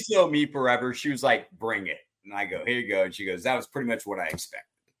bright... Oh, she's known me forever. She was like, bring it. And I go, here you go. And she goes, that was pretty much what I expected.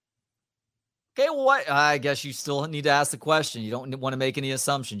 Okay, well, what? I guess you still need to ask the question. You don't want to make any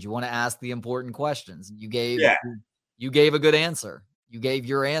assumptions. You want to ask the important questions. You gave a good answer. You gave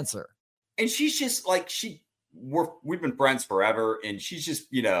your answer. And she's just like, we've been friends forever. And she's just,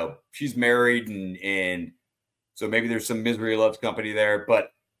 she's married and so maybe there's some misery loves company there,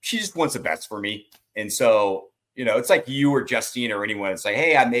 but she just wants the best for me. And so, it's like you or Justine or anyone. It's like,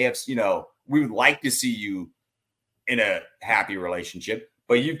 hey, I may have, we would like to see you in a happy relationship,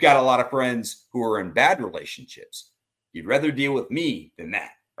 but you've got a lot of friends who are in bad relationships. You'd rather deal with me than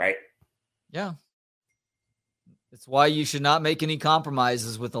that, right? Yeah. It's why you should not make any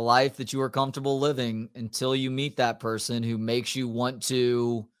compromises with the life that you are comfortable living until you meet that person who makes you want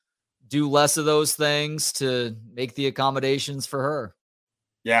to do less of those things to make the accommodations for her.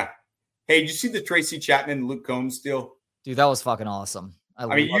 Yeah. Hey, did you see the Tracy Chapman, Luke Combs deal? Dude, that was fucking awesome. I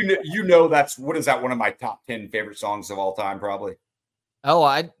mean, that's what is that one of my top 10 favorite songs of all time, probably. Oh,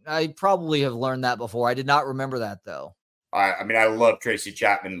 I probably have learned that before. I did not remember that though. I mean, I love Tracy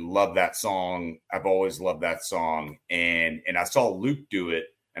Chapman, love that song. I've always loved that song. And I saw Luke do it,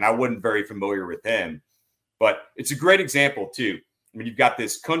 and I wasn't very familiar with him. But it's a great example, too. I mean, you've got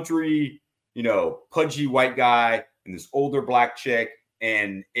this country, pudgy white guy and this older black chick.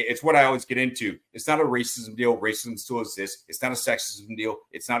 And it's what I always get into. It's not a racism deal. Racism still exists. It's not a sexism deal.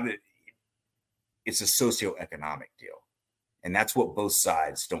 It's a socioeconomic deal. And that's what both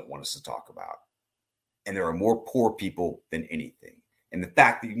sides don't want us to talk about. And there are more poor people than anything. And the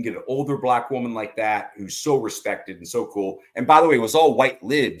fact that you can get an older black woman like that, who's so respected and so cool. And by the way, it was all white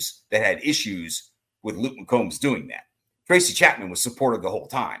libs that had issues with Luke McCombs doing that. Tracy Chapman was supportive the whole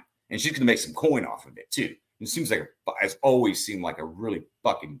time. And she's going to make some coin off of it too. It seems like, has always seemed like a really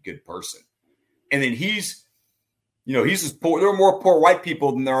fucking good person. And then he's as poor. There are more poor white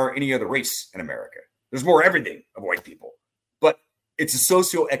people than there are any other race in America. There's more everything of white people. But it's a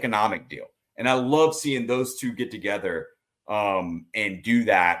socioeconomic deal. And I love seeing those two get together and do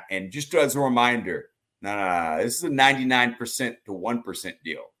that. And just as a reminder, no, this is a 99% to 1%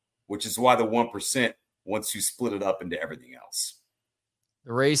 deal, which is why the 1% wants to split it up into everything else.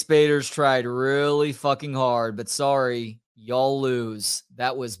 The race baiters tried really fucking hard, but sorry, y'all lose.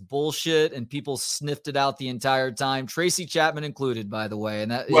 That was bullshit, and people sniffed it out the entire time. Tracy Chapman included, by the way.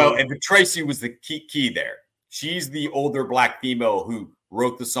 And Tracy was the key there. She's the older black female who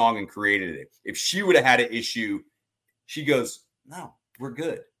wrote the song and created it. If she would have had an issue, she goes, no, we're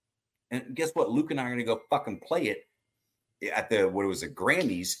good. And guess what? Luke and I are going to go fucking play it at the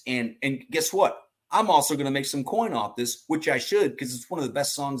Grammys. And guess what? I'm also going to make some coin off this, which I should, because it's one of the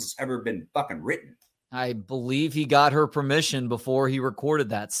best songs that's ever been fucking written. I believe he got her permission before he recorded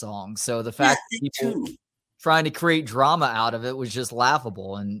that song. So the fact that people trying to create drama out of it was just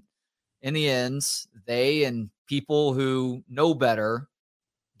laughable. And in the end, they and people who know better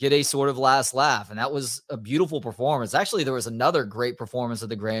get a sort of last laugh. And that was a beautiful performance. Actually, there was another great performance at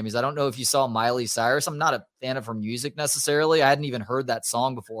the Grammys. I don't know if you saw Miley Cyrus. I'm not a fan of her music necessarily. I hadn't even heard that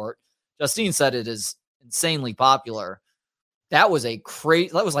song before. Justine said it is insanely popular. That was like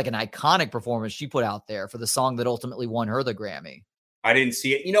an iconic performance she put out there for the song that ultimately won her the Grammy. I didn't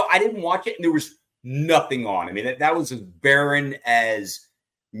see it. I didn't watch it, and there was nothing on. I mean, that was as barren as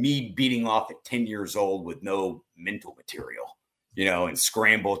me beating off at 10 years old with no mental material, and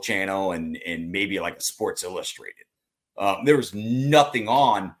Scramble Channel and maybe like a Sports Illustrated. There was nothing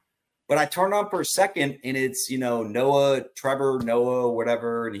on. But I turned on for a second, and it's, Trevor Noah,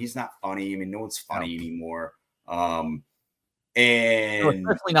 whatever, and he's not funny. I mean, no one's funny anymore. And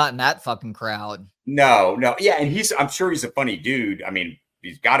especially not in that fucking crowd. No. Yeah, and I'm sure he's a funny dude. I mean,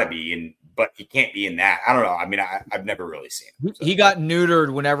 he's got to be, but he can't be in that. I don't know. I mean, I've never really seen him. So. He got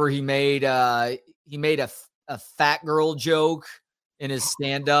neutered whenever he made a fat girl joke in his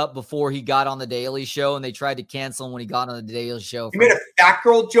stand-up before he got on the Daily Show, and they tried to cancel him when he got on the Daily Show. He made a fat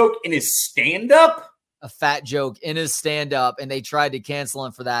girl joke in his stand-up? A fat joke in his stand-up, and they tried to cancel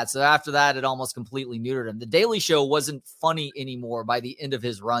him for that. So after that, it almost completely neutered him. The Daily Show wasn't funny anymore by the end of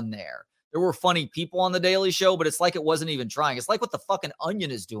his run there. There were funny people on the Daily Show, but it's like it wasn't even trying. It's like what the fucking Onion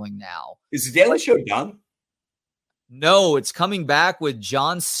is doing now. Is the Daily Show done? No, it's coming back with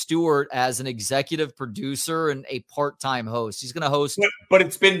Jon Stewart as an executive producer and a part-time host. He's going to host. But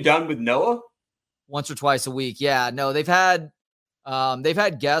it's been done with Noah? Once or twice a week. Yeah, no, they've had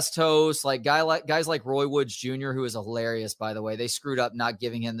guest hosts like guys like Roy Woods Jr., who is hilarious, by the way. They screwed up not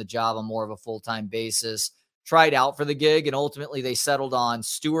giving him the job on more of a full-time basis. Tried out for the gig, and ultimately they settled on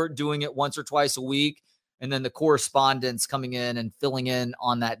Stewart doing it once or twice a week, and then the correspondents coming in and filling in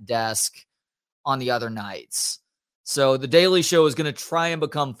on that desk on the other nights. So the Daily Show is going to try and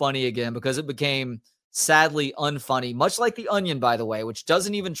become funny again because it became sadly unfunny, much like the Onion, by the way, which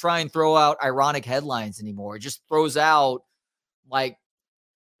doesn't even try and throw out ironic headlines anymore. It just throws out like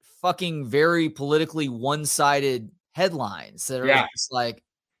fucking very politically one-sided headlines that are just like,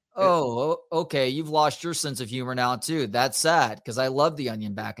 Oh, okay. You've lost your sense of humor now too. That's sad because I loved The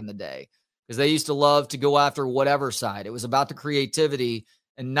Onion back in the day because they used to love to go after whatever side. It was about the creativity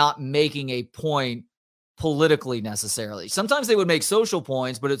and not making a point politically necessarily. Sometimes they would make social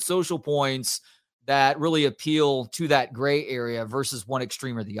points, but it's social points that really appeal to that gray area versus one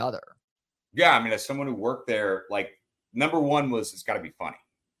extreme or the other. Yeah, I mean, as someone who worked there, like number one was it's got to be funny.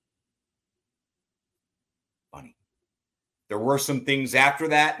 Funny. There were some things after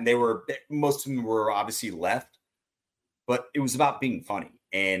that, and most of them were obviously left, but it was about being funny,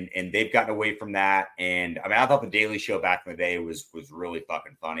 and they've gotten away from that. And I mean, I thought the Daily Show back in the day was really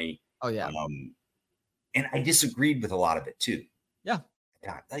fucking funny. Oh yeah, and I disagreed with a lot of it too. Yeah,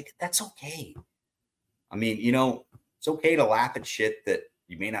 God, like that's okay. I mean, it's okay to laugh at shit that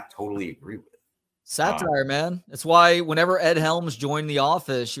you may not totally agree with. Satire, man. That's why whenever Ed Helms joined The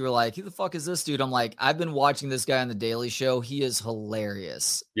Office, you were like, who the fuck is this dude? I'm like, I've been watching this guy on The Daily Show. He is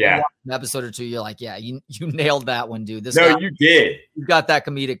hilarious. Yeah. An episode or two, you're like, yeah, you nailed that one, dude. You did. You got that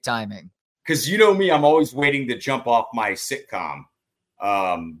comedic timing. Because you know me, I'm always waiting to jump off my sitcom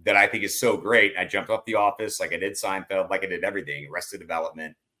that I think is so great. I jumped off The Office like I did Seinfeld, like I did everything, Arrested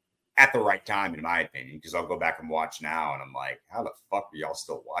Development, at the right time, in my opinion, because I'll go back and watch now, and I'm like, how the fuck are y'all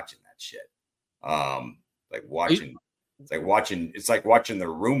still watching that shit? It's like watching the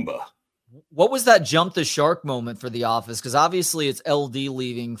Roomba. What was that jump the shark moment for The Office? Because obviously it's LD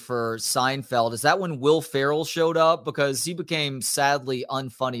leaving for Seinfeld. Is that when Will Ferrell showed up? Because he became sadly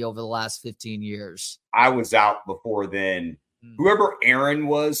unfunny over the last 15 years. I was out before then. Whoever Aaron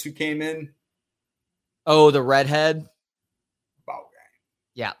was who came in. Oh, the redhead? Ball guy.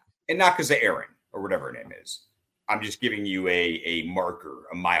 Yeah. And not because of Aaron or whatever her name is. I'm just giving you a marker,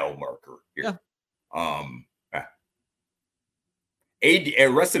 a mile marker here. Yeah.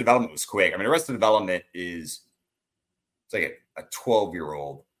 Arrested Development was quick. I mean, Arrested Development it's like a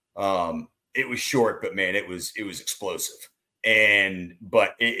 12-year-old. It was short, but man, it was explosive.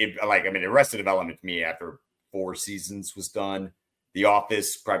 But Arrested Development to me after 4 seasons was done. The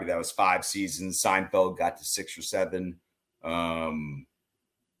Office, probably that was 5 seasons. Seinfeld got to 6 or 7.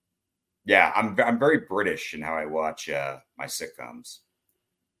 Yeah, I'm very British in how I watch my sitcoms.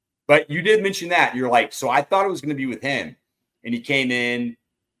 But you did mention that. You're like, so I thought it was going to be with him. And he came in,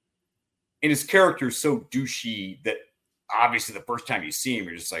 and his character is so douchey that obviously the first time you see him,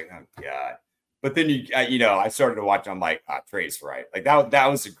 you're just like, oh, God. But then, I started to watch, I'm like, Trey's right. Like, that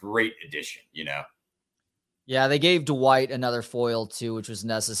was a great addition, Yeah, they gave Dwight another foil, too, which was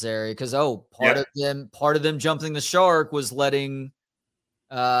necessary. Because, part of them jumping the shark was letting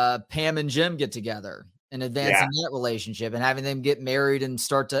Pam and Jim get together and advancing that relationship and having them get married and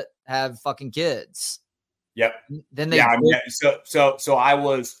start to have fucking kids. Yep. Then they I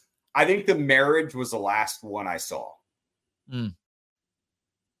think the marriage was the last one I saw.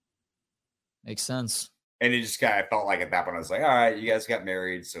 Makes sense. And it just kind of felt like at that point I was like, all right, you guys got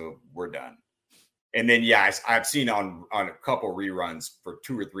married, so we're done. And then I've seen on a couple reruns for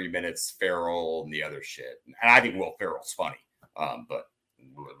 2 or 3 minutes Ferrell and the other shit. And I think Will Ferrell's funny. But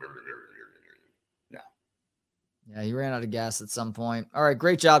no. Yeah, he ran out of gas at some point. All right,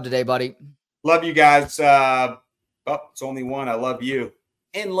 great job today, buddy. Love you guys. It's only one. I love you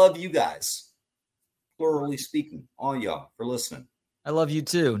and love you guys. Plurally speaking, all y'all for listening. I love you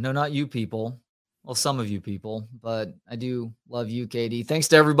too. No, not you people. Well, some of you people, but I do love you, KD. Thanks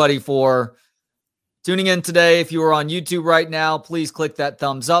to everybody for tuning in today. If you are on YouTube right now, please click that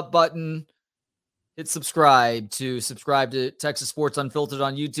thumbs up button. Hit subscribe to Texas Sports Unfiltered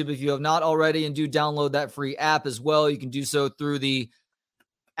on YouTube if you have not already, and do download that free app as well. You can do so through the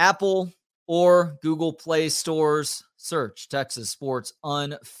Apple or Google Play stores. Search Texas Sports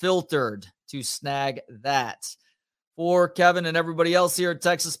Unfiltered to snag that. For Kevin and everybody else here at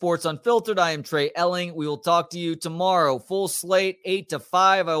Texas Sports Unfiltered, I am Trey Elling. We will talk to you tomorrow. Full slate, 8 to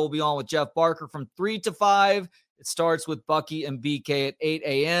 5. I will be on with Jeff Barker from 3 to 5. It starts with Bucky and BK at 8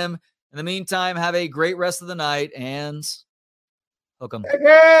 a.m. In the meantime, have a great rest of the night and hook 'em.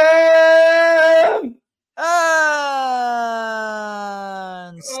 Hey!